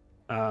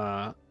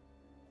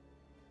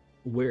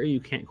 where you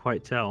can't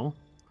quite tell,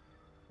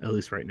 at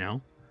least right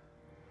now,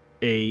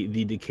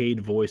 the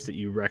decayed voice that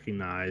you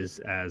recognize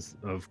as,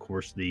 of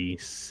course, the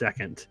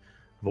second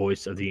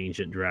voice of the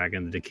ancient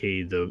dragon, the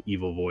decayed, the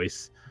evil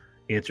voice,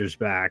 answers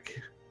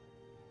back,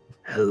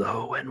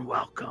 "Hello and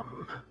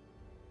welcome.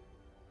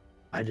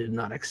 I did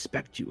not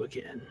expect you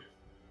again,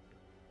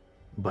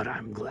 but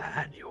I'm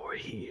glad you're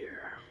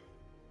here."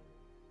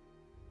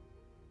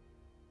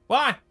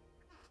 Why?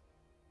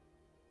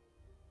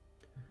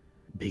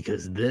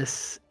 Because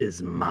this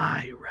is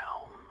my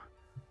realm,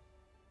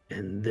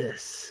 and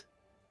this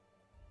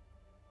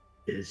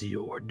is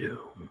your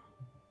doom.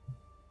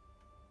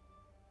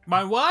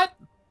 My what?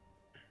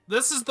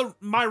 This is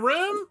my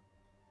room?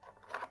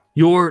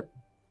 Your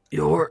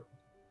oh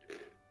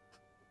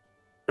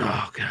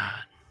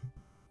god.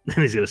 Then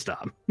he's gonna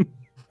stop.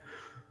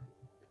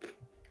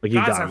 Like,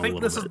 guys, I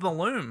think this is the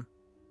loom.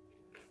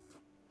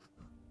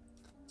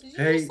 Did you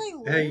Hey, just say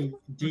hey, loom?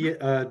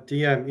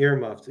 DM,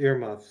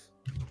 earmuffs.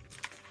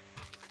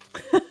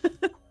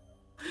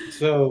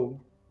 So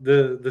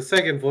the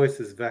second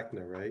voice is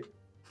Vecna, right?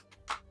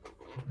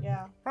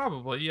 Yeah.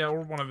 Probably, yeah,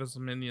 or one of his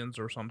minions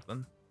or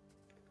something.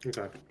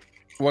 Okay.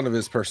 One of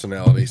his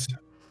personalities.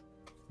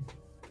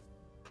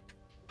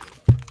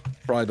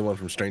 Probably the one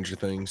from Stranger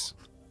Things.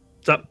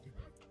 What's up?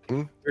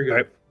 There you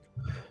go.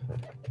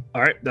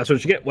 All right, that's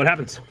what you get. What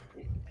happens?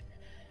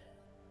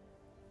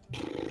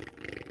 All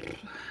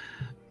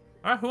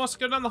right, who wants to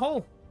go down the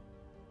hole?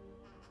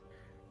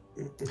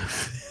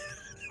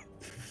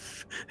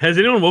 Has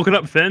anyone woken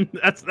up Finn?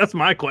 That's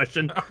my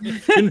question.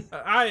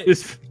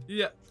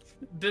 Yeah.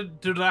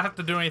 Did I have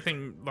to do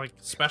anything like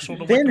special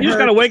to wake him up? You just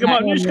gotta wake him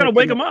up. You just gotta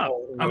wake him up.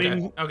 I Okay.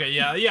 mean, Okay,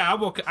 yeah.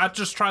 I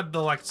just tried to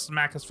like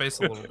smack his face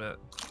a little bit.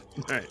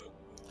 All right.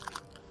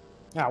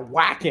 Now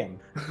whack him.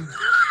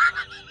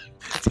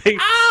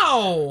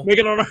 Ow! Make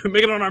it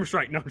on arm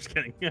strike. No, I'm just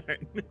kidding.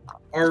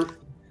 All right.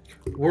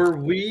 Were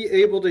we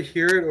able to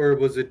hear it, or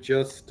was it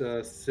just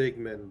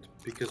Sigmund?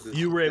 Because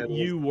you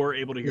were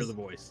able to hear the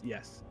voice.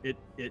 Yes, it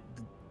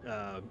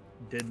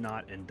did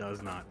not and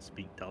does not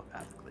speak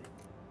telepathically.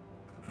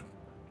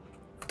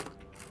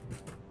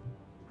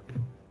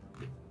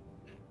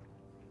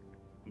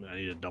 I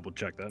need to double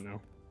check that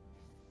now.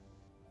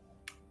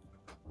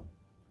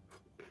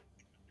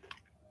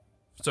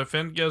 So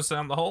Finn goes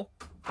down the hole.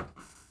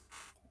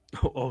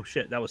 Oh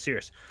shit, that was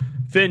serious.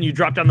 Finn, you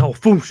drop down the hole.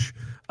 Foosh!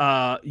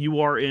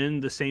 You are in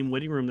the same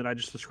waiting room that I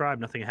just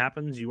described. Nothing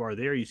happens. You are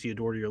there. You see a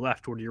door to your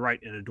left, door to your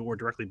right, and a door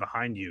directly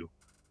behind you.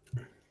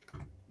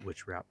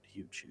 Which route do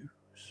you choose?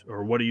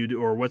 Or what do you do?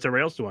 Or what's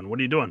everybody else doing? What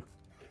are you doing?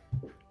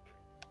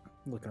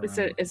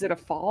 Is it a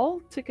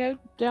fall to go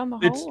down the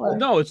hole?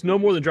 No, it's no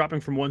more than dropping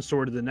from one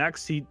sword to the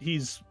next.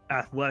 He's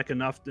athletic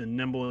enough and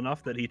nimble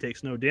enough that he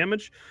takes no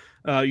damage.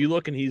 You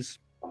look and he's,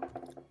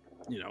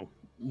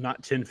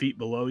 not 10 feet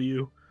below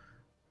you.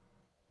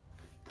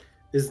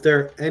 Is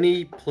there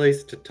any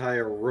place to tie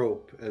a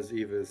rope, as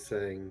Eva is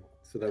saying,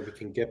 so that we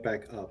can get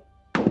back up?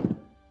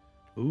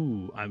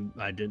 Ooh,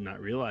 I did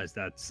not realize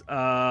that's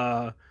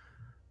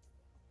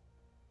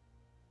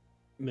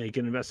make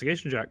an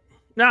investigation check.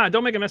 Nah,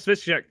 don't make an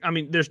investigation check. I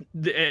mean,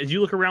 as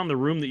you look around the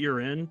room that you're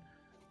in,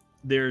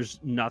 there's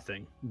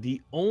nothing.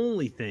 The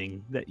only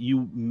thing that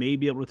you may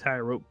be able to tie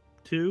a rope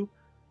to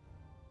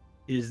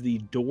is the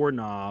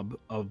doorknob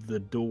of the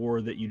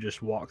door that you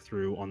just walked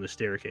through on the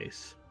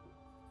staircase.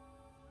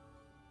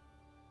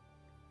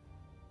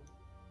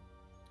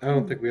 I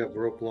don't think we have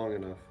rope long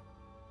enough.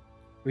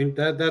 I mean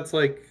that's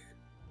like.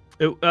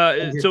 So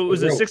it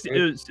was a rope, 60. right?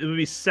 It would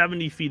be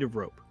 70 feet of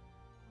rope.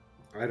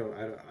 I don't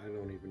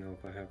even know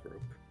if I have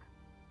rope.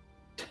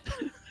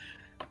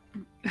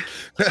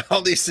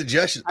 All these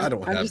suggestions, I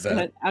don't I'm have just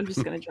that.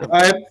 gonna jump.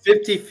 I have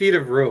 50 feet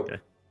of rope.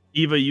 Okay.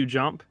 Eva, you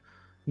jump.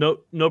 No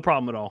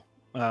problem at all.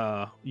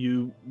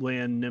 You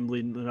land nimbly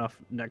enough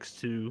next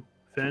to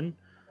Finn.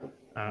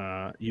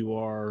 You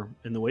are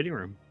in the waiting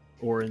room,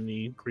 or in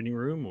the greeting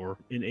room, or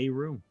in a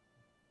room.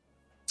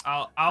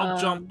 I'll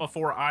jump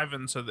before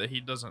Ivan so that he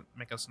doesn't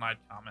make a snide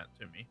comment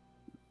to me.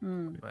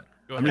 But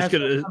go ahead. I'm just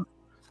gonna.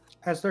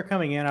 As they're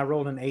coming in, I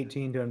rolled an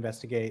 18 to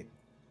investigate.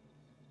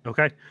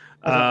 Okay.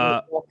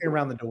 Walking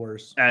around the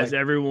doors. As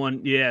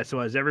everyone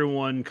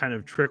kind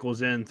of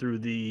trickles in through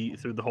the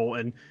hole,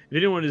 and if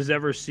anyone has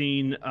ever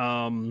seen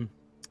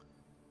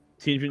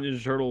Teenage Mutant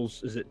Ninja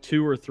Turtles, is it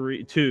 2 or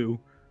 3? 2,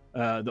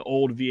 the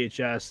old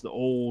VHS, the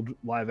old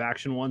live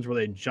action ones where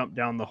they jump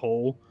down the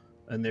hole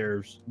and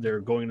they're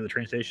going to the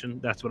train station.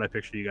 That's what I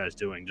picture you guys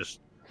doing, just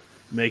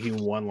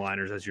making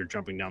one-liners as you're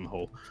jumping down the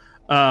hole.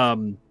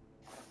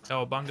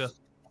 Cowabunga.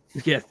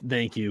 Yeah,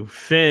 thank you,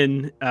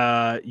 Finn.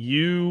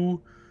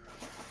 You.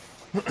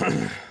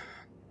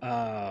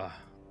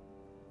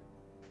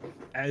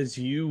 As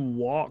you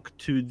walk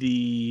to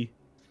the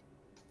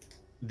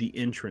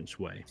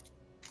entranceway,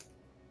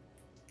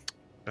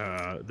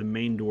 the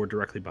main door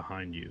directly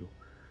behind you,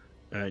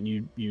 and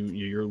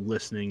you're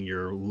listening,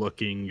 you're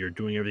looking, you're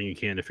doing everything you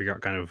can to figure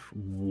out kind of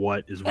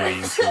what is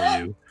waiting for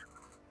you.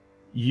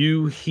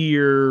 You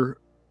hear.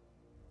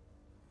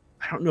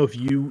 I don't know if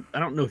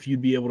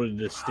you'd be able to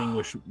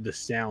distinguish the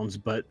sounds,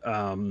 but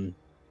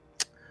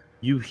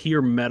you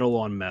hear metal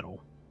on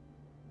metal.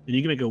 And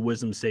you can make a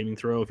wisdom saving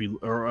throw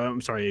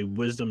a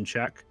wisdom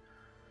check,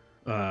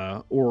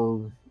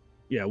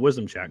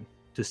 wisdom check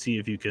to see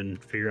if you can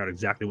figure out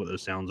exactly what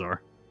those sounds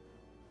are.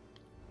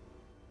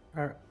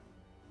 All right.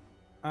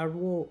 I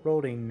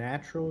rolled a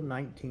natural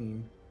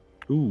 19.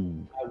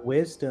 Ooh. A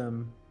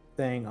wisdom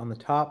thing on the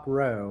top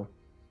row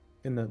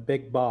in the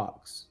big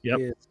box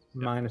is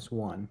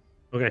 -1.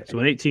 Okay, so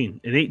an 18.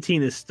 An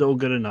 18 is still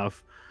good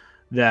enough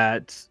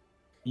that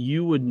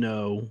you would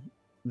know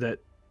that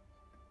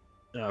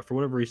for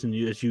whatever reason,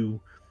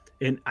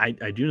 I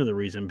do know the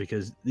reason,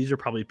 because these are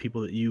probably people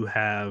that you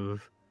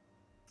have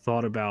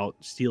thought about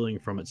stealing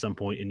from at some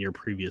point in your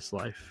previous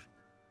life.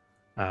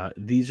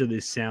 These are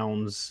the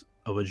sounds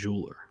of a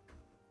jeweler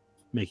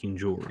making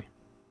jewelry.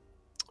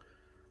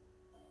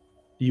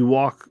 You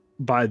walk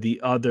by the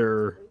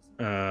other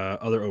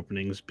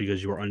openings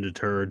because you are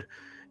undeterred,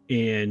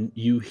 and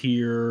you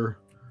hear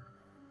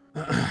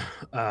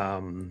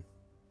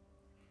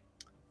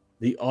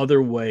the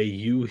other way.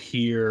 You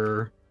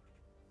hear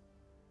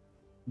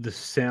the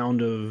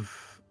sound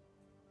of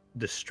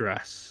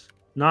distress,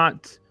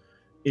 not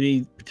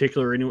any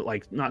particular,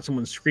 like not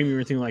someone screaming or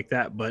anything like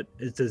that, but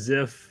it's as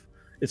if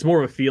it's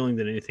more of a feeling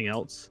than anything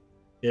else.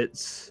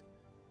 It's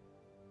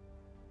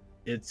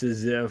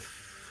as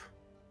if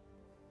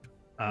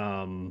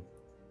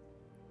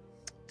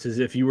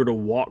you were to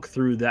walk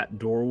through that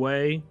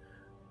doorway,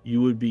 you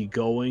would be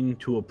going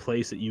to a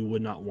place that you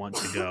would not want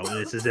to go, and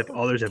it's as if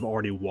others have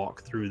already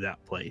walked through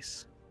that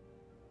place.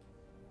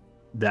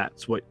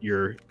 That's what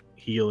you're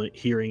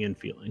hearing and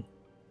feeling.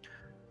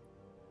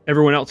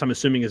 Everyone else, I'm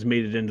assuming, has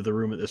made it into the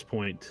room at this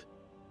point.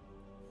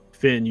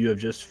 Finn, you have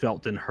just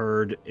felt and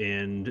heard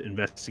and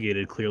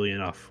investigated clearly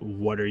enough.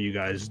 What are you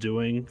guys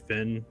doing?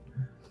 Finn,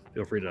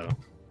 feel free to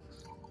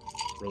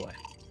relay.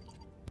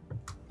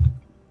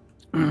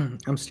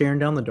 I'm staring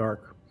down the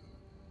dark,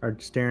 or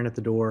staring at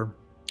the door,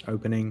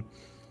 opening,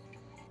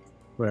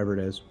 whatever it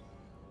is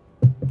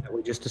that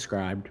we just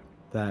described.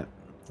 That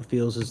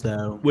feels as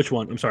though. Which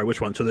one? I'm sorry, which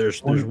one? So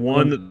there's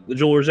one that the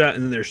jeweler's at,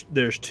 and then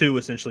there's two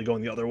essentially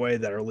going the other way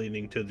that are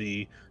leading to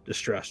the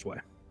distressed way.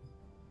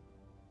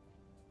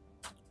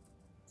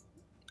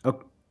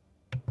 Okay.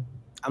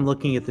 I'm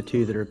looking at the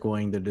two that are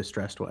going the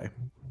distressed way.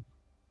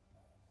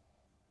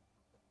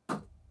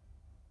 How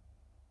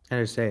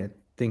do I say it?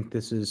 I think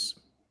this is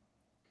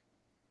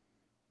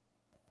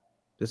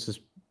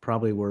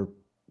probably where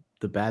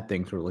the bad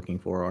things we're looking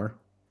for are.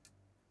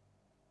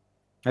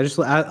 I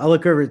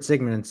look over at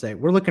Sigmund and say,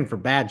 we're looking for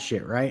bad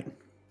shit, right?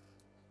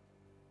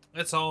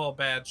 It's all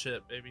bad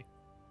shit, baby.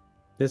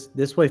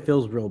 This way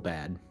feels real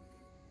bad.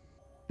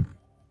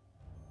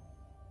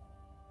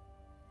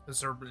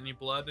 Is there any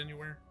blood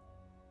anywhere?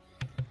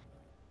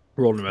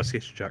 Roll an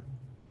investigation check.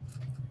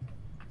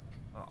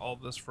 All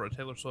this for a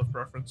Taylor Swift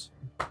reference.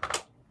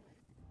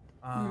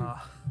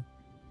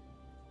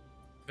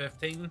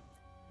 15.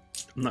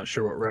 I'm not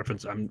sure what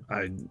reference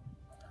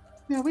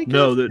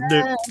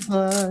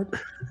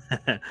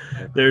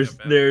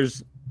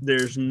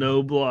there's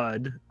no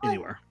blood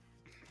anywhere.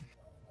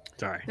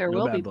 Sorry. There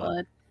will be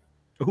blood.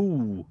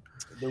 Ooh,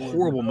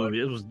 horrible movie.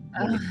 It was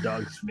one of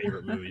Doug's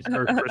favorite movies,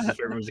 or Chris's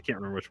favorite movies. I can't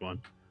remember which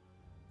one.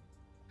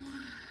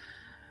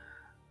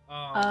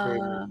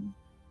 I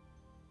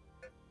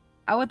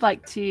would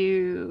like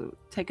to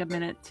take a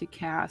minute to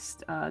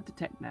cast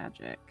Detect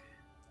Magic.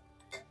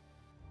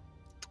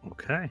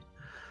 Okay.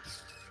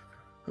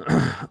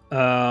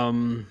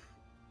 And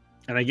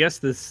I guess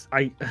this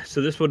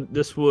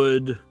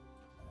would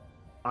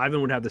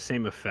Ivan would have the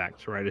same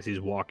effect, right, as he's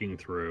walking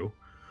through.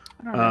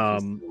 I don't know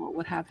if he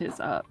would have his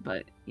up,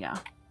 but yeah.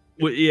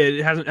 Well, yeah,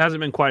 it hasn't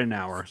been quite an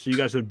hour, so you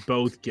guys would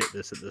both get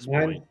this at this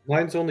point.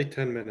 Mine's only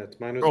 10 minutes.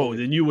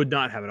 Then you would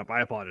not have it up.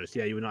 I apologize.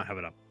 Yeah, you would not have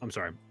it up. I'm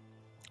sorry.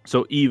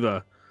 So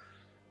Eva,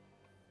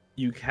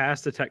 you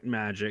cast Detect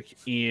Magic,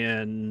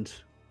 and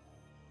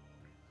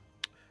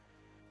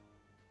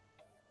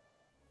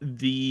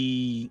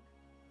the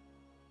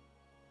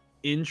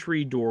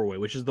entry doorway,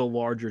 which is the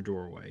larger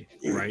doorway,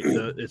 right?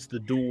 It's the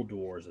dual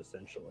doors,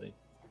 essentially.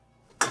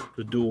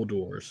 The dual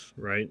doors,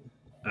 right?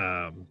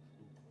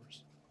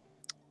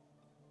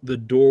 The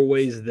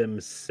doorways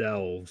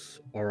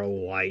themselves are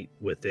alight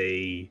with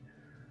a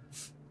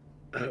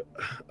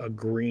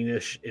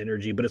greenish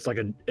energy, but it's like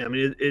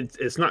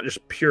it's not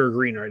just pure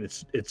green, right?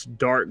 It's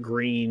dark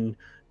green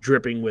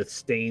dripping with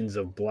stains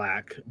of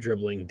black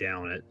dribbling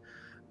down it.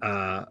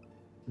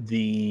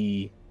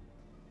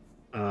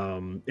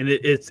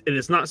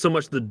 It's not so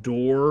much the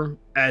door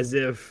as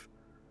if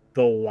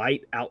the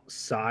light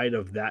outside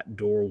of that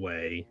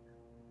doorway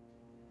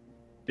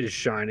is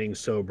shining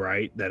so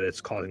bright that it's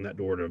causing that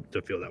door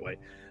to feel that way.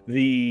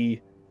 The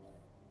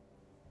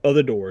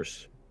other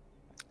doors,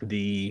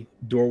 the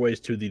doorways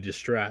to the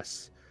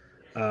distress,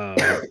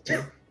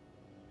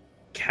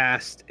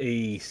 cast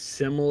a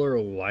similar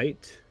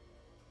light,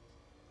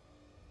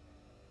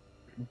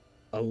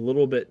 a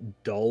little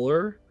bit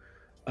duller,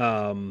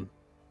 but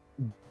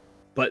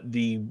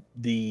the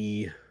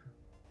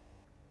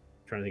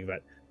trying to think about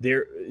it.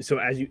 There. So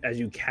as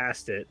you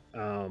cast it,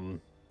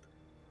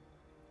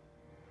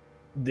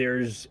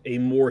 there's a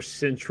more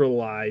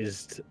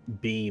centralized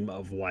beam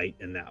of light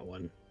in that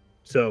one.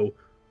 So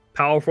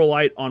powerful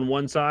light on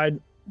one side,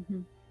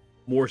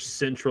 more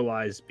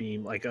centralized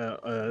beam, like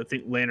I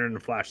think lantern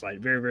and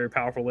flashlight. Very, very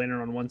powerful lantern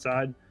on one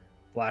side,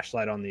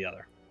 flashlight on the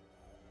other.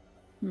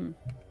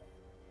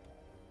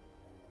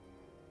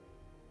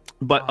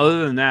 But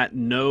other than that,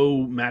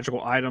 no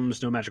magical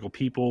items, no magical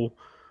people.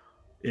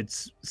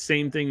 It's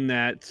same thing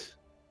that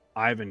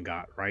Ivan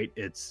got, right?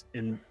 It's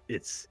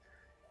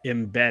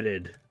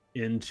embedded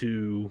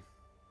into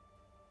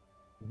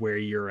where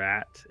you're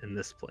at in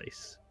this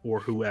place, or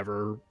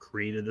whoever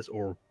created this,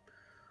 or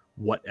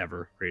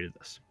whatever created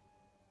this.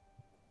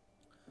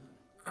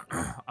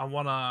 I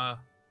want to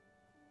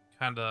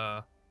kind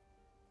of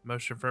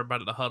motion for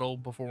everybody to huddle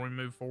before we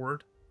move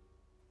forward,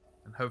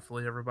 and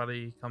hopefully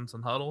everybody comes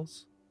and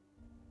huddles.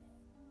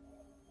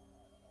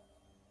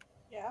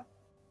 Yeah.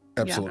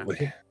 Absolutely.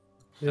 Yeah.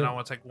 And I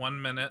want to take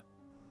 1 minute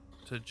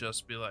to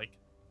just be like,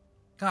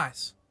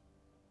 guys,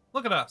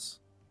 look at us.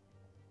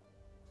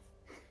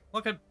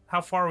 Look at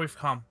how far we've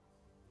come.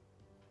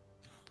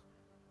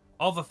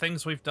 All the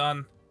things we've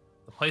done,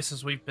 the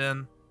places we've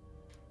been.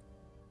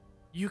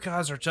 You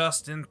guys are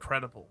just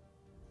incredible.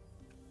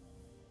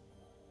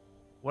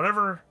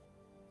 Whatever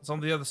is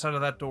on the other side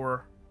of that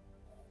door,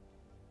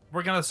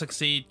 we're going to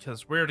succeed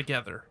because we're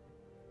together.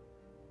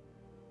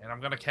 And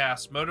I'm going to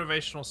cast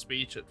Motivational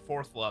Speech at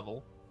 4th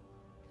level.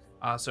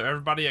 So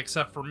everybody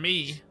except for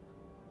me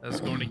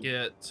is going to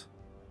get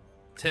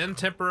 10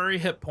 temporary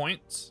hit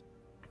points.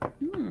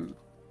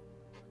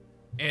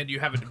 And you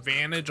have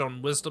advantage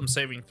on wisdom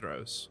saving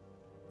throws.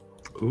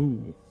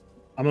 Ooh.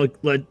 I'm going to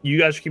let you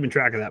guys keeping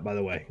track of that, by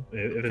the way.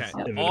 If it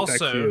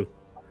affects you.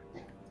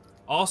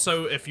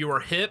 Also, if you are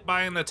hit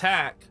by an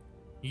attack,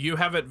 you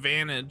have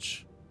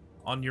advantage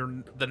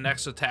on the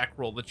next attack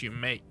roll that you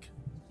make.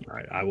 All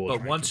right, I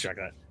will check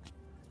that.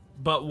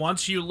 But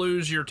once you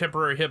lose your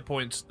temporary hit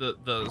points,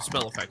 the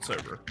spell effect's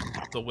over.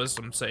 The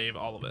wisdom save,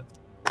 all of it.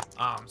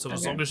 So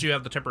as long as you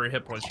have the temporary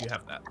hit points, you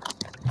have that.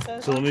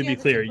 So let me be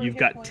clear. You've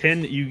got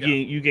 10.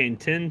 You gain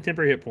 10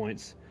 temporary hit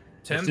points.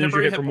 10 as soon as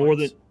temporary you hit hit for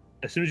points.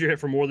 as soon as you hit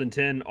for more than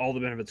 10, all the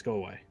benefits go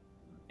away.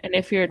 And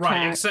if you're attacked,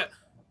 right, except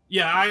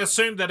I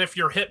assume that if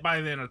you're hit by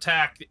an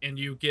attack and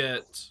you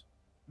get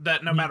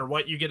that, no matter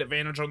what, you get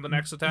advantage on the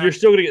next attack. You're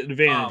still gonna get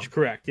advantage,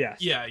 correct?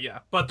 Yes. Yeah.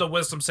 But the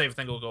wisdom save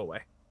thing will go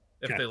away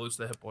if they lose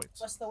the hit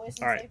points. What's the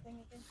wisdom save thing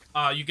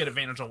again? You get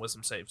advantage on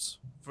wisdom saves.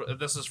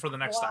 This is for the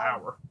next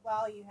hour.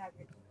 While you have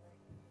your.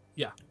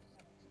 Yeah.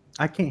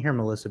 I can't hear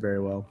Melissa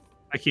very well.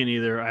 I can't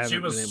either. I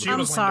haven't been able to. She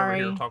was over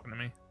here talking to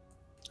me.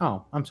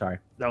 Oh, I'm sorry.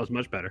 That was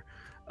much better.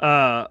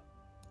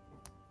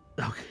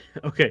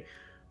 Okay.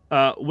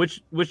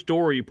 Which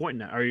door are you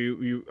pointing at? Are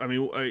you? I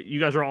mean, you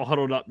guys are all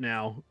huddled up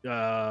now.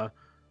 I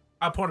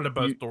pointed at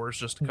both doors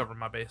just to cover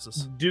my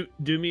bases.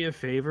 Do me a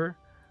favor.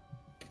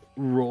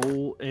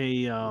 Roll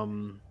a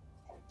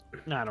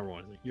No, I don't roll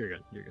anything. You're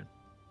good. You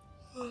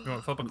want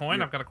to flip a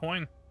coin? I've got a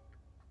coin.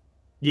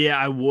 Yeah,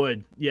 I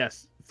would.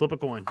 Yes, flip a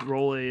coin.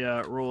 Roll a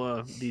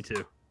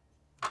d2.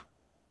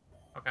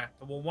 Okay.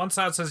 Well, one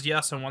side says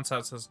yes and one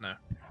side says no.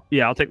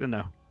 Yeah, I'll take the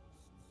no.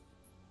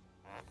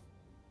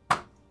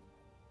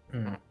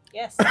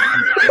 Yes.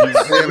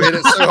 I mean,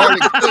 it's so hard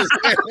to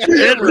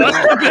It must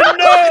have been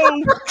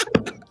no.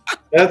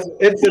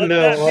 It's a no.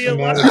 That be a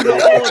lesson to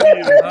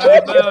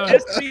all of you.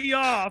 Piss me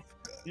off.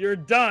 You're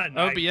done.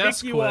 I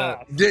OBS kick you quit.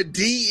 off. The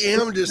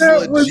DM just That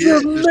was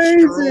legit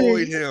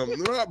destroyed amazing.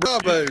 him.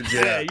 Bravo, Yeah,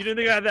 Jeff. you didn't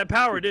think I had that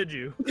power, did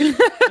you?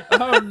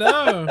 Oh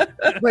no!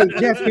 Wait,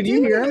 Jeff, can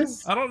you hear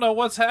us? I don't know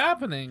what's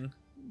happening.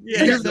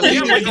 Yeah, You're yeah,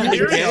 Yeah, we can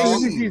hear As y'all.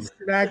 soon as you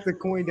smacked the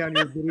coin down,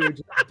 your video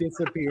just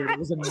disappeared. It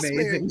was This man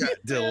amazing. got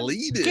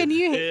deleted. Can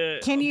you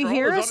for all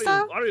hear those us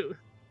though?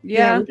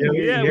 Yeah. Yeah,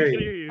 we Yeah, can we hear can you.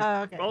 hear you.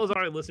 Oh, okay. For all those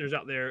audio listeners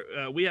out there,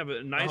 we have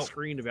a nice Oh.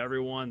 screen of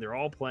everyone. They're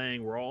all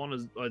playing. We're all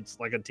on it's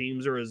like a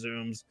Teams or a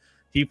Zooms.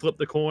 He flipped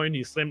the coin.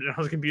 He slammed it on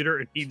his computer,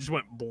 and he just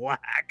went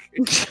black.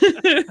 We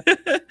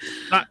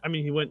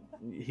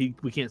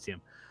can't see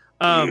him.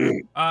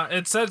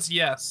 It says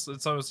yes.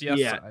 It's always yes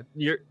Yeah, side.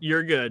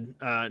 you're good.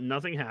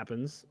 Nothing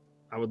happens.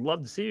 I would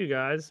love to see you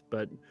guys,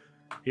 but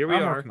here we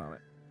I'm are. working on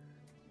it.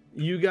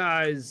 You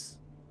guys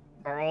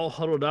are all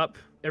huddled up.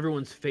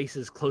 Everyone's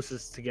faces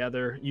closest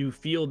together. You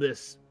feel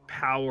this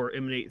power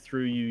emanate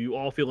through you. You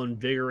all feel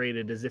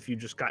invigorated as if you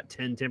just got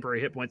 10 temporary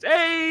hit points.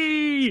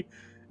 Hey!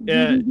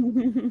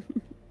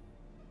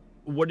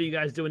 What are you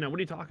guys doing now? What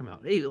are you talking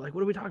about? Hey, like, what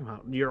are we talking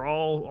about? You're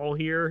all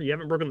here. You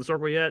haven't broken the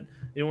circle yet.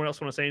 Anyone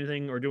else want to say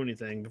anything or do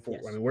anything before?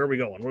 Yes. I mean, where are we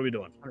going? What are we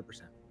doing?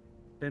 100%.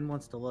 Ben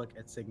wants to look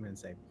at Sigmund and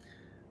say,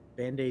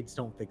 Band-Aids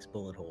don't fix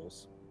bullet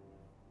holes.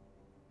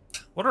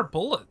 What are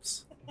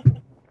bullets?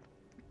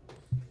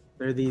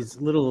 They're these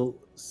little...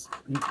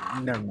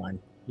 Never mind.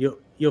 You'll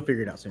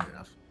figure it out soon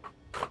enough.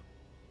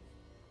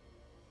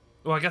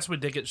 Well, I guess we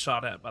did get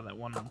shot at by that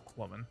one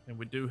woman, and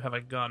we do have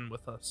a gun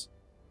with us.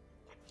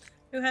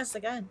 Who has the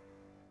gun?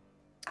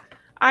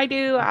 I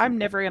do. I'm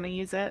never gonna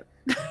use it.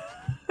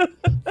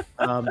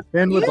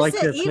 Ben would Use like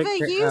it, to Eva,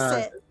 use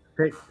it.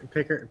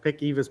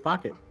 pick Eva's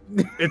pocket.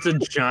 It's a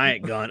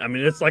giant gun. I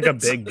mean, it's like a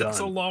big gun. It's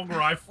a long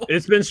rifle.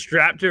 It's been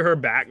strapped to her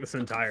back this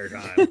entire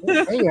time.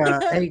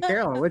 Hey,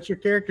 Carol, what's your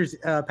character's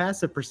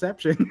passive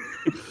perception?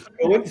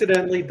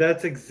 Coincidentally,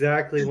 that's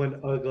exactly when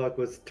Ugluck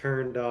was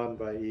turned on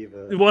by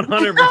Eva.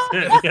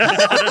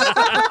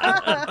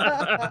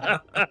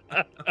 100%.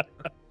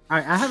 All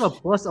right, I have a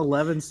plus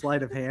 11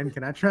 sleight of hand.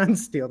 Can I try and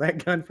steal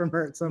that gun from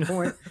her at some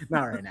point?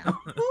 Not right now.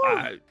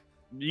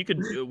 You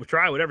could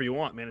try whatever you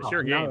want, man. It's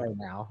your game. Not right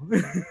now.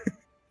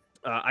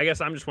 I guess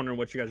I'm just wondering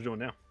what you guys are doing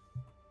now.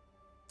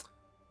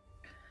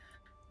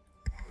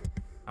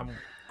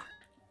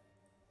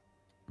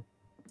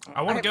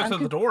 I want to go to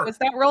the door. Was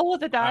that roll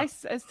with the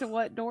dice as to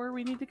what door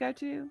we need to go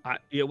to?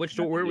 Yeah, which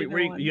door?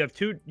 Where you have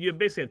two? You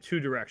basically have two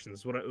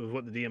directions. What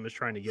the DM is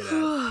trying to get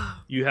at.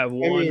 You have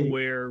one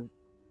where.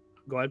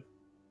 Go ahead.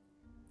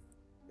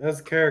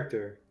 As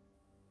character,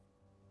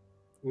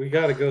 we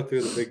got to go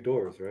through the big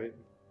doors, right?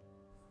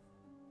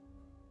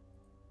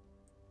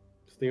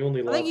 It's the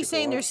only. I think he's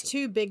saying there's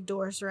two big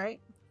doors, right?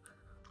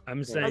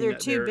 I'm saying Are there that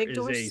two there big is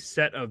doors? a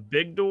set of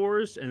big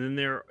doors, and then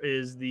there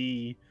is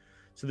the.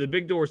 So the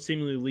big doors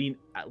seemingly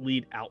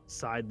lead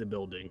outside the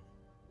building.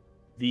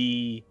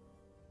 The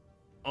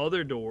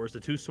other doors, the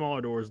two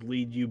smaller doors,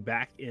 lead you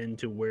back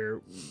into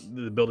where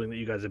the building that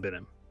you guys have been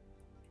in.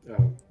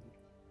 Oh,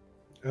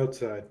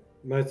 outside.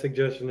 My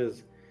suggestion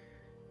is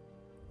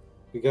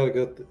we gotta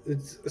go.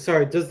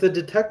 Sorry. Does the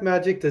detect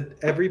magic? Did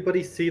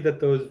everybody see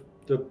that the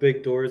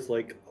big doors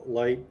like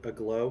light a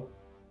glow,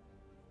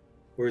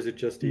 or is it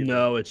just Eva?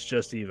 No, it's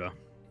just Eva.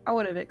 I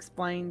would have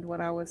explained what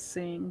I was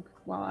seeing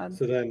while I.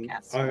 So then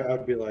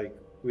I'd be like,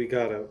 we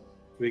gotta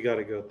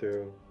go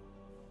through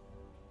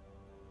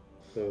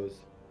those.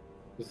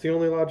 It's the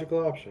only logical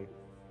option.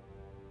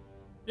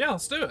 Yeah,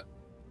 let's do it.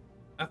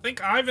 I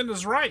think Ivan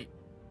is right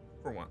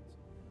for once.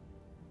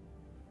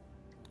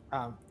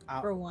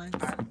 For once.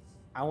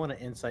 I want to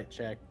insight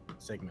check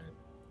Sigmund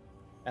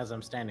as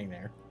I'm standing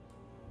there.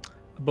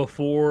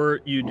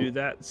 Before you do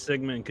that,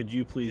 Sigmund, could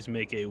you please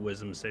make a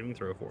wisdom saving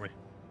throw for me?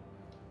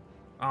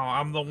 Oh,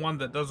 I'm the one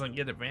that doesn't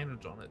get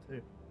advantage on it,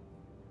 too.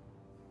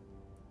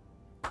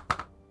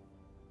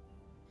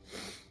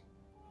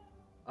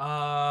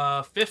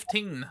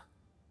 15.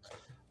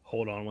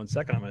 Hold on 1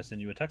 second. I'm going to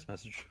send you a text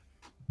message.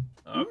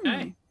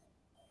 Okay.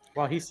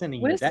 While he's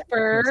sending you that,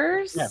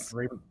 Whispers.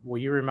 will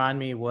you remind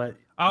me what?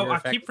 Oh, your I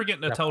effect- keep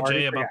forgetting to I've tell already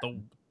Jay about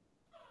forgotten.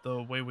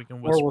 the way we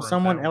can whisper. Or will in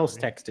someone town. else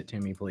text it to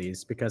me,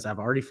 please? Because I've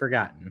already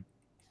forgotten.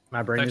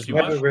 My brain Text is you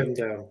I have what? it written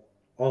down.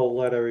 I'll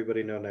let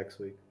everybody know next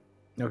week.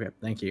 Okay,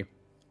 thank you.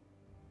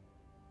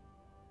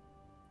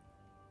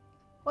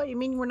 What, you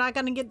mean we're not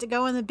going to get to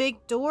go in the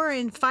big door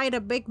and fight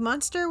a big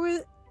monster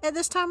at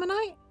this time of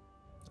night?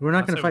 We're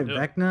not That's going to how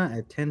we fight do it. Vecna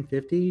at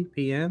 10:50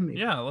 p.m.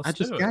 Yeah, let's I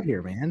just do it. got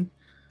here, man.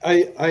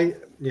 I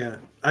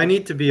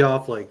need to be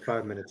off like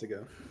 5 minutes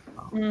ago.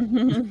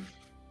 Mhm.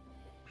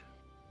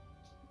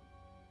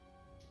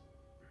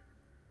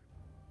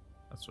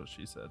 That's what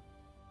she said.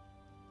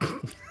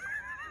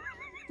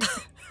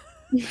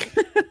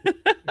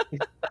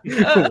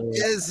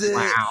 Is it?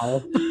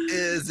 Wow.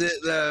 Is it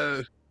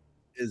though?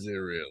 Is it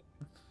real?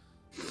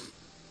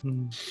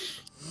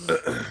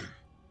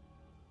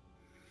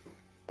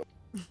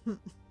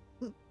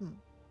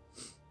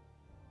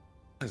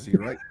 Is he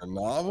writing a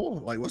novel?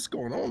 Like, what's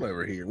going on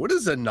over here? What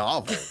is a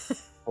novel?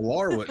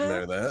 Laura wouldn't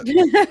know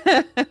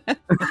that.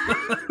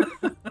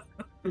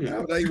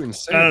 even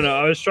say? I don't know.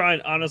 I was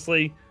trying,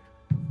 honestly.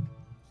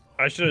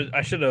 I should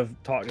have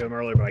talked to him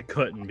earlier, but I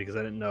couldn't because I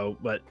didn't know.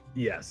 But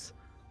yes,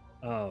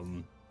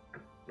 and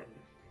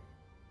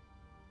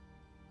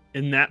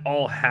that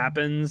all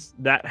happens.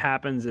 That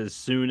happens as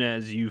soon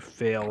as you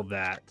fail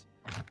that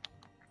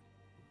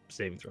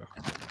saving throw.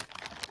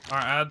 All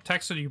right, I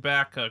texted you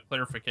back a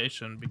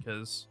clarification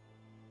because.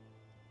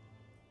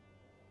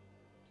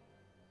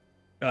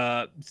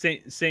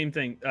 Same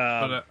thing.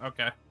 But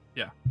okay,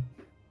 yeah.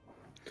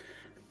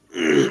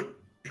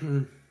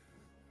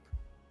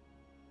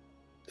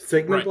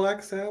 Sigmund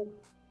blacks out.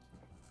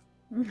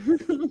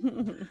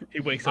 He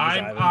wakes up.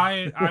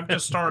 I'm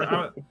just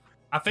starting.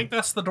 I think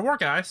that's the door,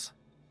 guys.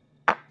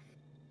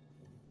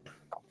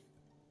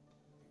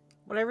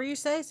 Whatever you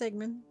say,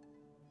 Sigmund.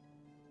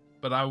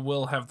 But I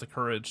will have the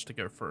courage to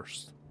go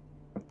first.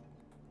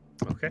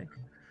 Okay.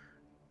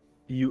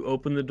 You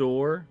open the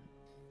door.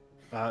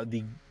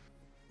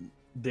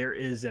 There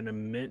is an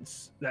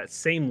immense, that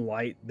same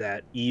light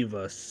that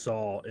Eva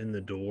saw in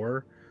the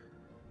door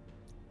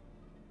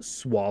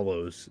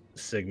swallows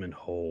Sigmund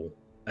whole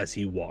as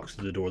he walks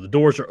through the door. The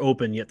doors are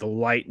open, yet the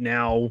light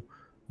now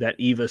that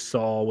Eva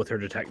saw with her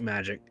detect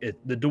magic,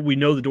 we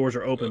know the doors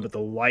are open, but the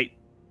light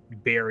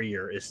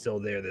barrier is still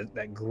there.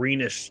 That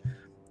greenish,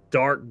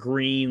 dark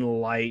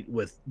green light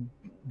with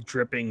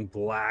dripping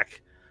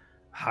black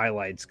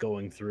highlights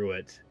going through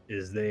it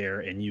is there,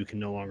 and you can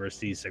no longer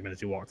see Sigmund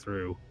as you walk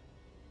through.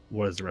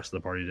 What does the rest of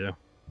the party do?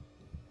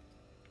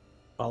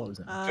 Follows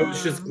him. So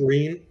it's just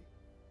green.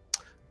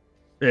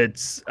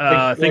 It's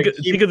think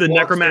of the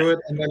necromantic,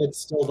 and then it's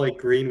still like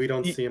green. We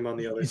don't see him on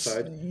the other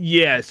side.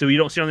 Yeah, so you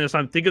don't see on the other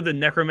side. Think of the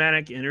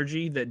necromantic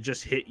energy that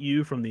just hit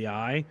you from the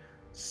eye.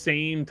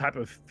 Same type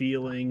of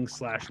feeling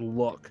 /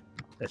 look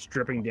that's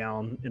dripping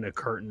down in a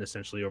curtain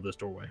essentially over this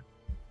doorway.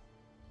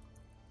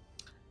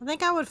 I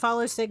think I would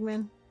follow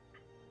Sigmund.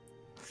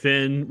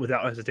 Finn,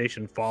 without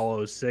hesitation,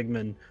 follows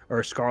Sigmund,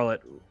 or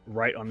Scarlet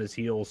right on his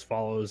heels,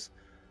 follows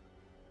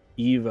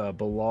Eva,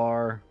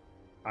 Balar,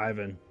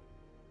 Ivan.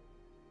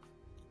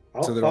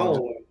 I'll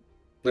follow him.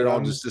 They're all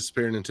just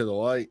disappearing into the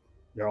light.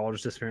 They're all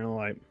just disappearing in the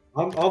light.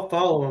 I'll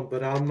follow him,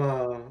 but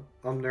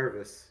I'm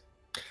nervous.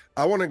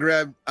 I want to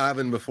grab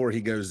Ivan before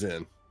he goes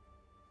in.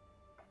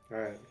 All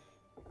right.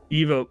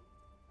 Eva,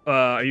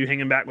 are you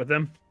hanging back with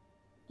them?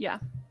 Yeah.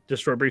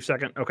 Just for a brief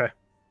second? Okay.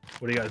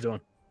 What are you guys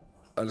doing?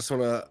 I just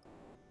want to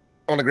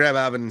grab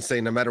Ivan and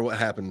say, no matter what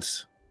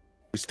happens,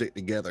 we stick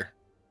together.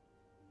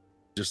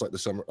 Just like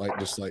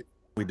just like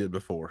we did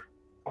before.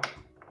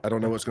 I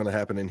don't know what's going to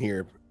happen in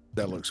here.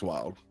 That looks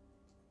wild.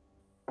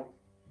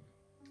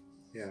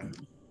 Yeah.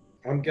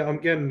 I'm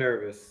getting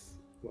nervous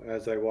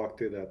as I walk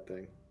through that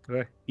thing.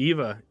 Okay.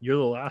 Eva, you're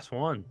the last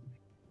one.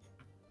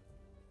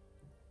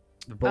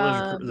 The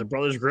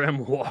brothers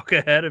Grimm walk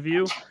ahead of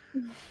you.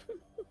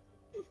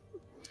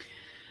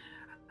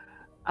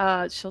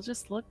 She'll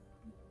just look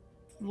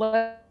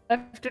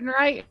left and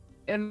right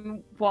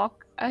and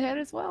walk ahead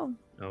as well.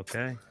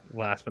 Okay.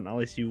 Last but not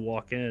least, you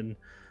walk in.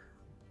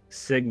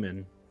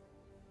 Sigmund,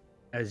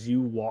 as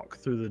you walk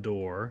through the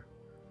door,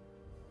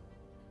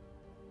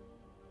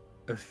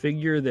 a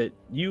figure that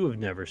you have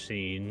never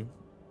seen,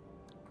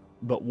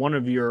 but one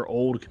of your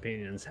old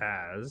companions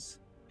has,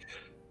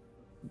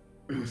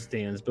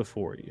 stands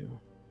before you.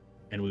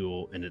 And we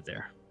will end it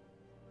there.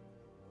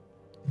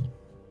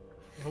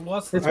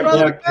 What's It's the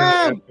Brother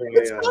Ben!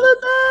 It's Brother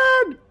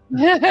Ben!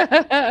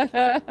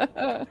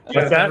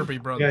 What's that? Be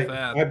Brother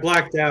Thad. I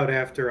blacked out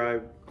after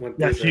I went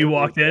through After you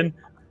walked in?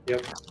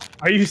 Yep.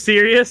 Are you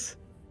serious?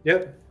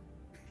 Yep.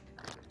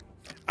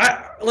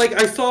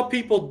 I saw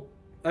people.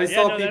 That's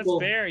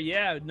fair.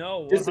 Yeah,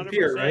 no, 100%.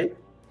 Disappear, right?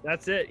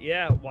 That's it.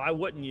 Yeah. Why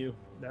wouldn't you?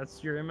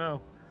 That's your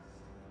MO.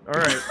 All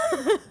right.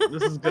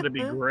 This is gonna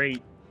be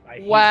great.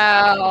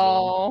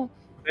 Wow.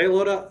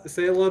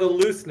 Say hello to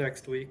Loose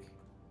next week.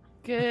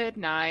 Good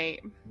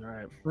night. All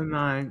right. Good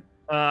night.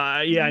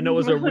 Yeah, I know it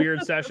was a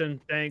weird session.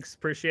 Thanks.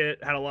 Appreciate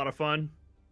it. Had a lot of fun.